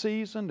see the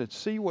season, to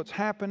see what's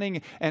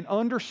happening, and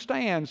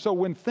understand. So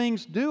when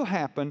things do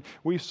happen,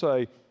 we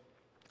say,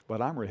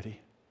 but I'm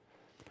ready,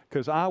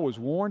 because I was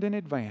warned in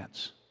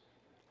advance.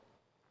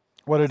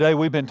 Well, today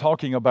we've been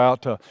talking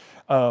about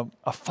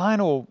a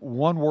final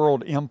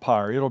one-world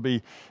empire. It'll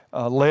be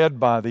led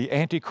by the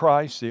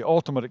Antichrist, the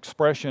ultimate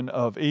expression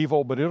of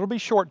evil, but it'll be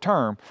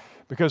short-term,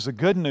 because the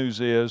good news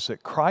is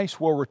that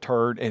Christ will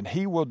return and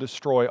He will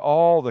destroy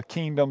all the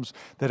kingdoms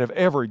that have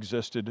ever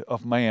existed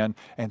of man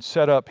and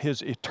set up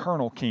His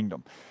eternal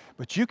kingdom.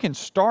 But you can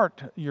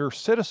start your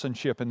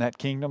citizenship in that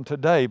kingdom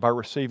today by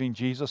receiving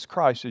Jesus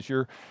Christ as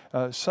your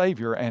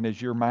Savior and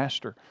as your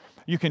Master.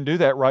 You can do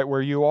that right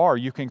where you are.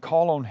 You can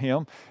call on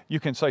Him.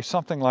 You can say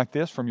something like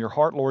this from your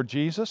heart: Lord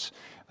Jesus,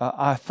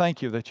 I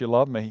thank you that you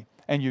love me,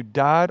 and you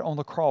died on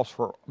the cross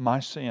for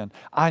my sin.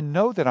 I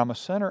know that I'm a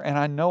sinner, and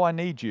I know I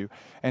need you.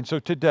 And so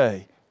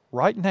today,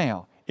 right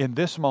now, in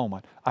this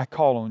moment, I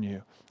call on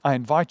you. I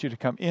invite you to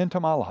come into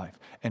my life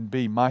and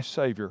be my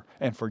Savior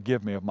and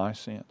forgive me of my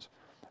sins.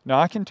 Now,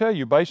 I can tell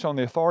you, based on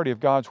the authority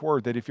of God's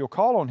Word, that if you'll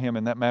call on Him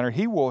in that manner,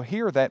 He will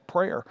hear that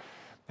prayer.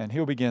 And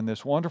He'll begin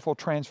this wonderful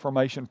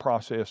transformation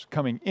process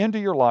coming into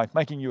your life,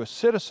 making you a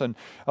citizen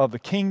of the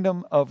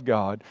kingdom of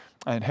God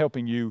and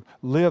helping you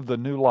live the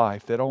new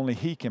life that only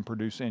He can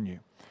produce in you.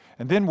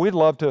 And then we'd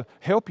love to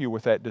help you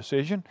with that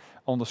decision.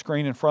 On the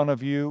screen in front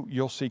of you,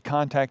 you'll see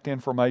contact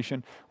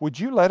information. Would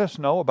you let us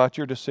know about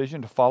your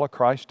decision to follow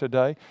Christ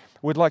today?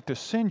 We'd like to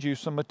send you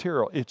some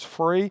material. It's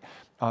free.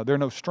 There are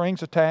no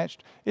strings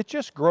attached. It's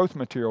just growth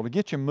material to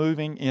get you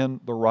moving in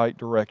the right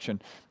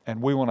direction.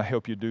 And we want to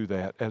help you do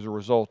that as a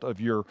result of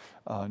your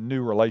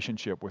new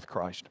relationship with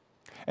Christ.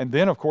 And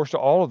then, of course, to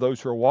all of those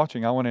who are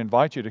watching, I want to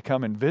invite you to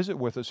come and visit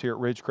with us here at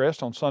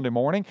Ridgecrest on Sunday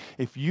morning.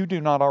 If you do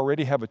not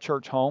already have a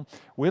church home,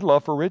 we'd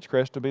love for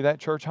Ridgecrest to be that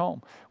church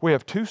home. We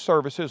have 2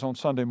 services on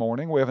Sunday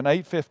morning. We have an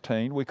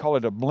 8:15. We call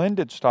it a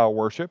blended style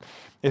worship.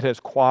 It has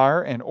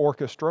choir and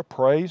orchestra,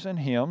 praise and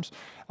hymns,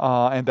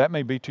 and that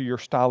may be to your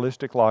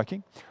stylistic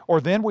liking.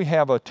 Or then we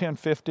have a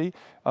 10:50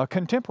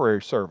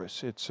 contemporary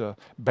service. It's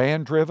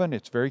band-driven,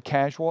 it's very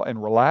casual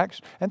and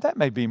relaxed, and that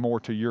may be more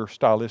to your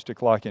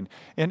stylistic liking.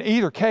 In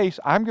either case,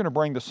 I'm going to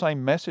bring the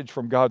same message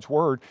from God's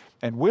Word,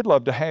 and we'd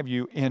love to have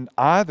you in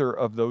either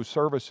of those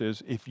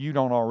services if you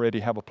don't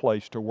already have a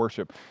place to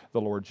worship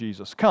the Lord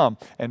Jesus. Come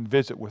and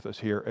visit with us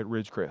here at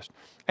Ridgecrest.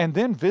 And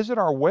then visit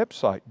our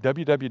website,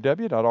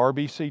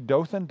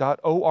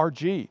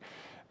 www.rbcdothan.org.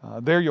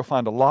 There you'll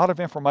find a lot of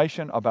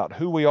information about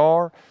who we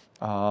are,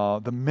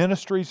 the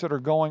ministries that are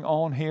going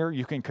on here.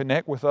 You can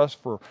connect with us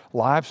for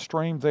live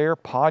stream there,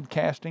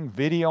 podcasting,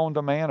 video on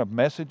demand of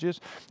messages,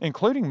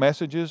 including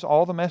messages,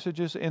 all the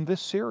messages in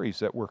this series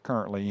that we're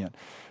currently in.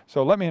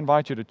 So let me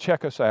invite you to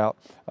check us out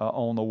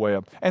on the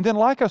web. And then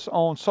like us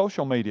on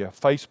social media,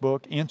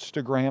 Facebook,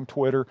 Instagram,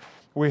 Twitter.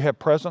 We have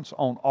presence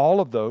on all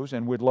of those,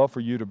 and we'd love for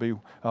you to be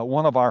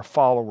one of our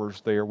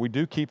followers there. We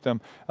do keep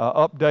them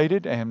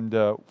updated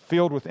and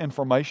filled with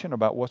information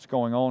about what's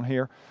going on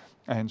here.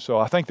 And so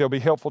I think they'll be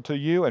helpful to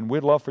you, and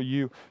we'd love for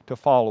you to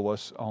follow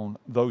us on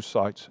those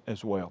sites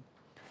as well.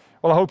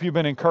 Well, I hope you've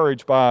been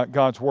encouraged by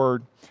God's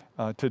Word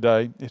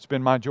today. It's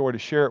been my joy to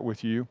share it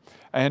with you,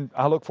 and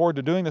I look forward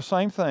to doing the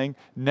same thing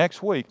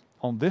next week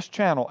on this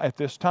channel at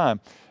this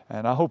time,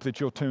 and I hope that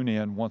you'll tune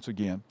in once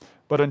again.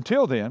 But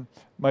until then,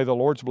 may the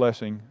Lord's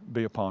blessing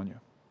be upon you.